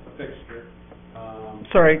 a fixture.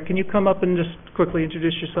 Sorry, can you come up and just quickly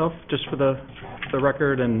introduce yourself, just for the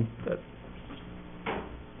record? And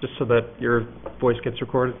just so that your voice gets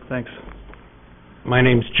recorded. Thanks. My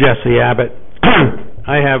name's Jesse Abbott.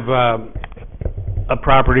 I have a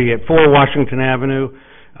property at 4 Washington Avenue.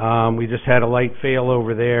 We just had a light fail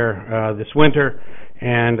over there this winter,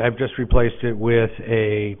 and I've just replaced it with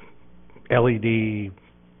a LED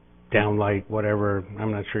downlight, whatever.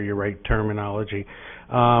 I'm not sure your right terminology.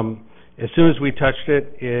 As soon as we touched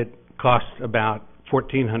it, it cost about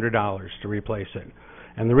 $1,400 to replace it.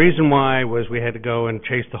 And the reason why was we had to go and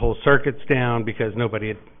chase the whole circuits down because nobody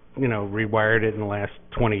had, rewired it in the last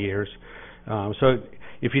 20 years. So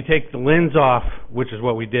if you take the lens off, which is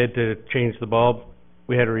what we did to change the bulb,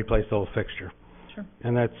 we had to replace the whole fixture. Sure.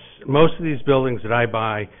 And that's most of these buildings that I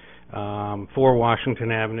buy, 4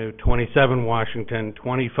 Washington Avenue, 27 Washington,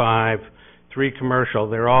 25, 3 commercial,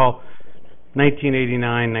 they're all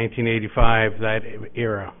 1989, 1985, that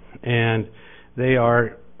era. And they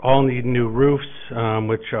all need new roofs,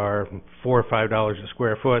 which are $4 or $5 a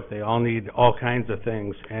square foot. They all need all kinds of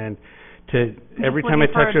things. And every time I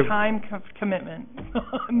touch a time commitment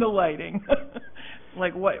on the lighting.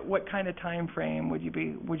 Like what kind of time frame would you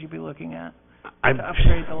be looking at to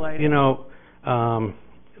upgrade the lighting?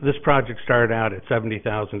 This project started out at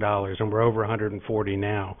 $70,000, and we're over $140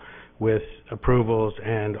 now with approvals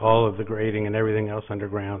and all of the grading and everything else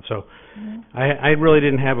underground. So I really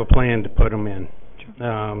didn't have a plan to put them in.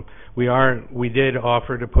 We did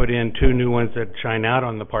offer to put in 2 new ones that shine out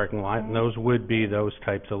on the parking lot, and those would be those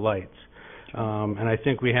types of lights. And I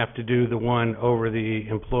think we have to do the one over the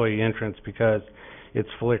employee entrance because it's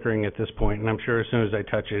flickering at this point, and I'm sure as soon as I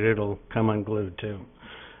touch it, it'll come unglued too.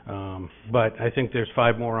 But I think there's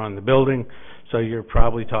 5 more on the building, so you're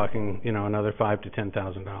probably talking, another $5,000 to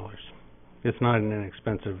 $10,000. It's not an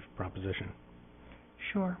inexpensive proposition.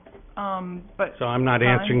 Sure. But so I'm not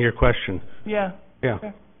answering your question. Yeah. Yeah.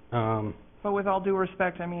 Okay. But with all due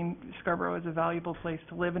respect, Scarborough is a valuable place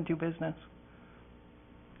to live and do business.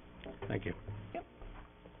 Thank you. Yep.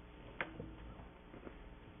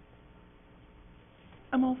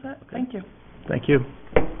 I'm all set. Okay. Thank you. Thank you.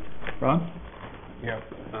 Ron? Yeah.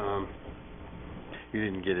 You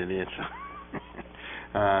didn't get an answer.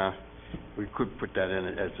 We could put that in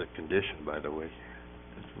as a condition, by the way,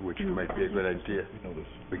 which might be a good idea.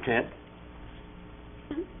 We can't?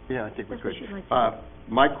 Yeah, I think we could.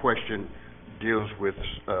 My question deals with,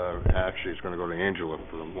 actually it's going to go to Angela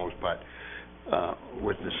for the most part,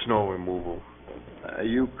 with the snow removal. Are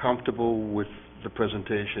you comfortable with the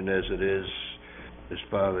presentation as it is, as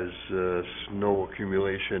far as snow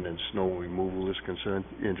accumulation and snow removal is concerned,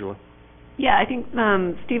 Angela? Yeah, I think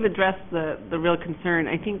Steve addressed the real concern.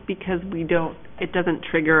 I think because it doesn't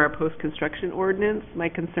trigger our post-construction ordinance, my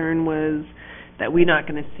concern was that we're not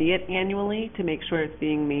going to see it annually to make sure it's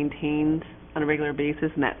being maintained on a regular basis,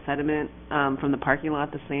 and that sediment from the parking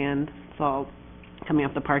lot, the sand, salt coming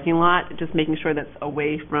off the parking lot, just making sure that's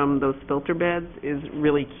away from those filter beds is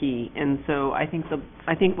really key. And so I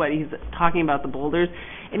think what he's talking about, the boulders,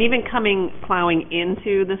 and even plowing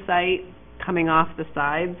into the site, coming off the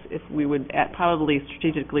sides, if we would probably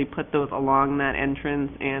strategically put those along that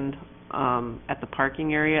entrance and at the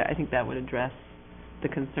parking area, I think that would address the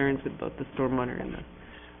concerns with both the stormwater and the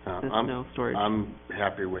snow storage. I'm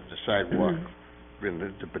happy with the sidewalk and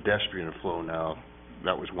the pedestrian flow now.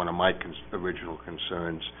 That was one of my original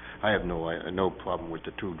concerns. I have no problem with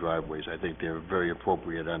the 2 driveways. I think they're very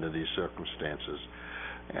appropriate under these circumstances.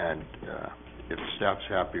 And if staff's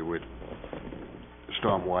happy with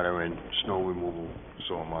stormwater and snow removal,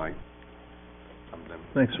 so am I.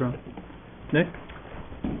 Thanks, Ron. Nick?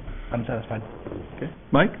 I'm satisfied. Okay.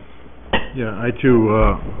 Mike? Yeah, I too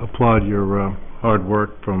applaud your hard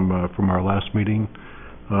work from our last meeting.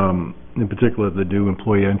 In particular, the new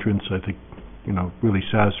employee entrance, I think, really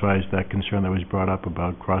satisfies that concern that was brought up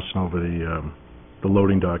about crossing over the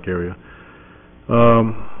loading dock area.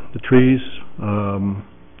 The trees,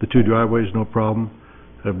 the 2 driveways, no problem.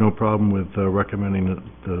 I have no problem with recommending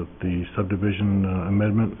the subdivision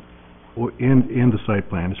amendment and the site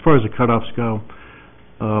plan. As far as the cutoffs go,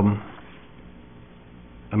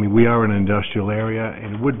 we are in an industrial area,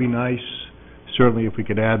 and it would be nice, certainly, if we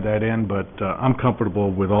could add that in, but I'm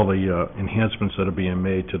comfortable with all the enhancements that are being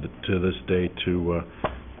made to this day to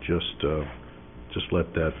just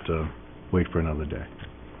let that wait for another day.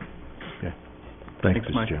 Okay. Thanks,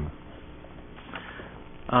 Mr. Mike. Chairman.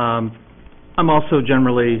 I'm also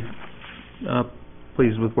generally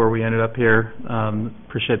pleased with where we ended up here.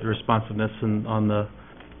 Appreciate the responsiveness on the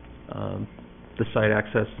site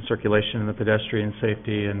access and circulation and the pedestrian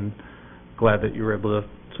safety, and glad that you were able to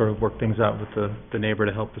sort of work things out with the neighbor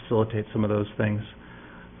to help facilitate some of those things.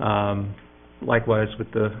 Likewise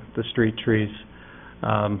with the street trees.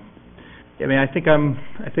 I mean, I think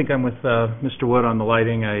I'm with Mr. Wood on the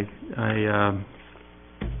lighting. I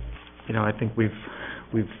think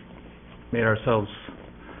we've made ourselves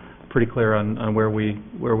pretty clear on where we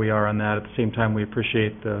are on that. At the same time, we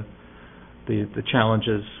appreciate the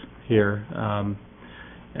challenges here.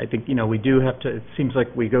 I think, we do have to, it seems like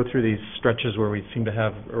we go through these stretches where we seem to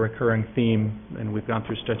have a recurring theme, and we've gone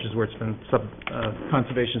through stretches where it's been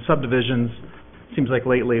conservation subdivisions. Seems like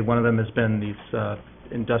lately one of them has been these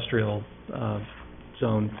industrial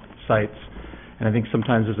zone sites, and I think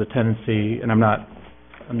sometimes there's a tendency, and I'm not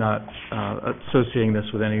associating this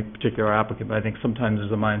with any particular applicant, but I think sometimes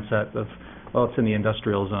there's a mindset of, well, it's in the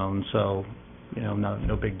industrial zone, so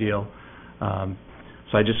no big deal.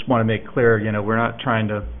 So I just want to make clear, we're not trying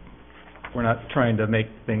to make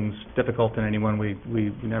things difficult on anyone.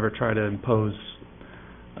 We never try to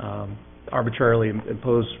arbitrarily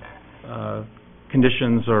impose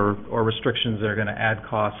conditions or restrictions that are going to add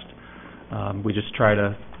cost. We try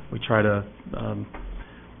to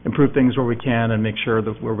improve things where we can and make sure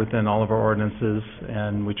that we're within all of our ordinances,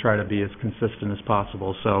 and we try to be as consistent as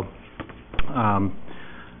possible. So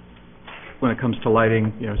when it comes to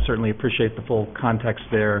lighting, certainly appreciate the full context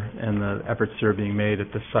there and the efforts that are being made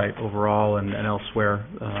at this site overall and elsewhere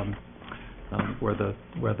where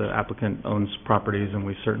the applicant owns properties, and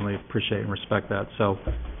we certainly appreciate and respect that. So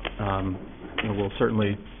we'll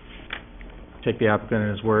certainly take the applicant at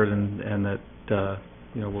his word, and that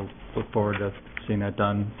we'll look forward to seeing that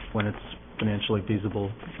done when it's financially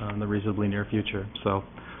feasible in the reasonably near future. So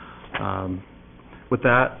with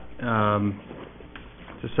that,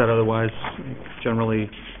 just said otherwise, generally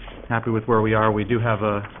happy with where we are. We do have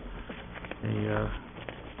a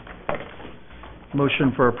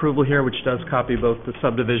motion for approval here, which does copy both the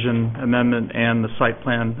subdivision amendment and the site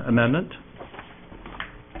plan amendment.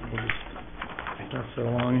 We'll just pass it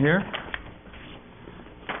along here.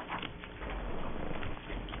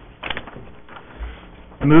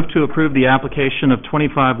 I move to approve the application of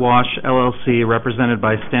 25 Wash LLC, represented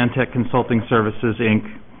by Stantec Consulting Services,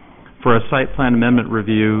 Inc., for a site plan amendment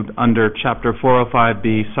review under Chapter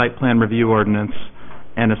 405B Site Plan Review Ordinance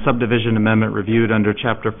and a subdivision amendment reviewed under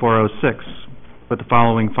Chapter 406 with the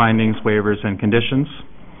following findings, waivers, and conditions.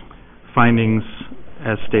 Findings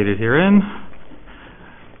as stated herein.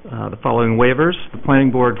 The following waivers. The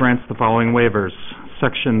Planning Board grants the following waivers.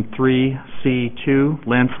 Section 3C2,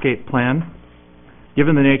 Landscape Plan.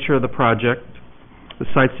 Given the nature of the project, the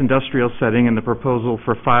site's industrial setting, and the proposal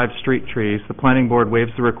for 5 street trees, the Planning Board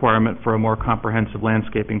waives the requirement for a more comprehensive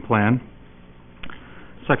landscaping plan.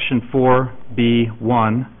 Section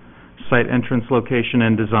 4B1, Site Entrance Location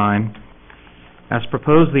and Design. As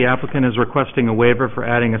proposed, the applicant is requesting a waiver for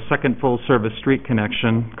adding a second full-service street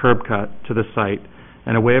connection, curb cut, to the site,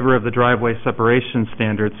 and a waiver of the driveway separation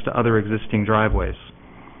standards to other existing driveways.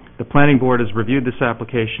 The Planning Board has reviewed this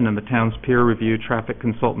application and the town's peer-reviewed traffic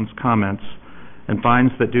consultant's comments, and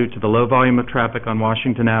finds that due to the low volume of traffic on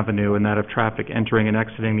Washington Avenue and that of traffic entering and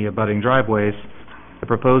exiting the abutting driveways, the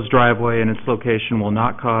proposed driveway and its location will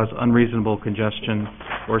not cause unreasonable congestion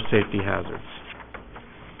or safety hazards.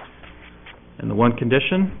 And the one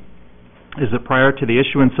condition is that prior to the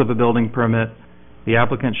issuance of a building permit, the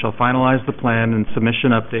applicant shall finalize the plan and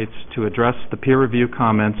submission updates to address the peer review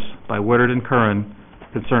comments by Woodard and Curran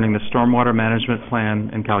concerning the stormwater management plan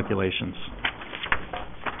and calculations.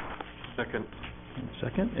 Second.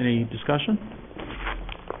 Second. Any discussion?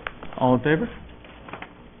 All in favor?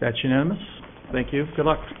 That's unanimous. Thank you. Good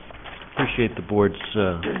luck. Appreciate the board's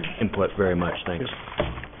input very much. Thanks.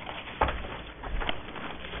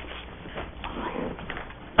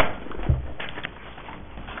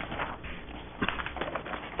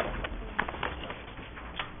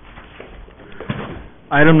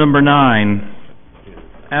 Item number 9.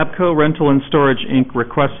 Abco Rental and Storage, Inc.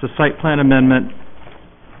 requests a site plan amendment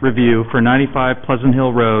review for 95 Pleasant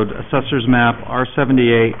Hill Road, Assessor's Map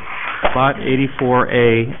R78, Lot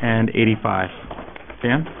 84A and 85.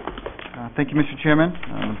 Dan? Thank you, Mr. Chairman.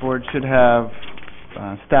 The board should have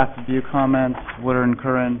staff review comments, Woodard and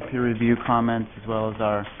Curran peer review comments, as well as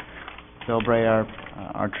our Bill Bray,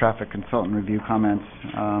 our traffic consultant review comments.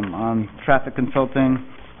 On traffic consulting,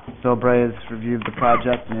 Bill Bray has reviewed the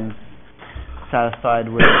project and is satisfied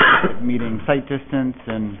with meeting site distance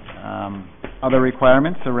and other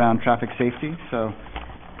requirements around traffic safety. So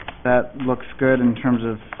that looks good in terms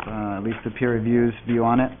of at least the peer review's view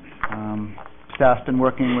on it. Staff's been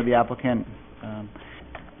working with the applicant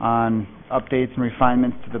on updates and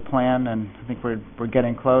refinements to the plan, and I think we're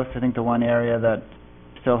getting close. I think the one area that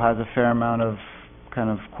still has a fair amount of kind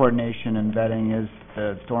of coordination and vetting is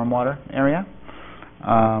the stormwater area.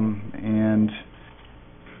 And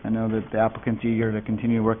I know that the applicant's eager to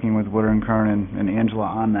continue working with Woodard and Kern and Angela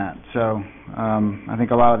on that. So I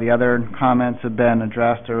think a lot of the other comments have been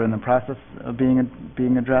addressed or in the process of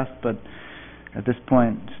being addressed, but at this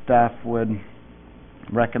point, staff would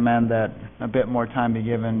recommend that a bit more time be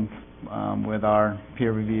given with our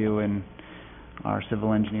peer review and our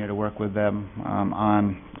civil engineer to work with them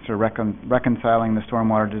on sort of reconciling the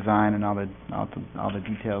stormwater design and all the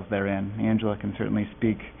details therein. Angela can certainly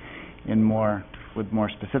speak with more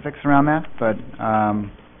specifics around that, but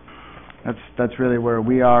that's really where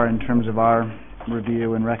we are in terms of our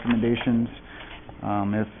review and recommendations.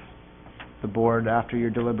 If the board, after your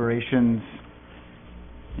deliberations,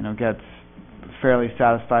 gets fairly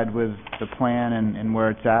satisfied with the plan and where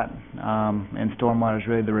it's at, and stormwater is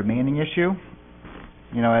really the remaining issue,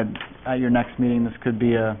 at your next meeting, this could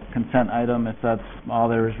be a consent item if that's all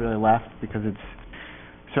there is really left, because it's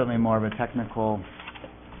certainly more of a technical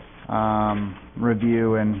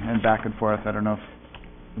review and back and forth. I don't know if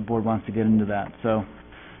the board wants to get into that. So,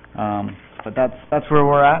 but that's where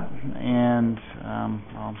we're at, and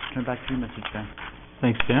I'll turn it back to you, Mr. Chair.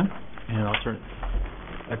 Thanks, Dan, and I'll turn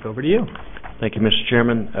it back over to you. Thank you, Mr.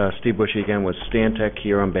 Chairman. Steve Bushy again with Stantec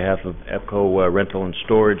here on behalf of EPCO Rental and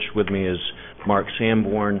Storage. With me is Mark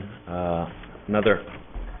Sanborn, another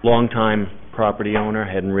longtime property owner.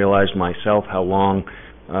 Hadn't realized myself how long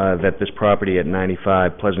that this property at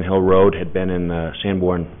 95 Pleasant Hill Road had been in the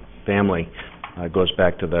Sanborn family. It goes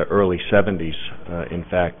back to the early 70s, in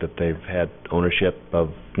fact, that they've had ownership of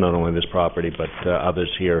not only this property but others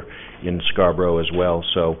here in Scarborough as well.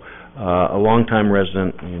 So a longtime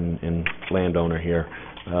resident and landowner here,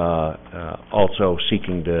 also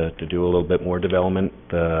seeking to do a little bit more development.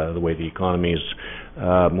 The way the economy is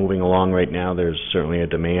moving along right now, there's certainly a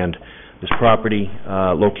demand. This property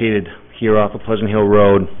located here off of Pleasant Hill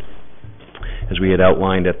Road, as we had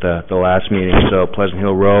outlined at the last meeting. So Pleasant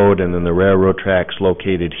Hill Road and then the railroad tracks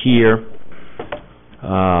located here.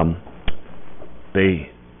 They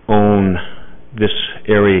own this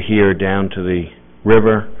area here down to the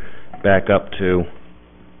river, back up to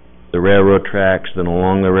the railroad tracks, then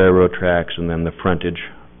along the railroad tracks, and then the frontage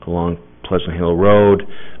along Pleasant Hill Road.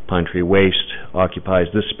 Pine Tree Waste occupies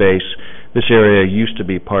this space. This area used to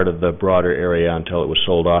be part of the broader area until it was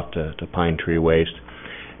sold off to Pine Tree Waste.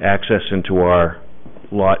 Access into our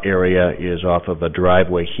lot area is off of a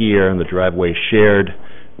driveway here, and the driveway shared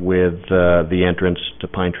with the entrance to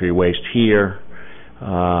Pine Tree Waste here.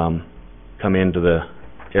 Come into the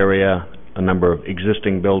area, a number of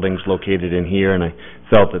existing buildings located in here, and I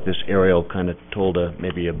felt that this aerial kind of told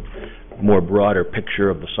maybe a more broader picture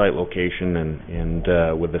of the site location,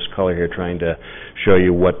 and with this color here trying to show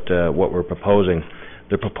you what we're proposing.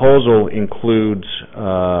 The proposal includes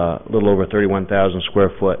a little over 31,000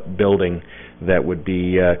 square foot building that would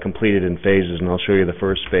be completed in phases, and I'll show you the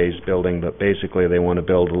first phase building, but basically they want to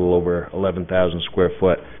build a little over 11,000 square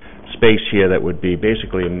foot space here that would be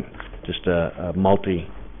basically just a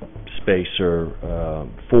multi-space or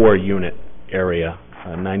 4-unit area,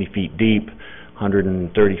 90 feet deep,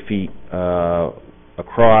 130 feet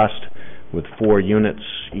across, with 4 units,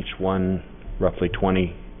 each one roughly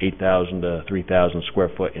 28,000 to 3,000 square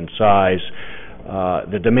foot in size.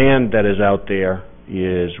 The demand that is out there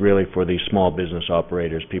is really for these small business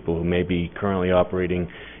operators, people who may be currently operating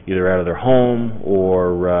either out of their home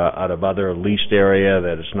or out of other leased area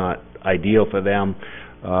that is not ideal for them.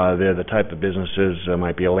 They're the type of businesses,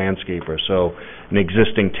 might be a landscaper. So an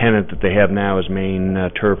existing tenant that they have now is Maine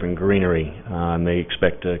Turf and Greenery, and they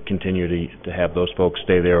expect to continue to have those folks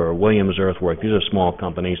stay there, or Williams Earthwork. These are small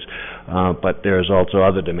companies, but there's also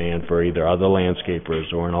other demand for either other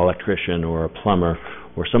landscapers or an electrician or a plumber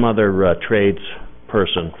or some other trades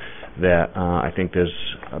person that I think there's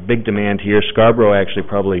a big demand here. Scarborough actually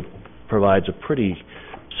probably provides a pretty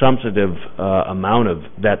substantive amount of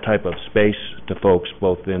that type of space to folks,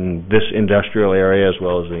 both in this industrial area as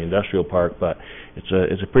well as the industrial park. But it's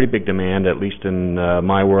a pretty big demand, at least in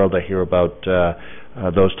my world. I hear about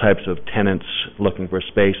those types of tenants looking for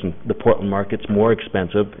space, and the Portland market's more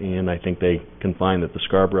expensive, and I think they can find that the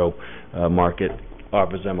Scarborough market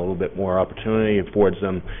offers them a little bit more opportunity, affords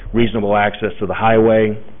them reasonable access to the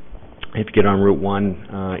highway. If you get on Route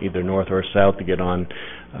 1, either north or south, to get on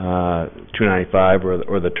 295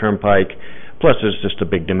 or the Turnpike. Plus, there's just a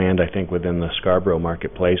big demand, I think, within the Scarborough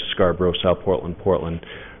marketplace, Scarborough, South Portland, Portland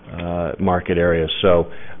market areas.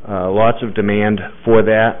 So lots of demand for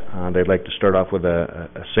that. They'd like to start off with a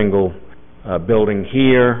single building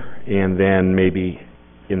here, and then maybe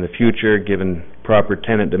in the future, given proper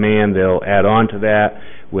tenant demand, they'll add on to that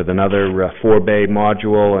with another 4-bay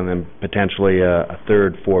module, and then potentially a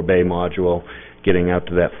third 4-bay module, getting out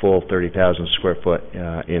to that full 30,000 square foot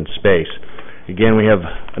in space. Again, we have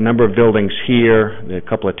a number of buildings here, a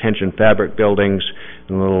couple of tension fabric buildings,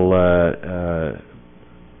 and a little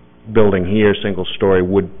building here, single-story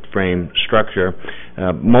wood frame structure.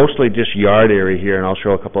 Mostly just yard area here, and I'll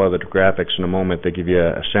show a couple other graphics in a moment that give you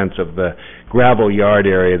a sense of the gravel yard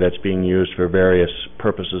area that's being used for various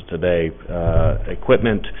purposes today.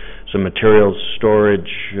 Equipment, some materials storage.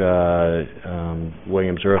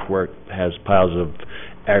 Williams Earthwork has piles of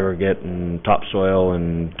aggregate and topsoil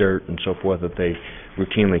and dirt and so forth that they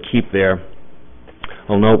routinely keep there.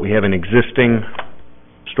 I'll note we have an existing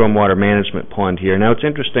stormwater management pond here. Now it's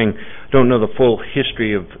interesting, I don't know the full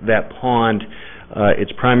history of that pond.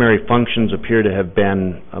 Its primary functions appear to have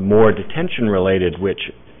been more detention related, which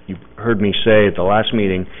you heard me say at the last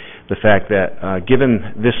meeting, the fact that given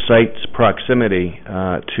this site's proximity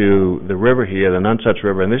to the river here, the Nonsuch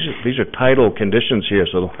River, and these are tidal conditions here,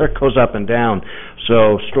 so the water goes up and down.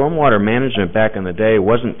 So stormwater management back in the day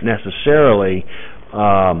wasn't necessarily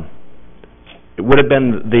it would have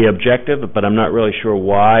been the objective, but I'm not really sure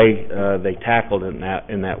why they tackled it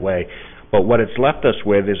in that way. But what it's left us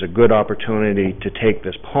with is a good opportunity to take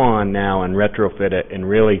this pond now and retrofit it and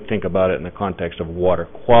really think about it in the context of water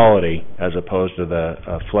quality as opposed to the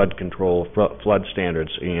flood control, flood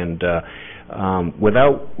standards. And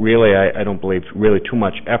without really, I don't believe, really too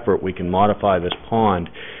much effort, we can modify this pond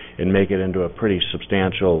and make it into a pretty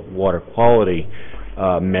substantial water quality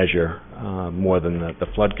measure, more than the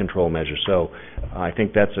flood control measure. So I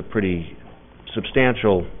think that's a pretty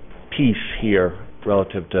substantial piece here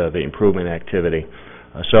relative to the improvement activity.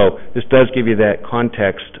 So this does give you that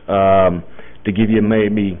context to give you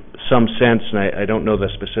maybe some sense, and I don't know the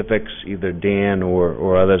specifics, either Dan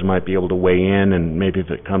or others might be able to weigh in, and maybe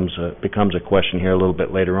if it becomes a question here a little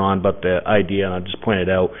bit later on, but the idea, and I'll just point it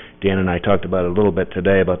out, Dan and I talked about it a little bit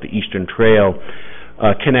today about the Eastern Trail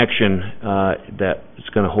connection that is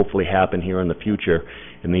going to hopefully happen here in the future,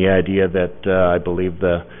 and the idea that I believe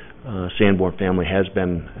the Sanborn family has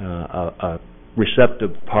been a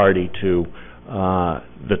receptive party to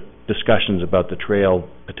the discussions about the trail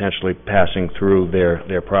potentially passing through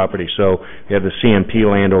their property. So we have the CMP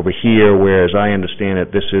land over here, where, as I understand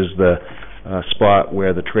it, this is the spot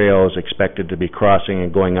where the trail is expected to be crossing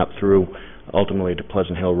and going up through ultimately to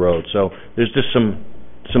Pleasant Hill Road. So there's just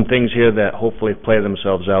some things here that hopefully play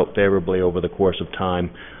themselves out favorably over the course of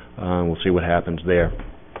time. We'll see what happens there.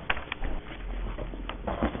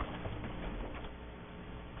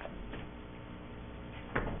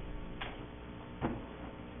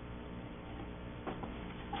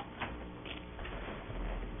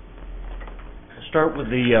 Start with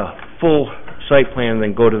the full site plan and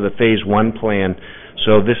then go to the Phase 1 plan.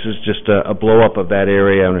 So this is just a blow-up of that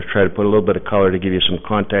area. I'm going to try to put a little bit of color to give you some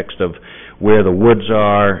context of where the woods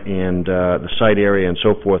are and the site area and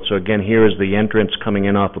so forth. So again, here is the entrance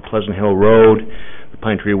coming in off of Pleasant Hill Road, the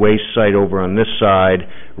Pine Tree Waste site over on this side,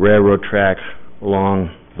 railroad track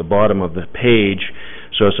along the bottom of the page.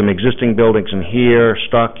 So some existing buildings in here,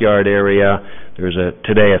 stockyard area. There's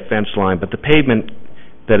today a fence line, but the pavement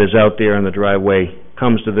that is out there in the driveway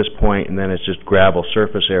comes to this point, and then it's just gravel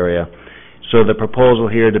surface area. So the proposal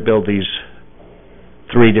here to build these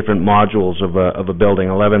three different modules of a building,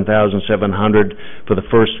 11,700 for the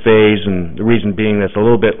first phase, and the reason being that's a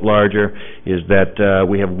little bit larger is that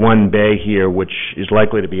we have one bay here which is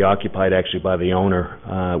likely to be occupied actually by the owner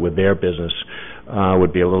with their business,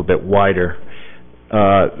 would be a little bit wider.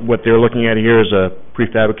 What they're looking at here is a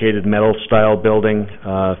prefabricated metal style building,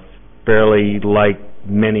 fairly like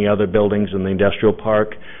many other buildings in the industrial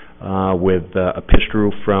park, with a pitched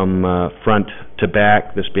roof from front to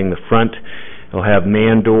back, this being the front. They'll have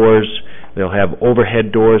man doors. They'll have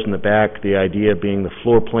overhead doors in the back. The idea being the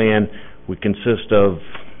floor plan would consist of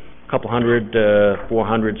a couple hundred,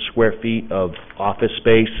 400 square feet of office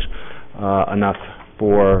space, enough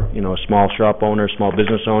for, a small shop owner, small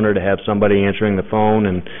business owner to have somebody answering the phone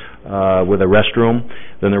and with a restroom.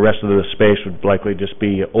 Then the rest of the space would likely just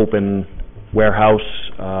be open warehouse,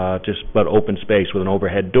 but open space with an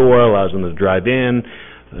overhead door, allows them to drive in,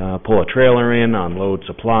 pull a trailer in, unload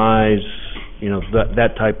supplies,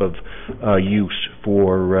 that type of use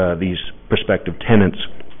for these prospective tenants.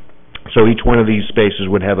 So each one of these spaces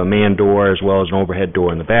would have a man door as well as an overhead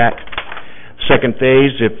door in the back. Second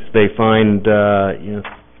phase, if they find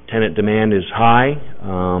tenant demand is high,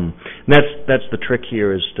 and that's the trick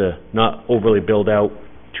here, is to not overly build out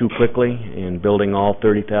too quickly, and building all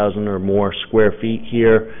 30,000 or more square feet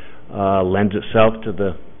here lends itself to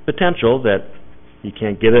the potential that you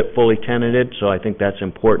can't get it fully tenanted, so I think that's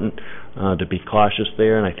important to be cautious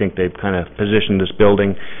there, and I think they've kind of positioned this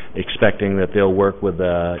building expecting that they'll work with,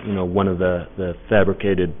 one of the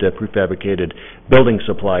prefabricated building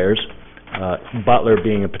suppliers. Butler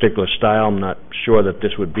being a particular style, I'm not sure that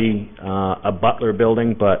this would be a Butler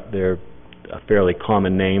building, but they're a fairly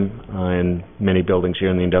common name, and many buildings here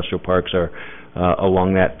in the industrial parks are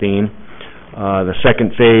along that theme. The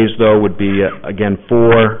second phase, though, would be, again,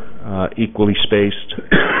 4 equally spaced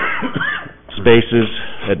spaces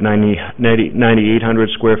at 9,800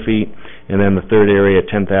 square feet, and then the third area at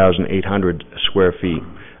 10,800 square feet.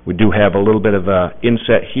 We do have a little bit of a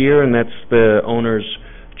inset here, and that's the owner's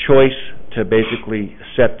choice to basically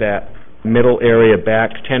set that middle area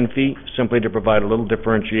back 10 feet, simply to provide a little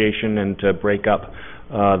differentiation and to break up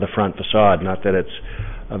the front facade. Not that it's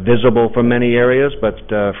visible from many areas, but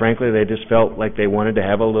frankly, they just felt like they wanted to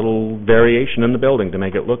have a little variation in the building to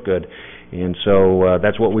make it look good. And so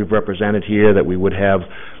that's what we've represented here, that we would have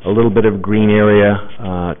a little bit of green area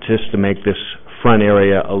just to make this front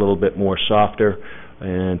area a little bit more softer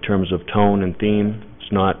in terms of tone and theme.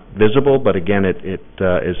 It's not visible, but again, it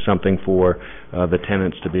is something for the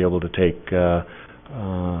tenants to be able to take,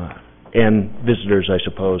 and visitors, I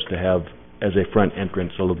suppose, to have as a front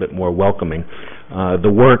entrance a little bit more welcoming.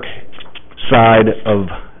 The work side of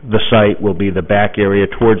the site will be the back area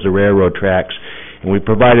towards the railroad tracks, and we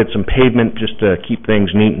provided some pavement just to keep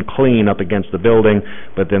things neat and clean up against the building,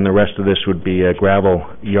 but then the rest of this would be a gravel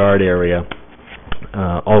yard area,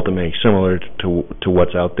 ultimately similar to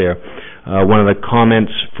what's out there. One of the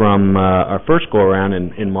comments from our first go-around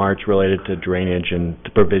in March related to drainage and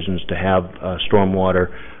to provisions to have stormwater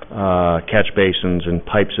catch basins and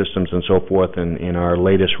pipe systems and so forth in our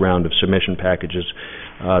latest round of submission packages.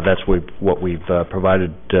 That's what we've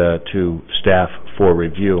provided to staff for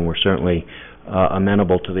review, and we're certainly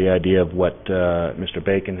amenable to the idea of what Mr.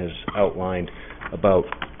 Bacon has outlined about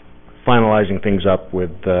finalizing things up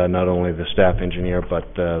with not only the staff engineer but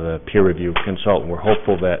the peer review consultant. We're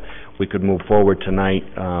hopeful that we could move forward tonight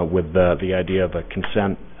with the idea of a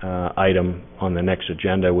consent item on the next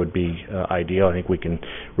agenda would be ideal. I think we can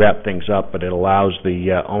wrap things up, but it allows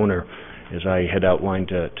the owner, as I had outlined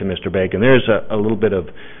to Mr. Bacon, there's a little bit of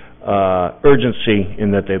urgency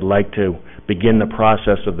in that they'd like to begin the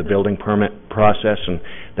process of the building permit process, and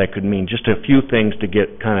that could mean just a few things to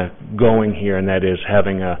get kind of going here, and that is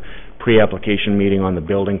having a pre-application meeting on the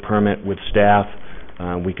building permit with staff.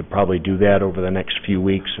 We could probably do that over the next few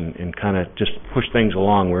weeks and kind of just push things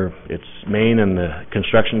along. It's Maine and the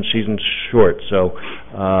construction season's short, so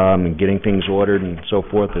getting things ordered and so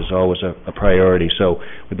forth is always a priority. So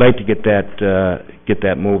we'd like to get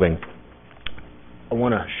that moving. I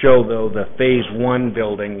want to show, though, the Phase 1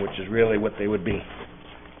 building, which is really what they would be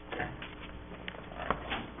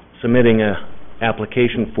submitting a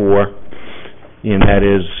application for, and that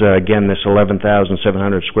is, again, this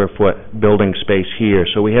 11,700 square foot building space here.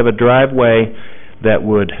 So we have a driveway that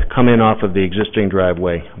would come in off of the existing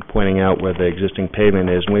driveway. I'm pointing out where the existing pavement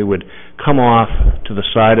is, and we would come off to the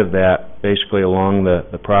side of that, basically along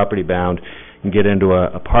the property bound, and get into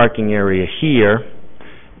a parking area here,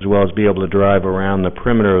 as well as be able to drive around the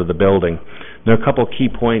perimeter of the building. There are a couple key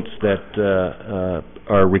points that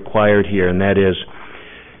are required here, and that is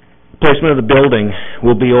placement of the building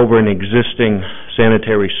will be over an existing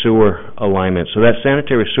sanitary sewer alignment. So that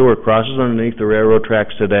sanitary sewer crosses underneath the railroad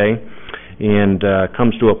tracks today and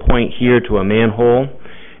comes to a point here to a manhole,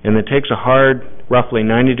 and then takes a hard, roughly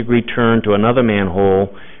 90-degree turn to another manhole,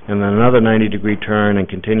 and then another 90-degree turn, and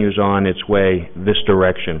continues on its way this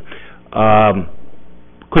direction.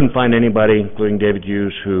 Couldn't find anybody, including David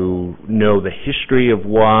Hughes, who know the history of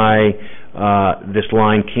why this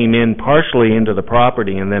line came in partially into the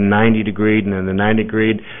property and then 90-degreed, and then the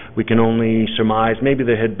 90-degreed. We can only surmise maybe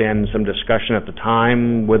there had been some discussion at the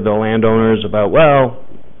time with the landowners about, well,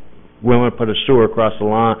 we want to put a sewer across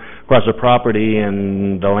the property,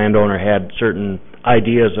 and the landowner had certain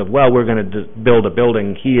ideas of, well, we're going to build a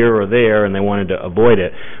building here or there, and they wanted to avoid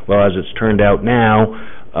it. Well, as it's turned out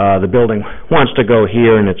now, the building wants to go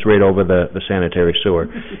here, and it's right over the sanitary sewer.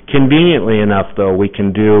 Conveniently enough, though, we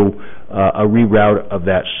can do a reroute of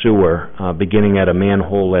that sewer, beginning at a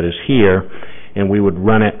manhole that is here, and we would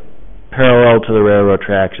run it parallel to the railroad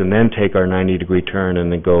tracks and then take our 90-degree turn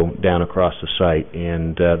and then go down across the site.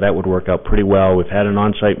 And that would work out pretty well. We've had an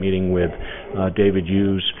on-site meeting with David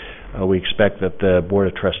Hughes. We expect that the Board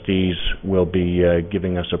of Trustees will be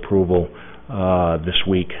giving us approval this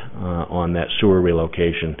week on that sewer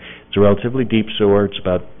relocation. It's a relatively deep sewer. It's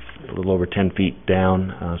about a little over 10 feet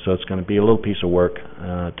down, so it's going to be a little piece of work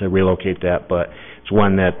to relocate that, but it's it's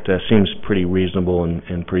one that seems pretty reasonable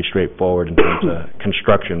and pretty straightforward in terms of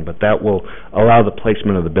construction, but that will allow the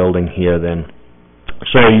placement of the building here then.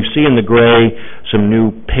 So you see in the gray some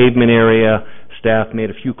new pavement area. Staff made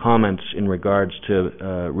a few comments in regards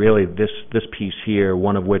to really this piece here,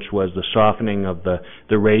 one of which was the softening of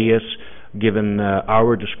the radius, given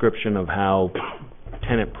our description of how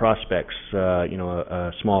tenant prospects,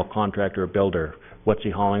 a small contractor or builder, what's he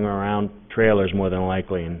hauling around? Trailers more than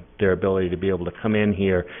likely, and their ability to be able to come in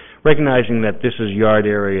here, recognizing that this is yard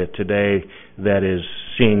area today that is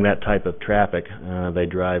seeing that type of traffic. They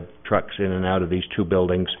drive trucks in and out of these two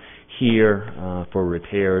buildings here for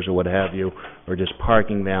repairs or what have you, or just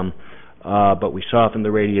parking them. But we softened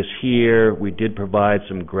the radius here. We did provide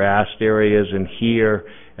some grassed areas in here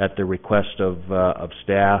at the request of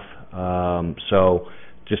staff. So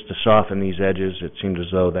just to soften these edges, it seemed as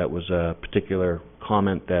though that was a particular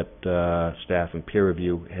comment that staff and peer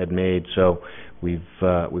review had made. So we've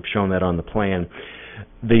shown that on the plan.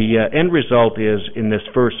 The end result is, in this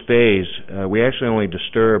first phase, we actually only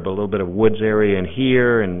disturb a little bit of woods area in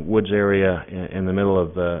here and woods area in the middle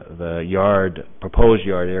of the yard, proposed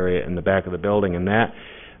yard area in the back of the building, and that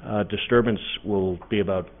disturbance will be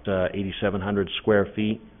about 8,700 square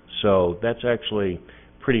feet. So that's actually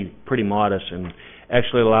pretty modest, and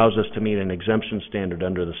actually allows us to meet an exemption standard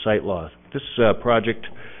under the site law. This project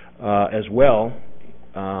as well,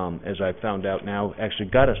 as I found out now, actually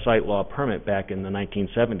got a site law permit back in the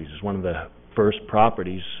 1970s. It's one of the first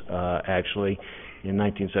properties actually in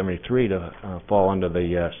 1973 to fall under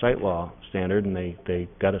the site law standard, and they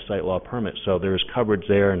got a site law permit. So there's coverage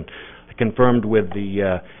there, and I confirmed with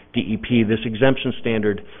the DEP this exemption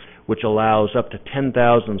standard, which allows up to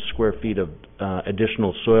 10,000 square feet of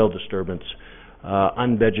additional soil disturbance,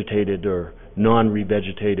 unvegetated or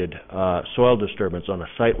non-revegetated soil disturbance on a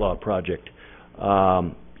site law project.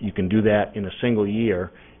 You can do that in a single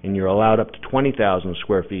year, and you're allowed up to 20,000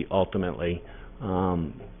 square feet ultimately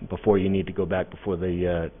before you need to go back before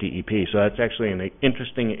the DEP. So that's actually an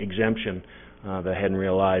interesting exemption that I hadn't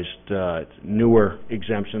realized. Newer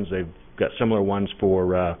exemptions, they've got similar ones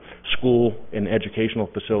for school and educational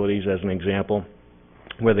facilities as an example,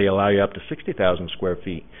 where they allow you up to 60,000 square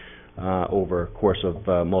feet over a course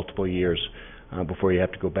of multiple years before you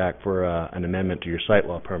have to go back for an amendment to your site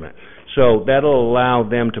law permit. So that'll allow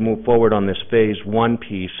them to move forward on this phase one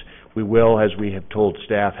piece. We will, as we have told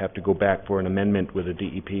staff, have to go back for an amendment with the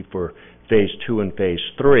DEP for phase two and phase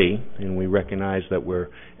three, and we recognize that we're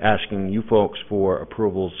asking you folks for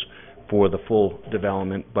approvals for the full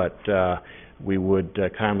development, but we would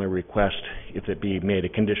kindly request, if it be made a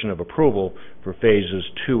condition of approval for phases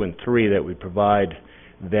 2 and 3, that we provide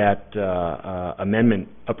that amendment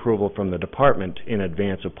approval from the department in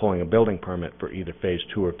advance of pulling a building permit for either phase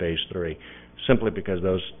 2 or phase 3, simply because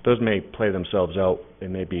those may play themselves out. They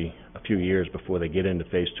may be a few years before they get into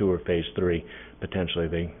phase 2 or phase 3. Potentially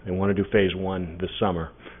they want to do phase 1 this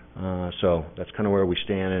summer. So that's kind of where we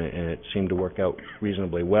stand, and it seemed to work out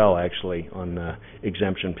reasonably well, actually, on the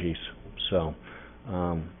exemption piece. So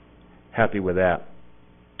happy with that.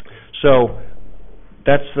 So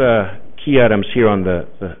that's the key items here on the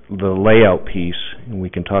layout piece, and we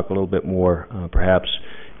can talk a little bit more perhaps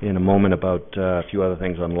in a moment about a few other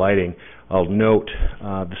things on lighting. I'll note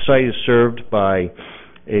the site is served by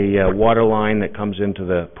a water line that comes into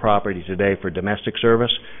the property today for domestic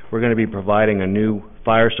service. We're going to be providing a new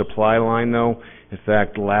fire supply line, though. In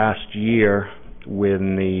fact, last year,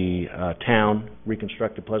 when the town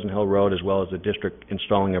reconstructed Pleasant Hill Road, as well as the district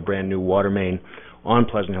installing a brand new water main on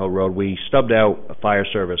Pleasant Hill Road, we stubbed out a fire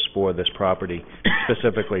service for this property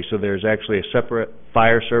specifically. So there's actually a separate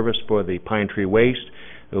fire service for the Pine Tree Waste.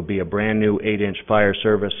 There'll be a brand new 8-inch fire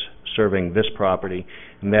service serving this property,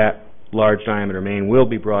 and that large diameter main will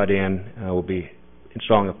be brought in. We'll be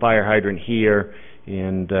installing a fire hydrant here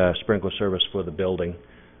and sprinkler service for the building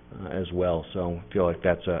as well. So I feel like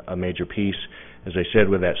that's a major piece. As I said,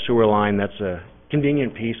 with that sewer line, that's a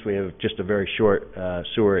convenient piece. We have just a very short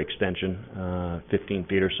sewer extension, 15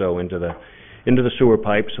 feet or so into the sewer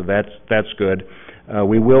pipe, so that's good.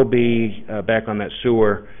 We will be back on that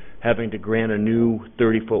sewer, having to grant a new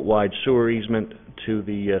 30-foot wide sewer easement to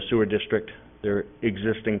the sewer district. Their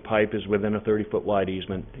existing pipe is within a 30-foot wide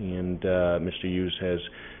easement, and Mr. Hughes has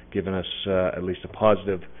given us at least a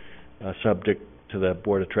positive, subject to the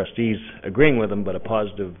Board of Trustees agreeing with him, but a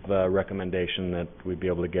positive recommendation that we'd be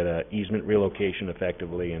able to get an easement relocation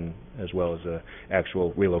effectively, and as well as an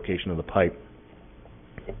actual relocation of the pipe.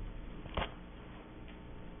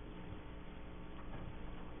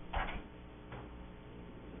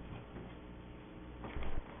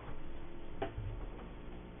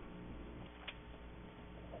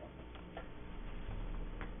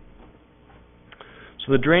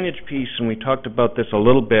 So the drainage piece, and we talked about this a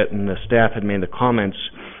little bit, and the staff had made the comments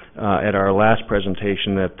at our last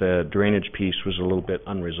presentation that the drainage piece was a little bit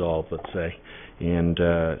unresolved, let's say. And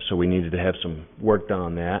so we needed to have some work done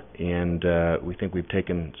on that, and we think we've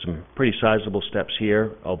taken some pretty sizable steps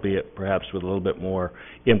here, albeit perhaps with a little bit more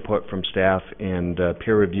input from staff and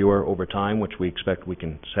peer reviewer over time, which we expect we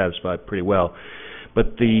can satisfy pretty well.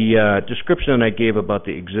 But the description that I gave about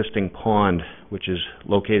the existing pond, which is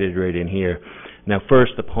located right in here. Now,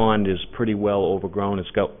 first, the pond is pretty well overgrown. It's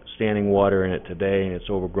got standing water in it today, and it's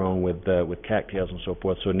overgrown with cattails and so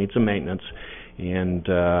forth, so it needs some maintenance and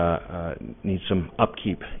needs some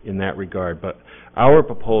upkeep in that regard. But our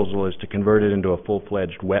proposal is to convert it into a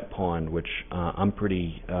full-fledged wet pond, which I'm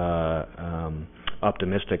pretty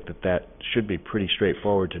optimistic that should be pretty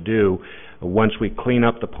straightforward to do. Once we clean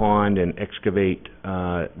up the pond and excavate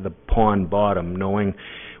the pond bottom, knowing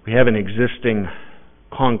we have an existing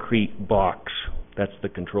concrete box. That's the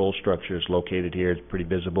control structure is located here. It's pretty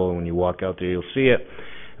visible, and when you walk out there you'll see it.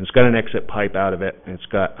 And it's got an exit pipe out of it, and it's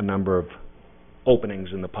got a number of openings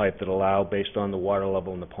in the pipe that allow, based on the water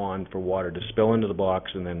level in the pond, for water to spill into the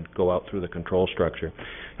box and then go out through the control structure.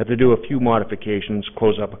 Have to do a few modifications,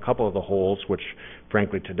 close up a couple of the holes, which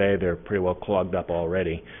frankly today they're pretty well clogged up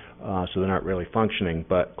already, so they're not really functioning.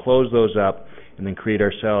 But close those up and then create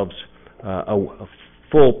ourselves a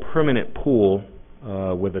full permanent pool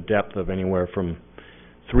with a depth of anywhere from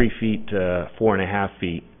 3 feet to 4.5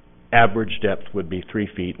 feet. Average depth would be 3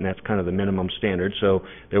 feet, and that's kind of the minimum standard. So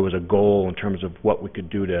there was a goal in terms of what we could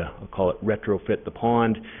do to, I'll call it, retrofit the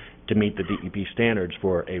pond to meet the DEP standards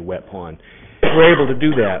for a wet pond. We're able to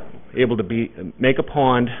do that, make a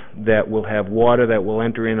pond that will have water that will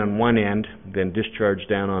enter in on one end, then discharge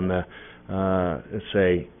down on the, let's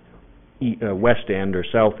say, west end or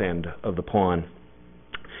south end of the pond.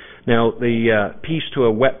 Now, the piece to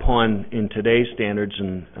a wet pond in today's standards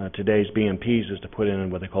and today's BMPs is to put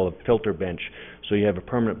in what they call a filter bench. So you have a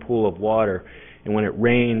permanent pool of water, and when it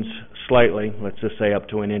rains slightly, let's just say up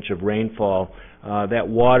to an inch of rainfall, that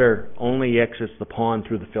water only exits the pond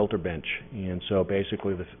through the filter bench. And so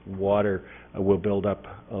basically the water will build up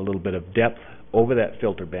a little bit of depth over that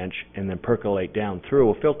filter bench and then percolate down through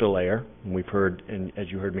a filter layer. And we've heard, and as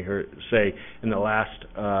you heard me say in the last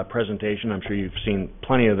presentation, I'm sure you've seen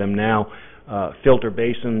plenty of them now, filter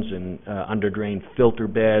basins and under-drained filter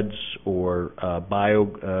beds or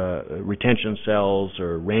retention cells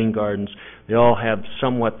or rain gardens. They all have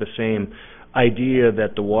somewhat the same idea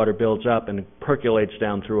that the water builds up and percolates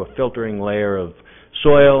down through a filtering layer of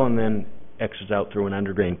soil and then exits out through an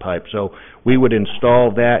under-drain pipe. So we would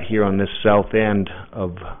install that here on this south end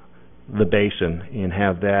of the basin and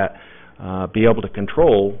have that be able to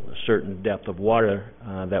control a certain depth of water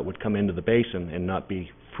that would come into the basin and not be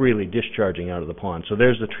freely discharging out of the pond. So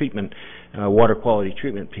there's the treatment, water quality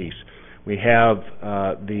treatment piece. We have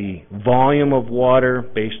the volume of water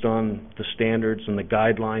based on the standards and the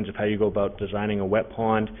guidelines of how you go about designing a wet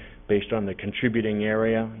pond based on the contributing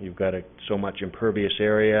area. You've got so much impervious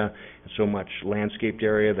area and so much landscaped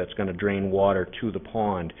area that's going to drain water to the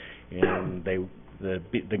pond. And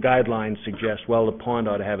the guidelines suggest, well, the pond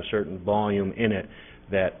ought to have a certain volume in it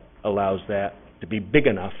that allows that to be big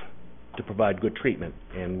enough to provide good treatment,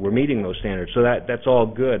 and we're meeting those standards. So that's all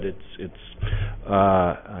good. It's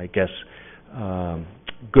I guess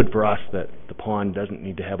good for us that the pond doesn't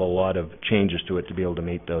need to have a lot of changes to it to be able to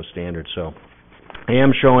meet those standards. So I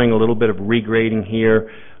am showing a little bit of regrading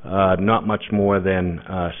here, not much more than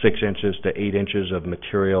 6 inches to 8 inches of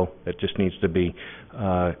material that just needs to be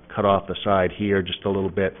cut off the side here just a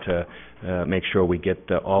little bit to make sure we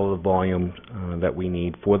get all of the volume that we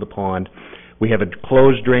need for the pond. We have a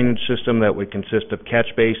closed drainage system that would consist of catch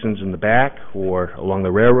basins in the back or along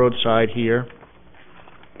the railroad side here,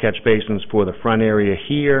 catch basins for the front area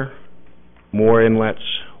here, more inlets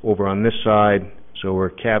over on this side, so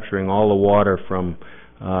we're capturing all the water from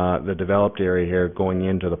the developed area here going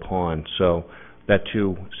into the pond. So that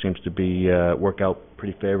too seems to be work out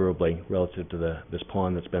pretty favorably relative to this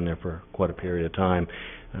pond that's been there for quite a period of time.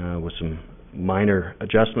 With some minor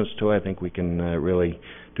adjustments to it, I think we can really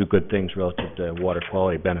do good things relative to water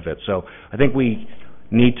quality benefits. So I think we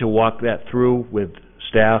need to walk that through with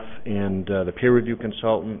staff and the peer review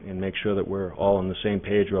consultant and make sure that we're all on the same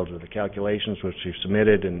page relative to the calculations which we've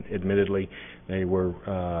submitted, and admittedly they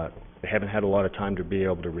haven't had a lot of time to be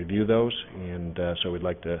able to review those, and so we'd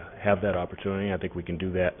like to have that opportunity. I think we can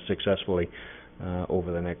do that successfully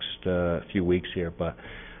over the next few weeks here, but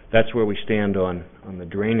that's where we stand on the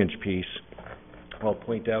drainage piece. I'll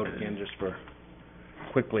point out again just for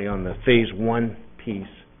quickly on the phase 1 piece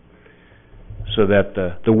so that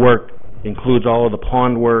the work includes all of the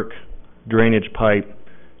pond work, drainage pipe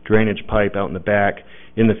out in the back.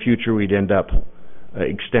 In the future, we'd end up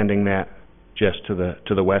extending that just to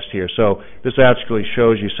the west here. So this actually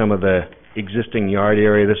shows you some of the existing yard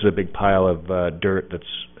area. This is a big pile of dirt that's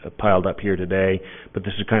piled up here today, but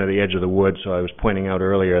this is kind of the edge of the woods. So I was pointing out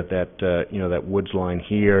earlier that that woods line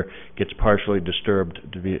here gets partially disturbed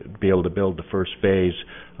to be able to build the first phase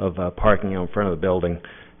of parking out in front of the building,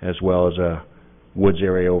 as well as a woods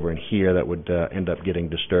area over in here that would end up getting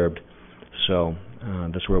disturbed. So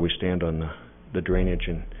that's where we stand on the drainage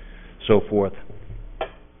and so forth.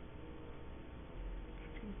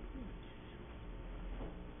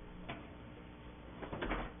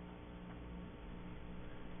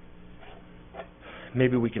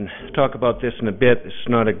 Maybe we can talk about this in a bit. It's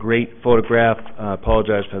not a great photograph. I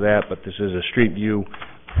apologize for that, but this is a street view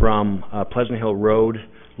from Pleasant Hill Road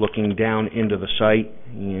looking down into the site.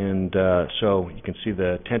 And so you can see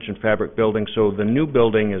the tension fabric building. So the new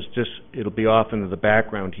building is just, it'll be off into the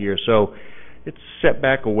background here. So it's set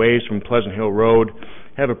back a ways from Pleasant Hill Road.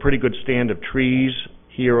 Have a pretty good stand of trees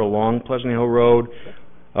here along Pleasant Hill Road.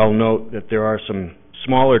 I'll note that there are some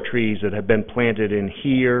smaller trees that have been planted in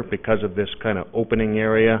here because of this kind of opening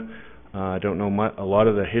area. I don't know a lot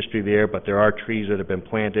of the history there, but there are trees that have been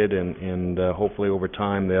planted, and hopefully over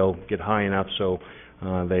time they'll get high enough so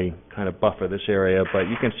they kind of buffer this area. But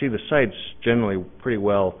you can see the site's generally pretty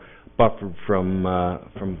well buffered from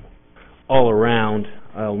all around.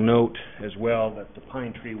 I'll note as well that the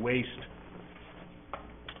pine tree waste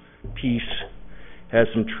piece has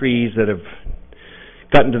some trees that have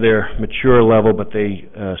gotten to their mature level, but they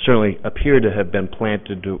certainly appear to have been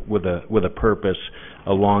planted with a purpose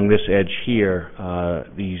along this edge here.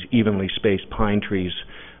 These evenly spaced pine trees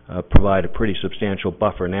provide a pretty substantial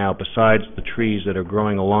buffer now, besides the trees that are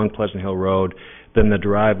growing along Pleasant Hill Road, then the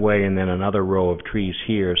driveway, and then another row of trees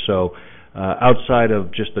here. So outside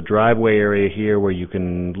of just the driveway area here where you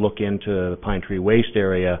can look into the pine tree waste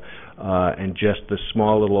area, and just the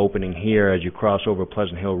small little opening here as you cross over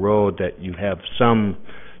Pleasant Hill Road, that you have some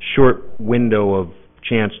short window of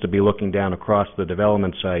chance to be looking down across the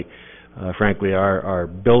development site. Frankly, our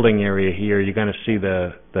building area here, you're going to see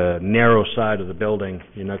the narrow side of the building.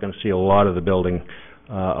 You're not going to see a lot of the building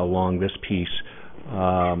along this piece,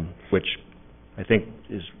 which I think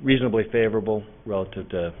is reasonably favorable relative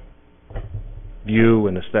to view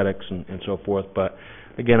and aesthetics and so forth. But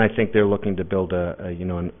again, I think they're looking to build a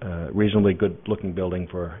reasonably good-looking building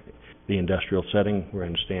for the industrial setting. We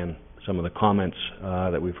understand some of the comments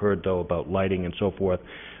that we've heard, though, about lighting and so forth.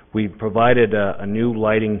 We've provided a new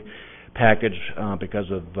lighting package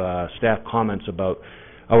because of staff comments about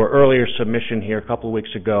our earlier submission here a couple of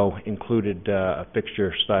weeks ago included a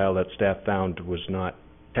fixture style that staff found was not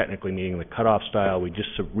technically meeting the cutoff style. We just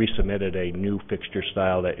resubmitted a new fixture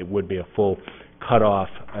style that it would be a full cutoff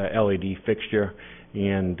LED fixture,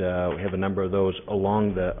 and we have a number of those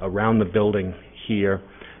around the building here.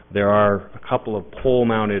 There are a couple of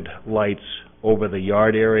pole-mounted lights over the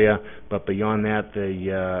yard area, but beyond that,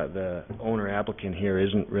 the owner applicant here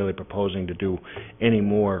isn't really proposing to do any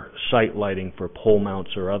more site lighting for pole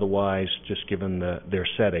mounts or otherwise, just given their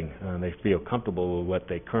setting. They feel comfortable with what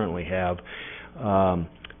they currently have.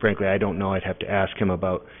 Frankly, I don't know. I'd have to ask him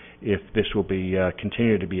about if this will be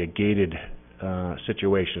continue to be a gated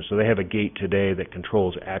situation. So they have a gate today that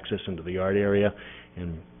controls access into the yard area,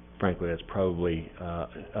 and frankly, that's probably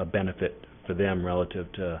a benefit for them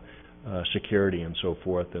relative to security and so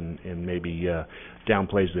forth, and maybe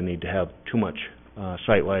downplays the need to have too much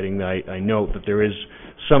site lighting. I note that there is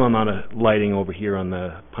some amount of lighting over here on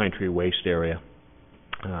the pine tree waste area.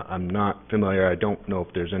 I'm not familiar. I don't know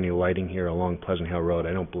if there's any lighting here along Pleasant Hill Road.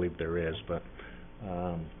 I don't believe there is, but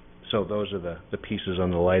so those are the pieces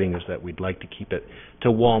on the lighting, is that we'd like to keep it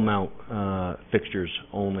to wall mount fixtures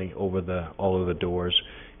only over all of the doors,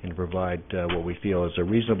 and provide what we feel is a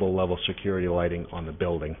reasonable level security lighting on the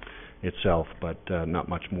building itself, but not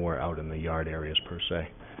much more out in the yard areas per se.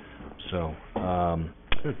 So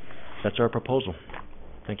that's our proposal.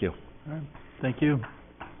 Thank you. All right. Thank you.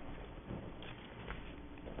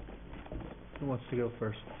 Who wants to go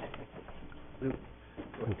first?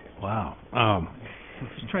 Wow.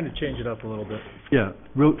 Just trying to change it up a little bit. Yeah,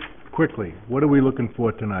 real quickly, what are we looking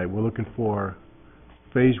for tonight? We're looking for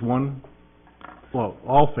phase one, well,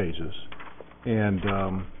 all phases, and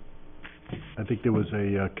I think there was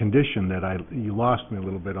a condition that you lost me a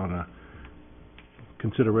little bit on a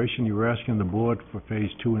consideration you were asking the board for phase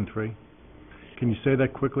 2 and 3. Can you say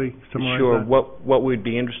that quickly? Summarize Sure. that? What we'd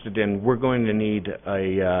be interested in, we're going to need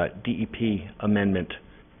a DEP amendment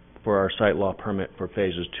for our site law permit for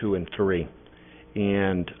phases 2 and 3.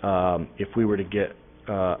 And if we were to get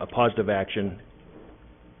a positive action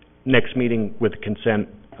next meeting with consent,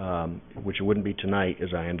 which it wouldn't be tonight, as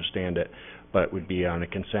I understand it, but it would be on a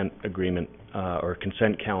consent agreement or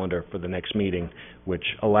consent calendar for the next meeting, which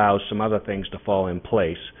allows some other things to fall in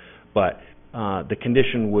place. But the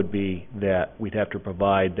condition would be that we'd have to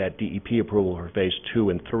provide that DEP approval for Phase 2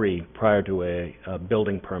 and 3 prior to a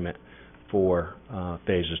building permit for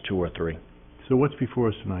Phases 2 or 3. So what's before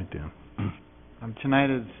us tonight, Dan? Tonight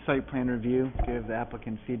is site plan review, give the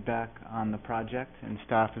applicant feedback on the project, and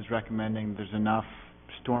staff is recommending there's enough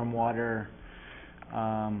stormwater,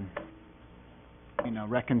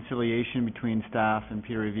 reconciliation between staff and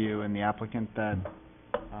peer review and the applicant that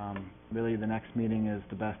really the next meeting is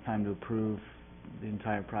the best time to approve the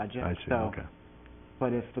entire project. I see, okay.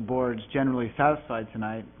 But if the board's generally satisfied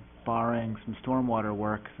tonight, barring some stormwater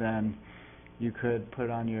work, then you could put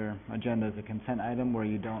it on your agenda as a consent item where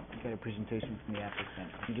you don't get a presentation from the applicant.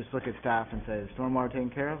 If you just look at staff and say, is stormwater taken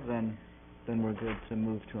care of, then we're good to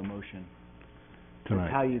move to a motion. Tonight.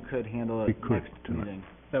 That's how you could handle it next meeting.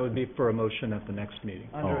 That would be for a motion at the next meeting.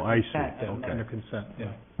 I see. Yeah, under consent,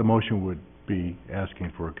 yeah. The motion would be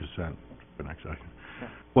asking for a consent for next session.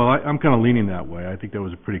 Well, I'm kind of leaning that way. I think that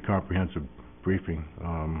was a pretty comprehensive briefing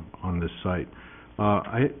on this site.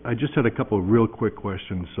 I just had a couple of real quick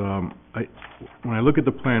questions. When I look at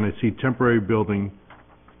the plan, I see temporary building,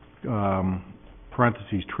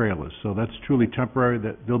 parentheses, trailers. So that's truly temporary,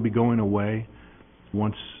 that they'll be going away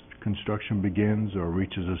once construction begins or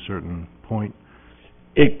reaches a certain point?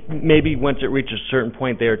 It maybe once it reaches a certain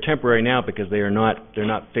point, they are temporary now because they're not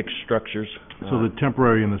fixed structures. So they're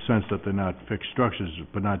temporary in the sense that they're not fixed structures,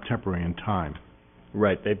 but not temporary in time.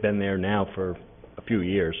 Right, they've been there now for a few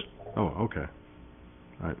years. Oh, okay.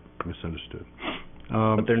 I misunderstood.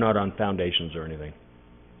 But they're not on foundations or anything.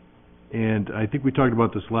 And I think we talked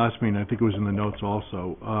about this last meeting. I think it was in the notes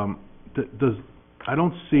also. I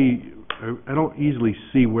don't easily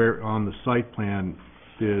see where on the site plan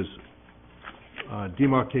there's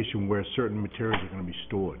demarcation where certain materials are going to be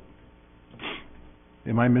stored.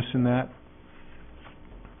 Am I missing that?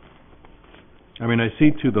 I mean, I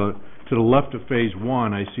see to the left of Phase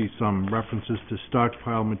 1, I see some references to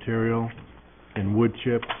stockpile material and wood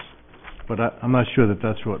chips, but I'm not sure that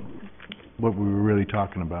that's what we were really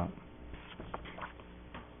talking about.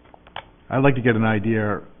 I'd like to get an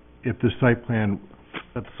idea if the site plan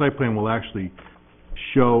will actually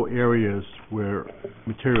show areas where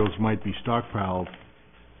materials might be stockpiled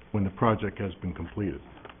when the project has been completed,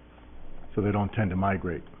 so they don't tend to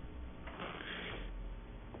migrate.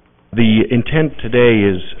 The intent today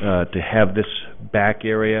is to have this back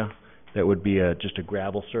area that would be just a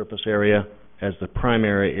gravel surface area as the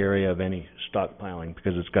primary area of any stockpiling,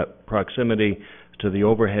 because it's got proximity to the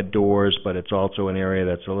overhead doors, but it's also an area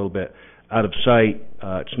that's a little bit out of sight.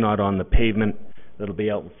 It's not on the pavement. It'll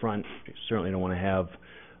be out in front. You certainly don't want to have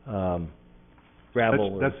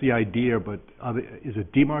gravel. That's the idea, but is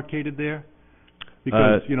it demarcated there?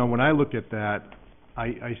 Because, when I look at that,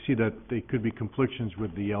 I see that there could be conflictions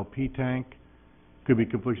with the LP tank, could be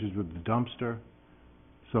conflictions with the dumpster.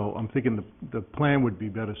 So I'm thinking the plan would be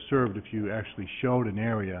better served if you actually showed an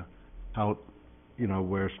area out,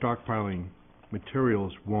 where stockpiling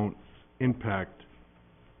materials won't impact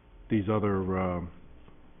these other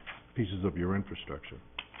pieces of your infrastructure.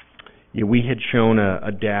 Yeah, we had shown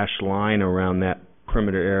a dashed line around that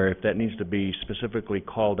perimeter area. If that needs to be specifically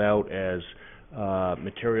called out as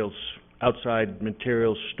materials, outside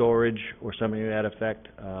materials storage or something to that effect,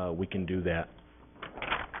 we can do that.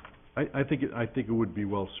 I think it would be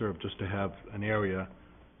well served just to have an area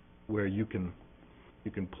where you can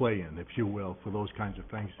play in, if you will, for those kinds of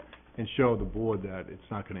things, and show the board that it's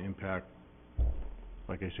not going to impact,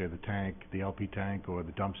 like I say, the tank, the LP tank, or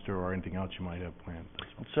the dumpster, or anything else you might have planned.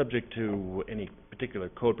 Subject to any particular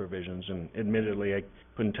code provisions, and admittedly, I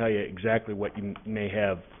couldn't tell you exactly what you may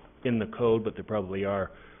have in the code, but there probably are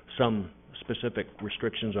some specific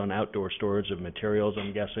restrictions on outdoor storage of materials,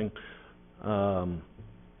 I'm guessing.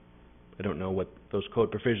 I don't know what those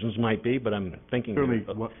code provisions might be, but I'm thinking... Certainly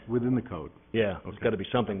within the code. Yeah, there's got to be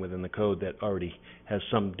something within the code that already has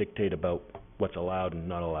some dictate about what's allowed and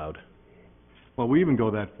not allowed. Well, we even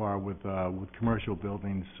go that far with commercial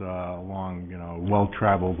buildings along,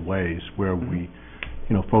 well-traveled ways where we,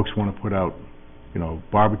 folks want to put out,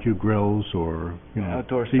 barbecue grills or,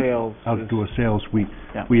 outdoor sales. Outdoor sales. We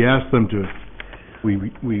ask them to,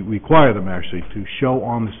 we require them actually to show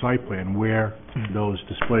on the site plan where those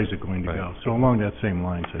displays are going to go. So along that same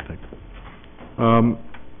lines, I think.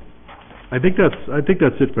 I think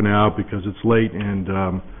that's it for now because it's late and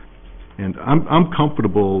I'm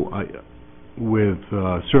comfortable with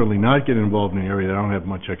certainly not getting involved in an area that I don't have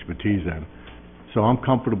much expertise in. So I'm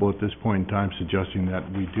comfortable at this point in time suggesting that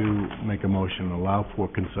we do make a motion and allow for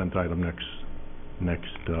consent item next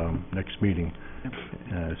meeting,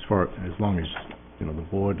 as long as, you know, the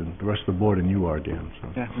board and the rest of the board and you are, Dan, so.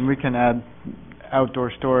 Yeah, and we can add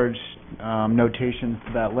outdoor storage notations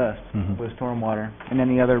to that list with stormwater and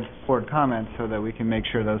any other board comments so that we can make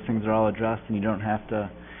sure those things are all addressed and you don't have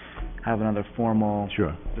to have another formal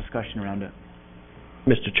discussion around it.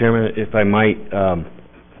 Mr. Chairman, if I might,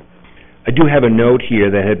 I do have a note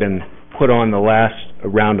here that had been put on the last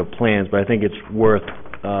round of plans, but I think it's worth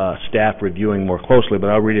staff reviewing more closely, but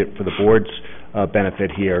I'll read it for the board's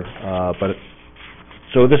benefit here.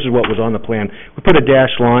 So this is what was on the plan. We put a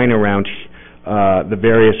dashed line around the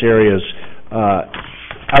various areas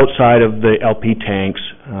outside of the LP tanks,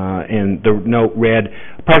 and the note read,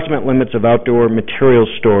 approximate limits of outdoor material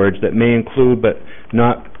storage that may include but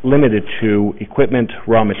not limited to equipment,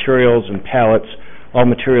 raw materials, and pallets. All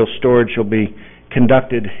material storage shall be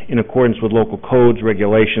conducted in accordance with local codes,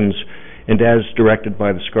 regulations, and as directed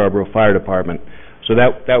by the Scarborough Fire Department. So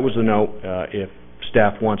that was the note. If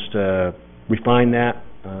staff wants to refine that,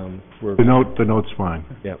 The note's fine.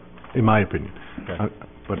 Yep. In my opinion. Okay.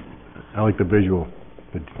 But I like the visual.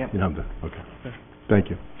 You know, okay. Thank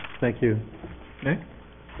you. Thank you. Okay.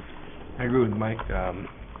 I agree with Mike.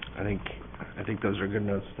 I think those are good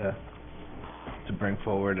notes to bring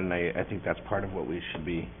forward, and I think that's part of what we should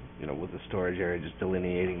be, you know, with the storage area, just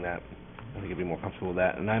delineating that. I think I'd be more comfortable with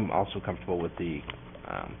that, and I'm also comfortable with the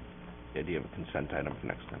idea of a consent item for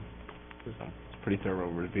next time. So it's a pretty thorough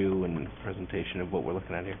review and presentation of what we're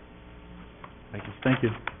looking at here. Thank you. Thank you.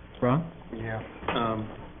 Ron? Yeah.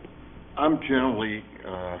 I'm generally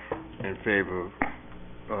in favor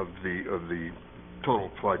of the total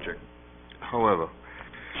project. However,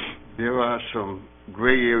 there are some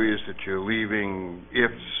gray areas that you're leaving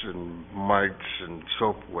ifs and mights and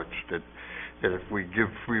so forth that if we give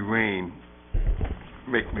free rein,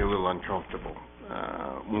 make me a little uncomfortable.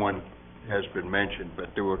 One has been mentioned, but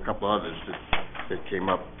there were a couple others that came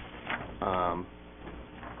up.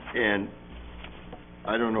 And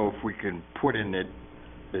I don't know if we can put in it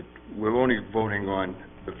that we're only voting on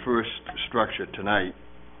the first structure tonight,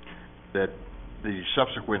 that the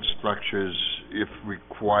subsequent structures, if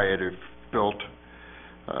required, if built,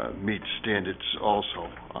 meet standards also,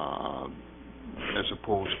 as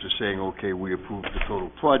opposed to saying, okay, we approve the total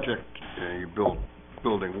project, and you build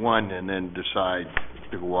building 1 and then decide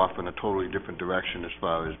to go off in a totally different direction as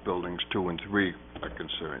far as buildings 2 and 3 are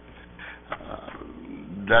concerned.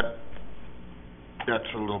 That's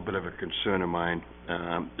a little bit of a concern of mine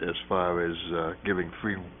as far as giving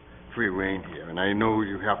free rein here. And I know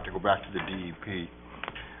you have to go back to the DEP,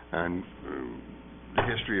 and the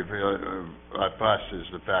history of us is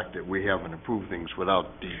the fact that we haven't approved things without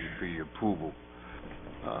DEP approval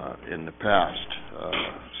in the past.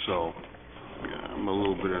 So I'm a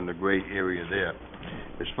little bit in the gray area there.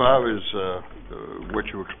 As far as what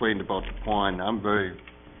you explained about the pond, I'm very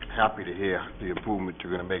happy to hear the improvement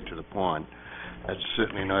you're going to make to the pond. That's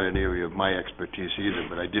certainly not an area of my expertise either,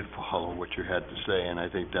 but I did follow what you had to say, and I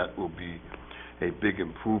think that will be a big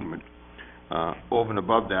improvement. Over and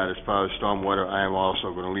above that, as far as stormwater, I am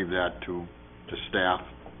also going to leave that to staff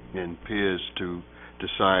and peers to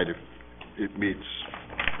decide if it meets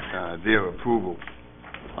their approval.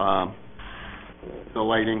 The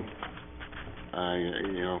lighting,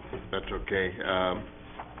 that's okay.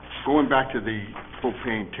 Going back to the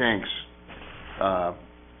propane tanks,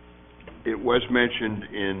 it was mentioned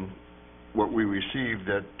in what we received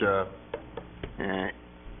that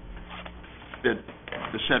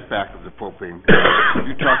the setback of the propane. Could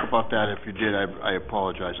you talk about that? If you did, I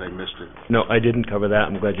apologize, I missed it. No, I didn't cover that.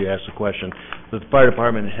 I'm glad you asked the question. The fire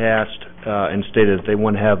department has asked and stated that they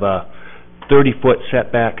want to have a 30-foot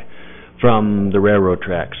setback from the railroad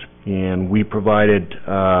tracks. And we provided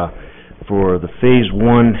for the Phase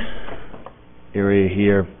 1 area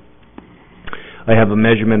here, I have a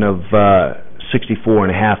measurement of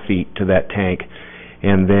 64.5 feet to that tank,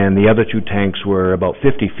 and then the other 2 tanks were about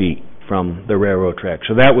 50 feet from the railroad track.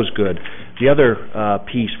 So that was good. The other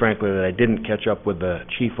piece, frankly, that I didn't catch up with the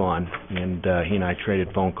chief on, and he and I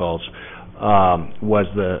traded phone calls, was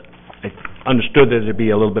I understood that there'd be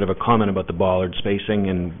a little bit of a comment about the bollard spacing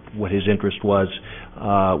and what his interest was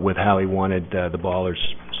with how he wanted the bollards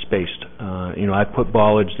spaced. I put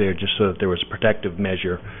bollards there just so that there was a protective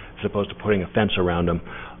measure as opposed to putting a fence around them.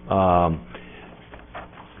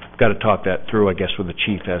 Got to talk that through, I guess, with the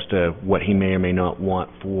chief as to what he may or may not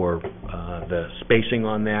want for the spacing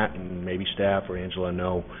on that, and maybe staff or Angela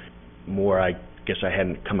know more. I guess I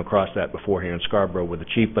hadn't come across that before here in Scarborough with the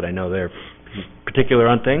chief, but I know they're particular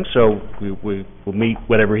on things, so we'll meet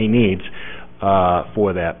whatever he needs.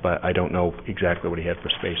 for that, but I don't know exactly what he had for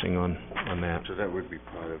spacing on that. So that would be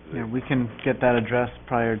part of the... Yeah, we can get that addressed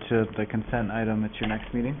prior to the consent item at your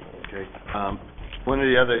next meeting. Okay. One of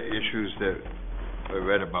the other issues that I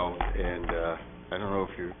read about, and I don't know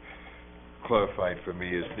if you clarified for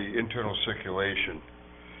me, is the internal circulation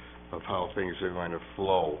of how things are going to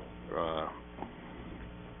flow.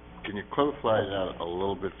 Can you clarify that a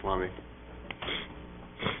little bit for me?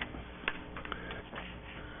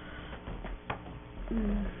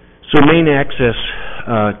 So main access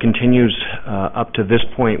continues up to this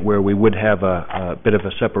point where we would have a bit of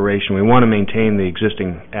a separation. We want to maintain the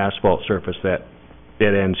existing asphalt surface that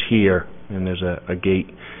ends here, and there's a gate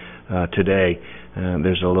today.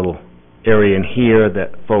 There's a little area in here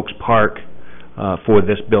that folks park for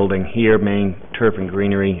this building here. Maine Turf and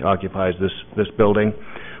Greenery occupies this building.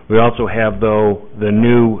 We also have, though, the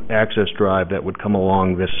new access drive that would come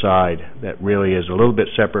along this side that really is a little bit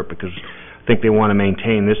separate because I think they want to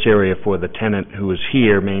maintain this area for the tenant who is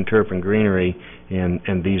here, Maine Turf and Greenery, and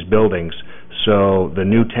these buildings. So the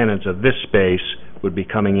new tenants of this space would be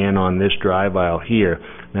coming in on this drive aisle here.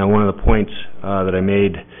 Now, one of the points that I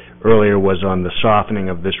made earlier was on the softening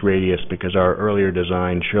of this radius because our earlier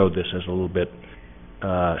design showed this as a little bit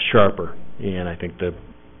sharper, and I think the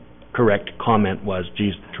correct comment was,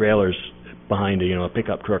 geez, the trailers behind a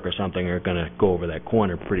pickup truck or something are going to go over that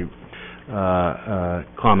corner pretty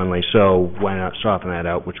commonly, so why not soften that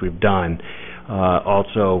out, which we've done.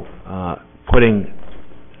 Also, putting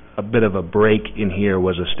a bit of a break in here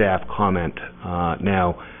was a staff comment.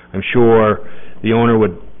 Now, I'm sure the owner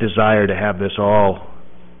would desire to have this all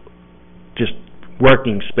just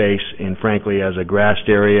working space, and frankly, as a grassed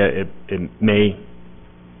area, it may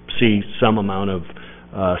see some amount of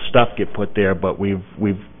stuff get put there, but we've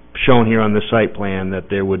shown here on the site plan that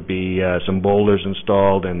there would be some boulders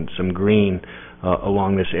installed and some green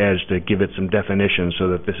along this edge to give it some definition so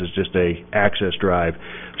that this is just a access drive.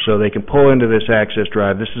 So they can pull into this access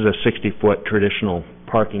drive. This is a 60-foot traditional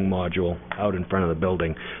parking module out in front of the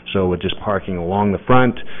building. So with just parking along the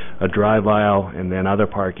front, a drive aisle, and then other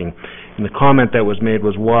parking. And the comment that was made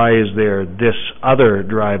was, why is there this other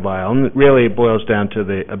drive aisle? And really it boils down to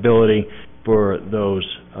the ability for those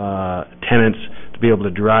tenants to be able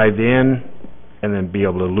to drive in and then be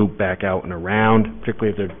able to loop back out and around, particularly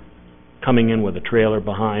if they're coming in with a trailer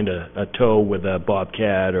behind a tow with a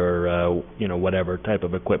bobcat or whatever type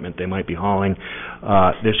of equipment they might be hauling.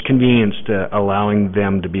 There's convenience to allowing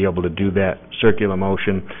them to be able to do that circular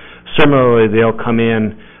motion. Similarly, they'll come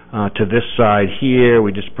in to this side here.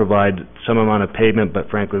 We just provide some amount of pavement, but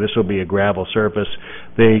frankly this will be a gravel surface.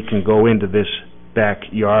 They can go into this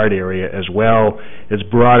backyard area as well. It's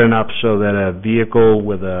broad enough so that a vehicle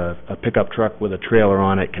with a pickup truck with a trailer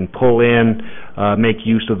on it can pull in, make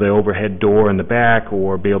use of the overhead door in the back,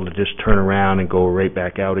 or be able to just turn around and go right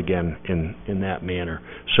back out again in that manner.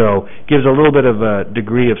 So it gives a little bit of a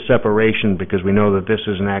degree of separation because we know that this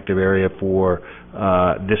is an active area for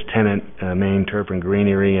this tenant, Maine Turf and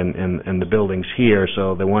Greenery, and the buildings here,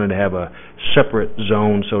 so they wanted to have a separate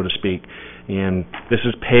zone, so to speak. And this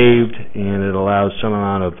is paved, and it allows some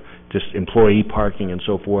amount of just employee parking and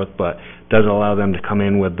so forth, but doesn't allow them to come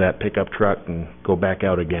in with that pickup truck and go back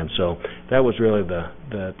out again. So that was really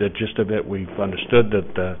the gist of it. We've understood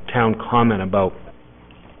that the town comment about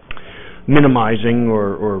minimizing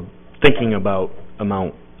or thinking about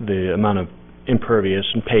the amount of impervious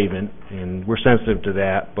and pavement, and we're sensitive to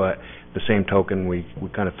that, but at the same token, we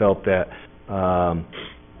kind of felt that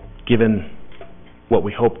given what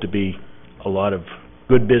we hope to be a lot of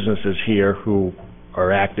good businesses here who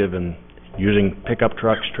are active and using pickup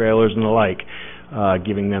trucks, trailers, and the like,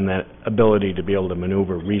 giving them that ability to be able to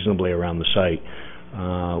maneuver reasonably around the site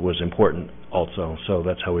was important also. So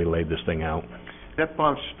that's how we laid this thing out. That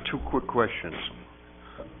prompts two quick questions.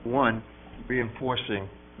 One, reinforcing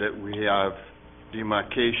that we have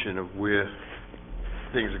demarcation of where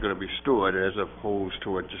things are going to be stored as opposed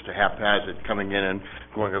to just a haphazard coming in and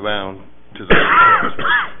going around to the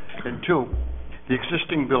and two, the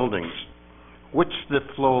existing buildings, what's the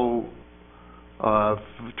flow of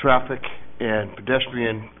traffic and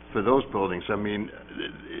pedestrian for those buildings? I mean,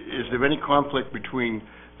 is there any conflict between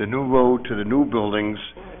the new road to the new buildings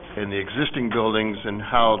and the existing buildings and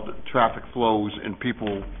how the traffic flows and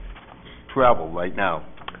people travel right now?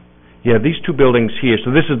 Yeah, these two buildings here,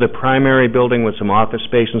 so this is the primary building with some office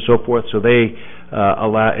space and so forth, so they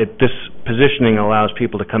this positioning allows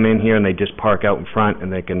people to come in here and they just park out in front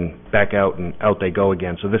and they can back out and out they go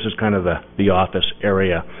again. So this is kind of the office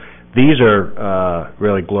area. These are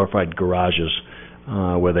really glorified garages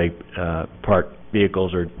where they park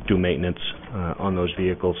vehicles or do maintenance on those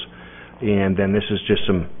vehicles. and then this is just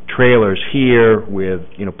some trailers here with,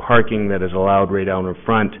 you know, parking that is allowed right out in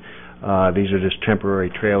front. These are just temporary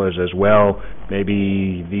trailers as well.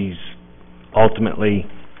 Maybe these ultimately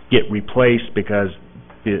get replaced because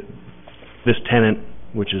this tenant,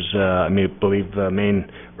 which is, I believe Maine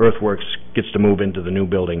Earthworks, gets to move into the new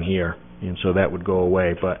building here, and so that would go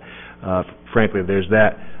away. But frankly, there's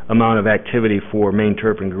that amount of activity for Maine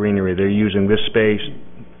Turf and Greenery. They're using this space.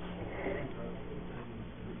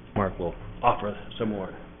 Mark will offer some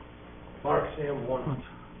more. Mark, Sam, one.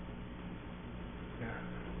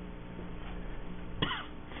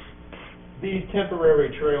 These temporary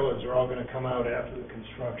trailers are all going to come out after the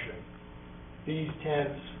construction. These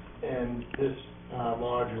tents and this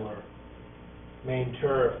modular Maine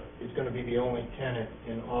Turf is going to be the only tenant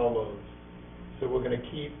in all those. So we're going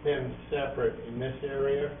to keep them separate in this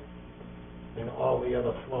area, and all the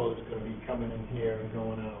other flow is going to be coming in here and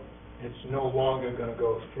going out. It's no longer going to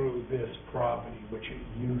go through this property, which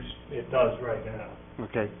it does right now.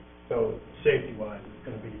 Okay. So safety-wise, it's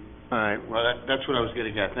going to be... All right, well, that's what I was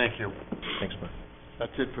getting at. Thank you. Thanks, Mark.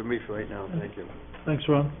 That's it for me for right now. Thank you. Thanks,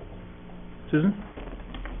 Ron. Susan?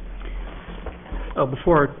 Oh,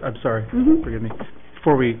 I'm sorry, forgive me.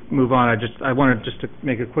 Before we move on, I wanted just to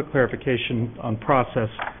make a quick clarification on process.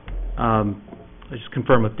 I just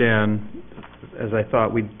confirmed with Dan, as I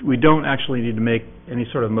thought, we don't actually need to make any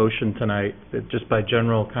sort of motion tonight. That just by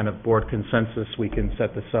general kind of board consensus, we can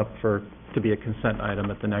set this up to be a consent item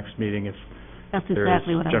at the next meeting if That's there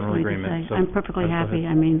exactly is what I was general going agreement. to say. So I'm perfectly happy.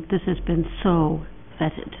 I mean, this has been so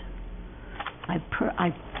vetted.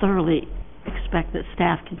 I thoroughly expect that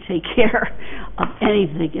staff can take care of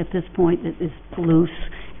anything at this point that is loose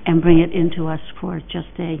and bring it into us for just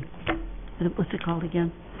what's it called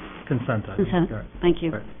again? Consent item. Consent. Right. Thank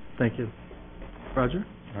you. Right. Thank you. Roger?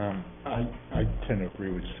 I tend to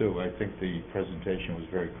agree with Sue. I think the presentation was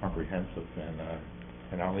very comprehensive,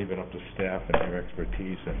 and I'll leave it up to staff and their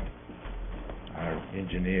expertise and our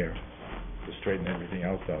engineer to straighten everything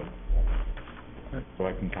else out. So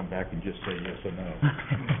I can come back and just say yes or no.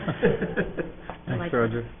 Thanks,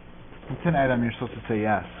 Roger. It's an item you're supposed to say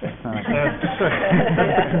yes. It's not like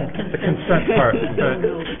the consent part.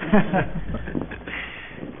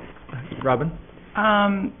 Robin?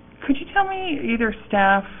 Could you tell me, either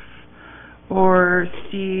staff or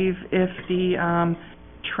Steve, if the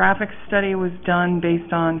traffic study was done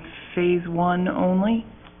based on Phase 1 only,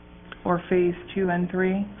 or Phase 2 and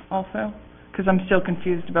 3 also? Because I'm still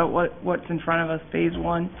confused about what's in front of us, Phase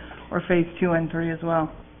 1 or Phase 2 and 3 as well.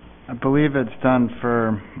 I believe it's done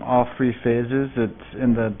for all three phases. It's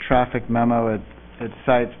in the traffic memo. It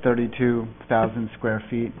cites 32,000 square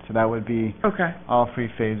feet, so that would be all three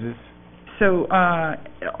phases. So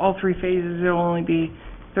all three phases, it'll only be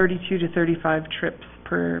 32 to 35 trips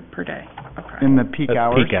per day. Okay. In the peak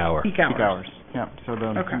hours? Peak hour. Peak hours. Peak hours, yeah. So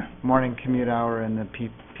the morning commute hour and the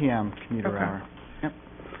PM commuter hour. Yep.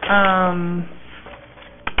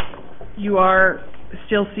 You are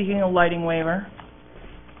still seeking a lighting waiver.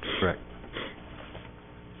 Correct.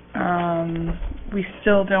 We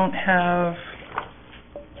still don't have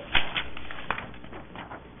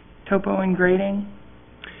topo and grading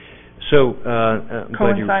So,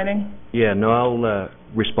 coinciding. Yeah, no, I'll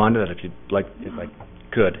respond to that if you'd like, if I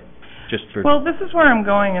could, just for... Well, this is where I'm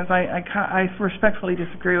going, is I respectfully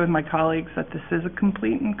disagree with my colleagues that this is a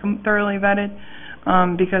complete and thoroughly vetted,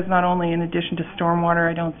 because not only in addition to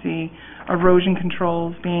stormwater, I don't see erosion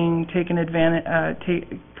controls being taken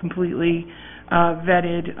completely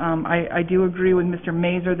vetted. I do agree with Mr.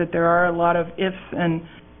 Mazur that there are a lot of ifs and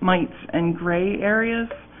mights and gray areas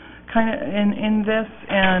kind of in this,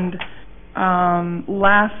 and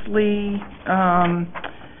lastly,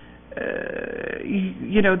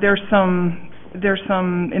 you know, there's some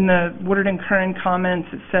in the Woodard and Curran comments.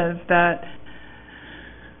 It says that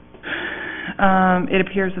it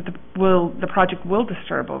appears that the project will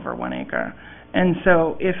disturb over 1 acre, and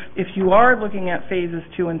so if you are looking at phases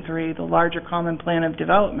 2 and 3, the larger common plan of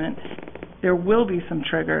development, there will be some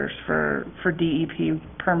triggers for DEP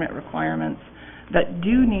permit requirements that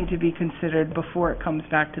do need to be considered before it comes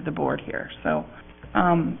back to the board here. So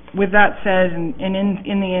with that said, and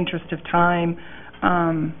in the interest of time,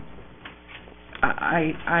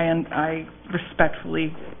 I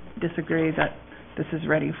respectfully disagree that this is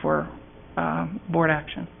ready for board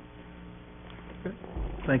action. Okay.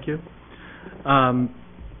 Thank you.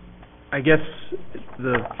 I guess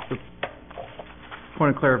the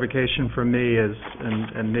point of clarification for me is,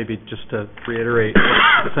 and maybe just to reiterate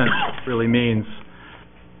what consent really means,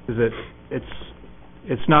 is that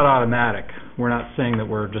it's not automatic. We're not saying that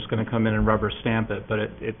we're just going to come in and rubber stamp it, but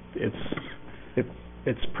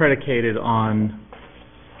it's predicated on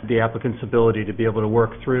the applicant's ability to be able to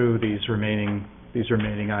work through these remaining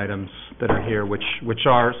items that are here, which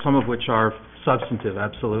are, some of which are substantive,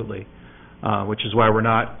 absolutely, which is why we're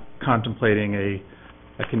not contemplating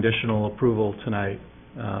a conditional approval tonight,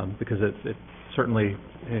 because it certainly,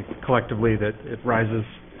 collectively, that it rises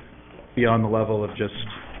beyond the level of just,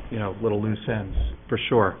 little loose ends, for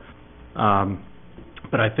sure.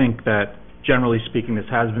 But I think that, generally speaking, this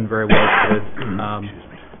has been very well vetted.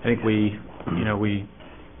 I think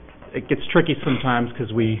it gets tricky sometimes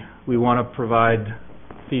because we want to provide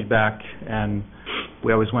feedback, and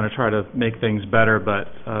we always want to try to make things better, but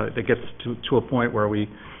it gets to a point where we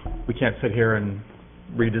can't sit here and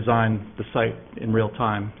redesign the site in real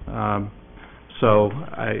time. So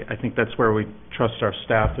I think that's where we trust our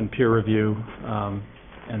staff and peer review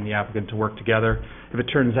and the applicant to work together. If it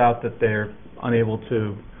turns out that they're unable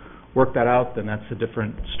to work that out, then that's a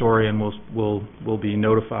different story, and we'll be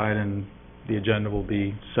notified, and the agenda will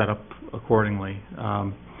be set up accordingly.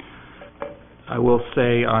 I will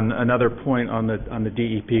say on another point on the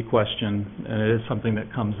DEP question, and it is something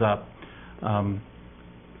that comes up.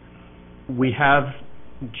 We have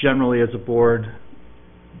generally, as a board,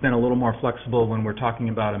 been a little more flexible when we're talking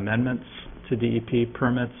about amendments to DEP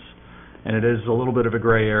permits, and it is a little bit of a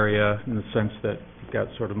gray area in the sense that you've got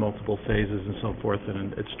sort of multiple phases and so forth,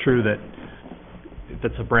 and it's true that if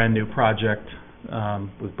it's a brand new project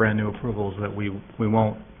with brand new approvals, that we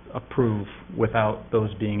won't approve without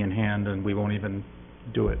those being in hand, and we won't even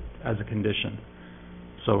do it as a condition.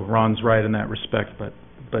 So Ron's right in that respect,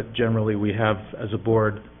 but generally we have, as a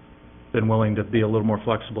board, been willing to be a little more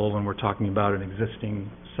flexible when we're talking about an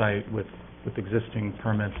existing site with existing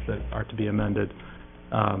permits that are to be amended.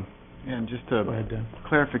 And just a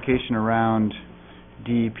clarification around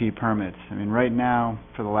DEP permits. I mean, right now,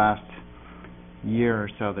 for the last year or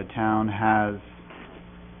so, the town has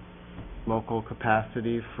local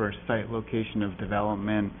capacity for site location of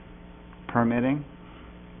development permitting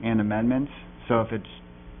and amendments. So if it's,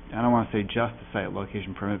 I don't want to say just a site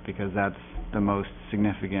location permit because that's the most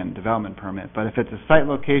significant development permit, but if it's a site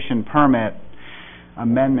location permit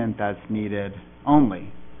amendment that's needed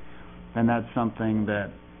only, then that's something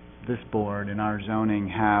that this board and our zoning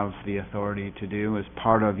have the authority to do as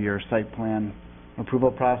part of your site plan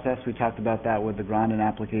approval process. We talked about that with the Grondin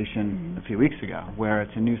application a few weeks ago, where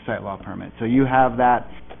it's a new site law permit. So you have that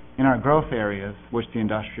in our growth areas, which the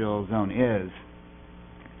industrial zone is.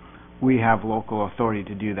 We have local authority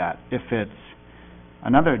to do that. If it's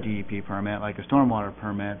another DEP permit, like a stormwater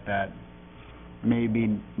permit that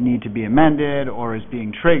maybe need to be amended or is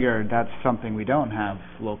being triggered, that's something we don't have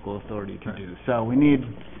local authority to do. So we need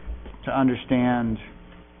to understand,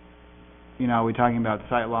 are we talking about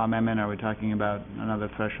site law amendment, or are we talking about another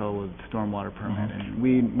threshold with stormwater permit? And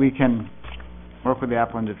we can work with the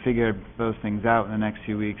applicant to figure those things out in the next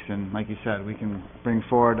few weeks, and like you said, we can bring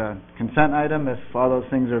forward a consent item if all those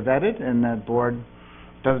things are vetted and the board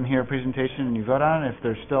doesn't hear a presentation and you vote on it. If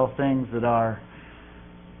there's still things that are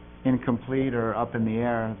incomplete or up in the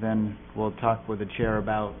air, then we'll talk with the chair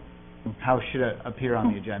about how should it appear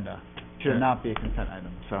on the agenda. Should it not be a consent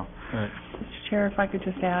item? So, Mr. Chair, if I could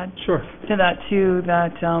just add sure to that too,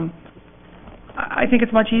 that I think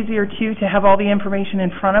it's much easier too to have all the information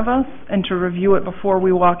in front of us and to review it before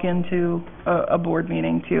we walk into a board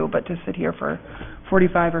meeting too, but to sit here for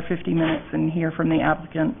 45 or 50 minutes and hear from the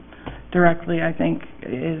applicant directly, I think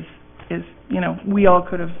is we all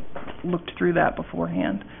could have looked through that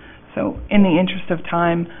beforehand. So in the interest of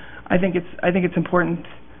time, I think it's important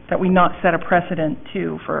that we not set a precedent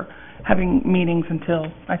too for having meetings until,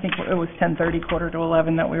 I think it was 10:30,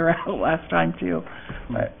 10:45 that we were out last time too.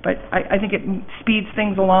 But I think it speeds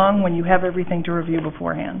things along when you have everything to review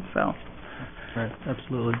beforehand, so. Right,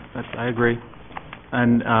 absolutely. I agree.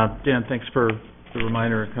 And Dan, thanks for the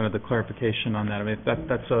reminder and kind of the clarification on that. I mean,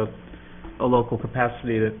 that's a local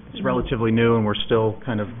capacity that's relatively new, and we're still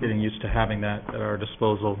kind of getting used to having that at our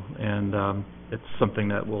disposal, and it's something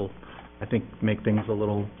that will, I think, make things a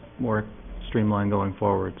little more streamlined going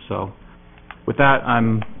forward. So with that,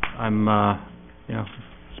 I'm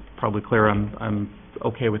it's probably clear I'm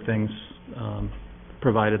okay with things,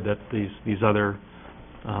 provided that these other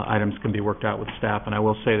items can be worked out with staff. And I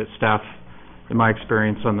will say that staff, in my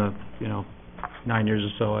experience on the 9 years or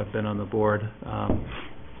so I've been on the board,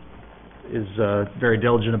 is very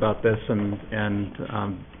diligent about this, and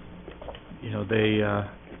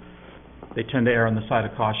they tend to err on the side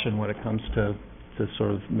of caution when it comes to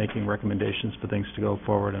sort of making recommendations for things to go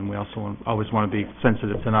forward, and we also always want to be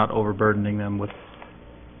sensitive to not overburdening them with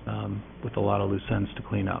a lot of loose ends to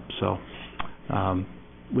clean up. So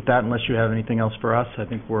with that, unless you have anything else for us, I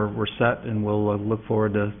think we're set, and we'll look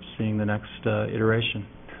forward to seeing the next iteration.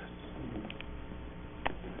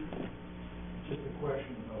 just a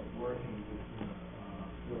question about working with the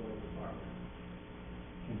building department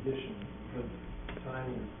conditions, because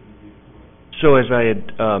timing is going to be important. So as I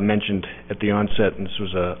had mentioned at the onset, and this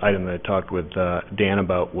was an item that I talked with Dan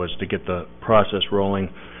about, was to get the process rolling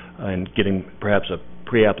and getting perhaps a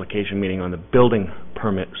pre-application meeting on the building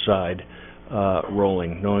permit side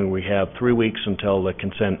rolling, knowing we have 3 weeks until the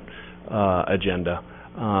consent agenda,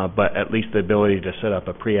 but at least the ability to set up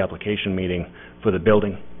a pre-application meeting for the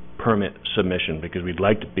building permit submission, because we'd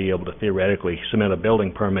like to be able to theoretically submit a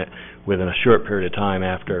building permit within a short period of time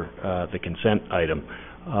after the consent item.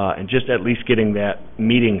 And just at least getting that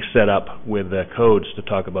meeting set up with the codes to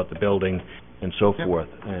talk about the building and so forth.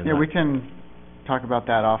 And, yeah, we can talk about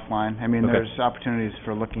that offline. I mean, Okay. there's opportunities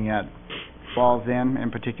for looking at walls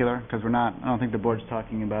in particular, because I don't think the board's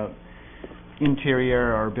talking about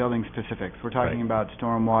interior or building specifics. We're talking about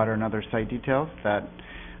stormwater and other site details that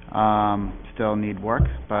still need work,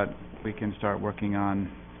 but we can start working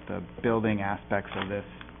on the building aspects of this,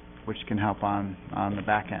 which can help on the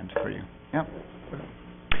back end for you. Yep.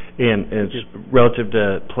 And it's relative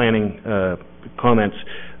to planning comments,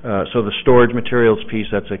 so the storage materials piece,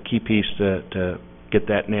 that's a key piece to get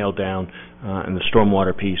that nailed down, and the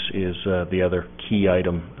stormwater piece is the other key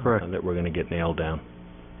item that we're going to get nailed down.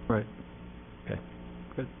 Right. Okay.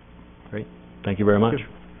 Good. Great. Thank you very much. Good.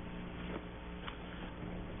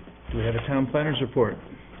 Do we have a town planner's report?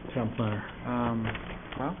 Town planner.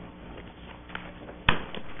 Well,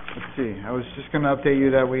 let's see. I was just going to update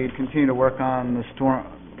you that we continue to work on the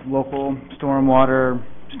local stormwater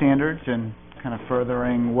standards and kind of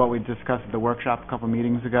furthering what we discussed at the workshop a couple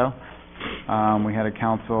meetings ago. We had a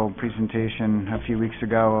council presentation a few weeks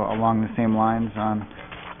ago along the same lines on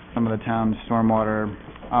some of the town's stormwater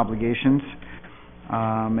obligations.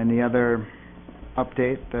 And the other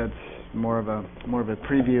update that's more of a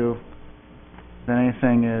preview than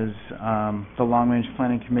anything is the Long Range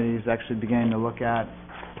Planning Committee is actually beginning to look at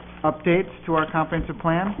updates to our comprehensive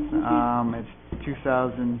plan. It's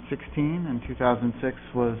 2016 and 2006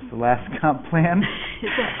 was the last comp plan.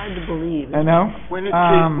 It's hard to believe. I know. Where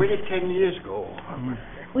did 10 years go?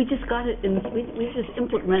 We just got it, and we just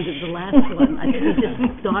implemented the last one. I think we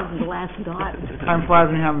just dotted the last dot. Time flies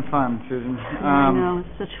when you're having fun, Susan. I know,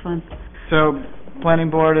 it's such fun. So, planning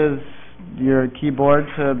board is your key board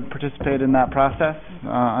to participate in that process,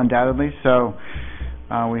 undoubtedly. So,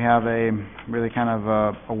 we have a really kind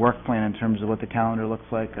of a work plan in terms of what the calendar looks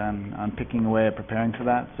like on picking away at preparing for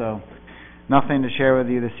that. So, nothing to share with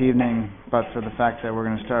you this evening, but for the fact that we're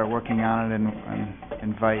going to start working on it and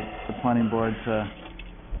invite the planning board to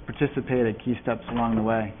participate at key steps along the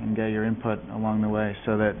way and get your input along the way,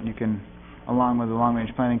 so that you can, along with the Long Range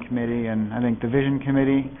Planning Committee and I think the Vision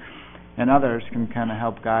Committee and others, can kind of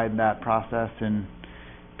help guide that process and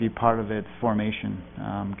be part of its formation,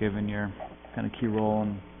 given your kind of key role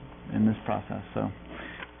in this process. So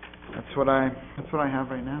that's what I have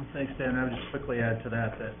right now. Thanks, Dan. I would just quickly add to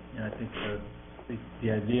that I think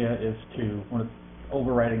the idea is one of the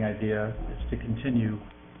overriding idea is to continue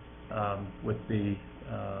with the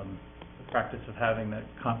practice of having that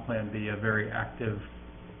comp plan be a very active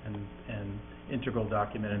and integral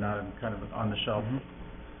document and not kind of on the shelf.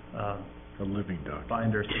 A living document.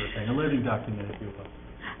 Binder sort of thing, a living document, if you will.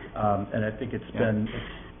 And I think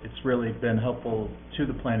it's really been helpful to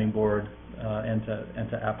the planning board and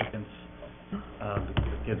to applicants, because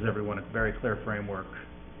it gives everyone a very clear framework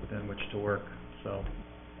within which to work. So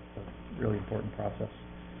it's a really important process.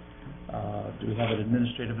 Do we have an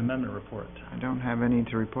administrative amendment report? I don't have any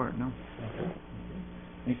to report, no. Okay.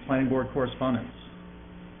 Any planning board correspondence?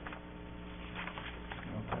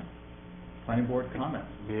 Okay. Planning board comments?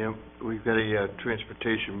 Yeah, we've got a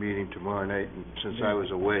transportation meeting tomorrow night, and since I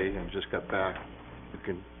was away and just got back, you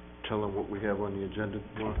can tell them what we have on the agenda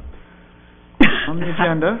tomorrow. On the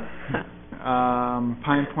agenda,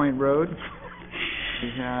 Pine Point Road. We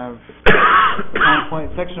have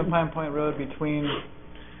section of Pine Point Road between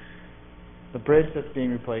the bridge that's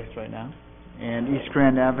being replaced right now and East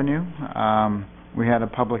Grand Avenue. We had a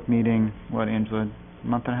public meeting, Angela, a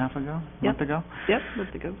month and a half ago? Yep. Month ago? Yep,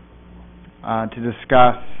 month ago. To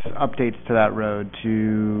discuss updates to that road.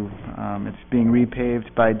 It's being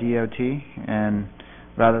repaved by DOT, and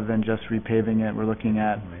rather than just repaving it, we're looking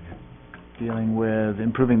at dealing with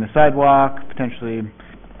improving the sidewalk, potentially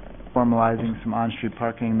formalizing some on-street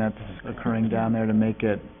parking that's occurring down there to make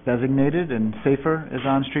it designated and safer as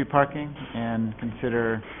on-street parking, and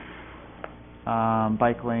consider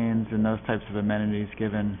bike lanes and those types of amenities,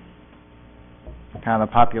 given kind of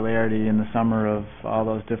the popularity in the summer of all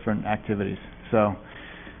those different activities. So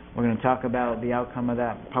we're going to talk about the outcome of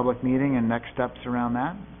that public meeting and next steps around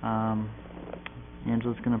that.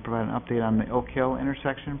 Angela's going to provide an update on the Oak Hill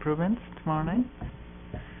intersection improvements tomorrow night.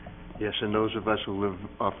 Yes, and those of us who live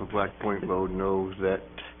off of Black Point Road know that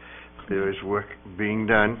there is work being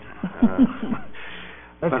done.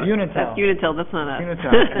 That's Unitil. That's Unitil, that's not us.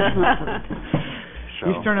 Unitil. So-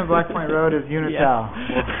 Eastern of Black Point Road is Unitil.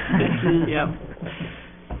 Yep.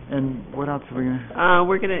 And what else are we going to...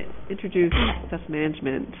 We're going to introduce access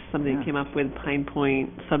management, something that came up with Pine Point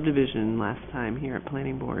subdivision last time here at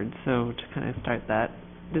Planning Board. So to kind of start that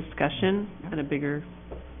discussion on a bigger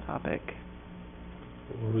topic.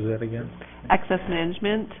 What was that again? Access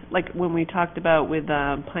management, like when we talked about with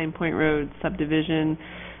Pine Point Road subdivision,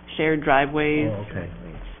 shared driveways,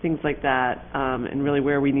 things like that, and really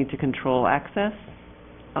where we need to control access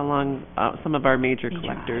along some of our major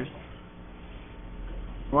collectors.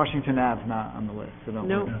 Washington Ave's not on the list, so don't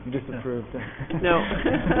Nope. worry. You disapproved. No.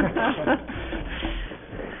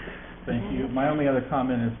 Thank you. My only other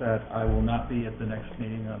comment is that I will not be at the next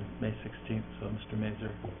meeting on May 16th, so Mr.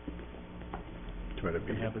 Mazur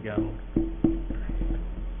can have the gavel.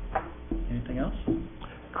 Anything else?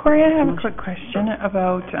 Corey, I have a quick question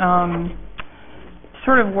about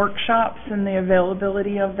sort of workshops and the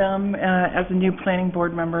availability of them. As a new planning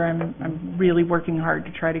board member, I'm really working hard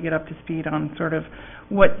to try to get up to speed on sort of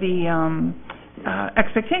what the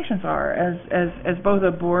expectations are as both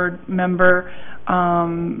a board member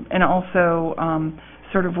and also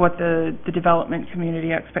sort of what the development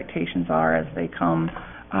community expectations are as they come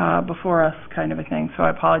before us, kind of a thing. So I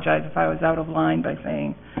apologize if I was out of line by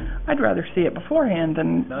saying I'd rather see it beforehand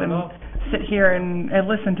than sit here and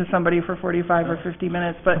listen to somebody for 45 or 50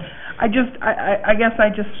 minutes. But I guess I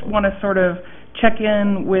just want to sort of check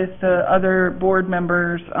in with the other board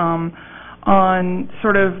members on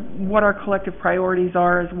sort of what our collective priorities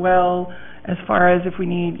are, as well as far as if we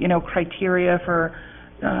need, criteria for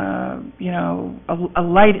the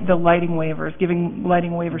lighting waivers, giving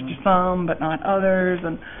lighting waivers to some but not others,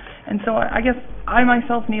 and so I guess I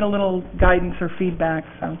myself need a little guidance or feedback.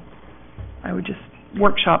 So I would just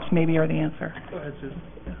workshops maybe are the answer. Go ahead, Susan.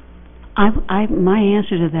 My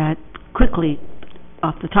answer to that quickly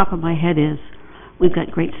off the top of my head is we've got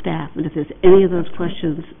great staff, and if there's any of those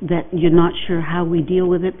questions that you're not sure how we deal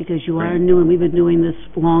with it because you are new and we've been doing this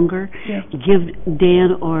longer, give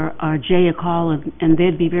Dan or Jay a call and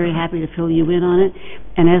they'd be very happy to fill you in on it.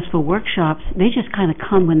 And as for workshops, they just kind of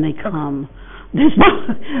come when they come.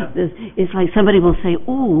 It's like somebody will say,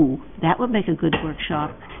 ooh, that would make a good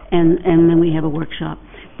workshop, and then we have a workshop.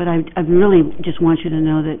 But I really just want you to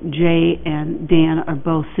know that Jay and Dan are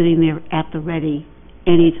both sitting there at the ready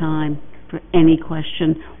anytime for any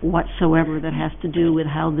question whatsoever that has to do with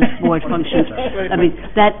how this board functions. I mean,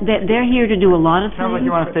 they're here to do a lot of things. Sounds like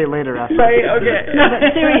you want to stay later after. Right, okay. No, but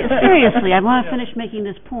seriously, I want to finish making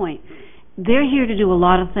this point. They're here to do a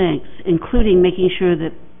lot of things, including making sure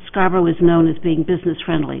that Scarborough is known as being business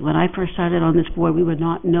friendly. When I first started on this board, we were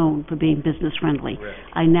not known for being business friendly. Correct.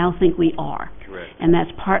 I now think we are. Correct. And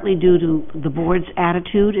that's partly due to the board's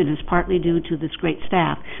attitude, and it's partly due to this great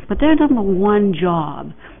staff. But their number one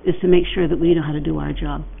job is to make sure that we know how to do our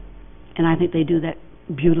job. And I think they do that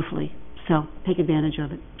beautifully. So take advantage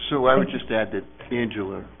of it. So I would just add that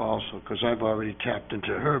Angela also, because I've already tapped into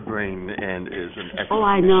her brain and is an excellent Oh,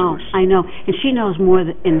 I know. resource. And she knows more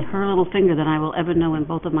in her little finger than I will ever know in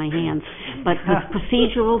both of my hands. But the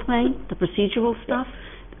procedural stuff,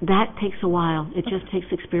 that takes a while. It just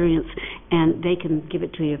takes experience, and they can give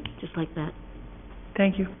it to you just like that.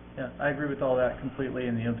 Thank you. Yeah, I agree with all that completely,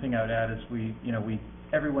 and the other thing I would add is we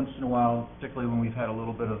every once in a while, particularly when we've had a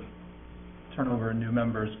little bit of turnover in new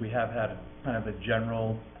members, we have had kind of a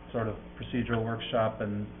general sort of procedural workshop,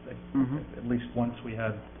 and at least once we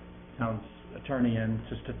had town's attorney in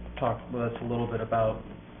just to talk with us a little bit about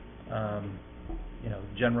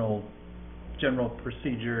general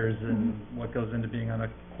procedures and what goes into being on a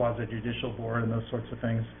quasi-judicial board and those sorts of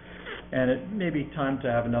things. And it may be time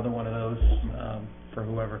to have another one of those for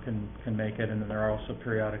whoever can make it. And then there are also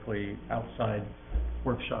periodically outside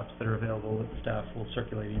workshops that are available that the staff will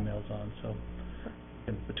circulate emails on. So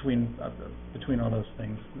between all those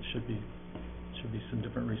things, there should be some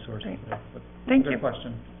different resources there. But Thank good you.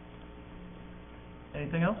 question.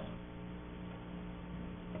 Anything else?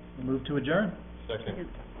 We'll move to adjourn. Second.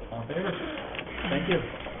 All in favor? Thank you.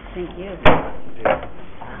 Thank you.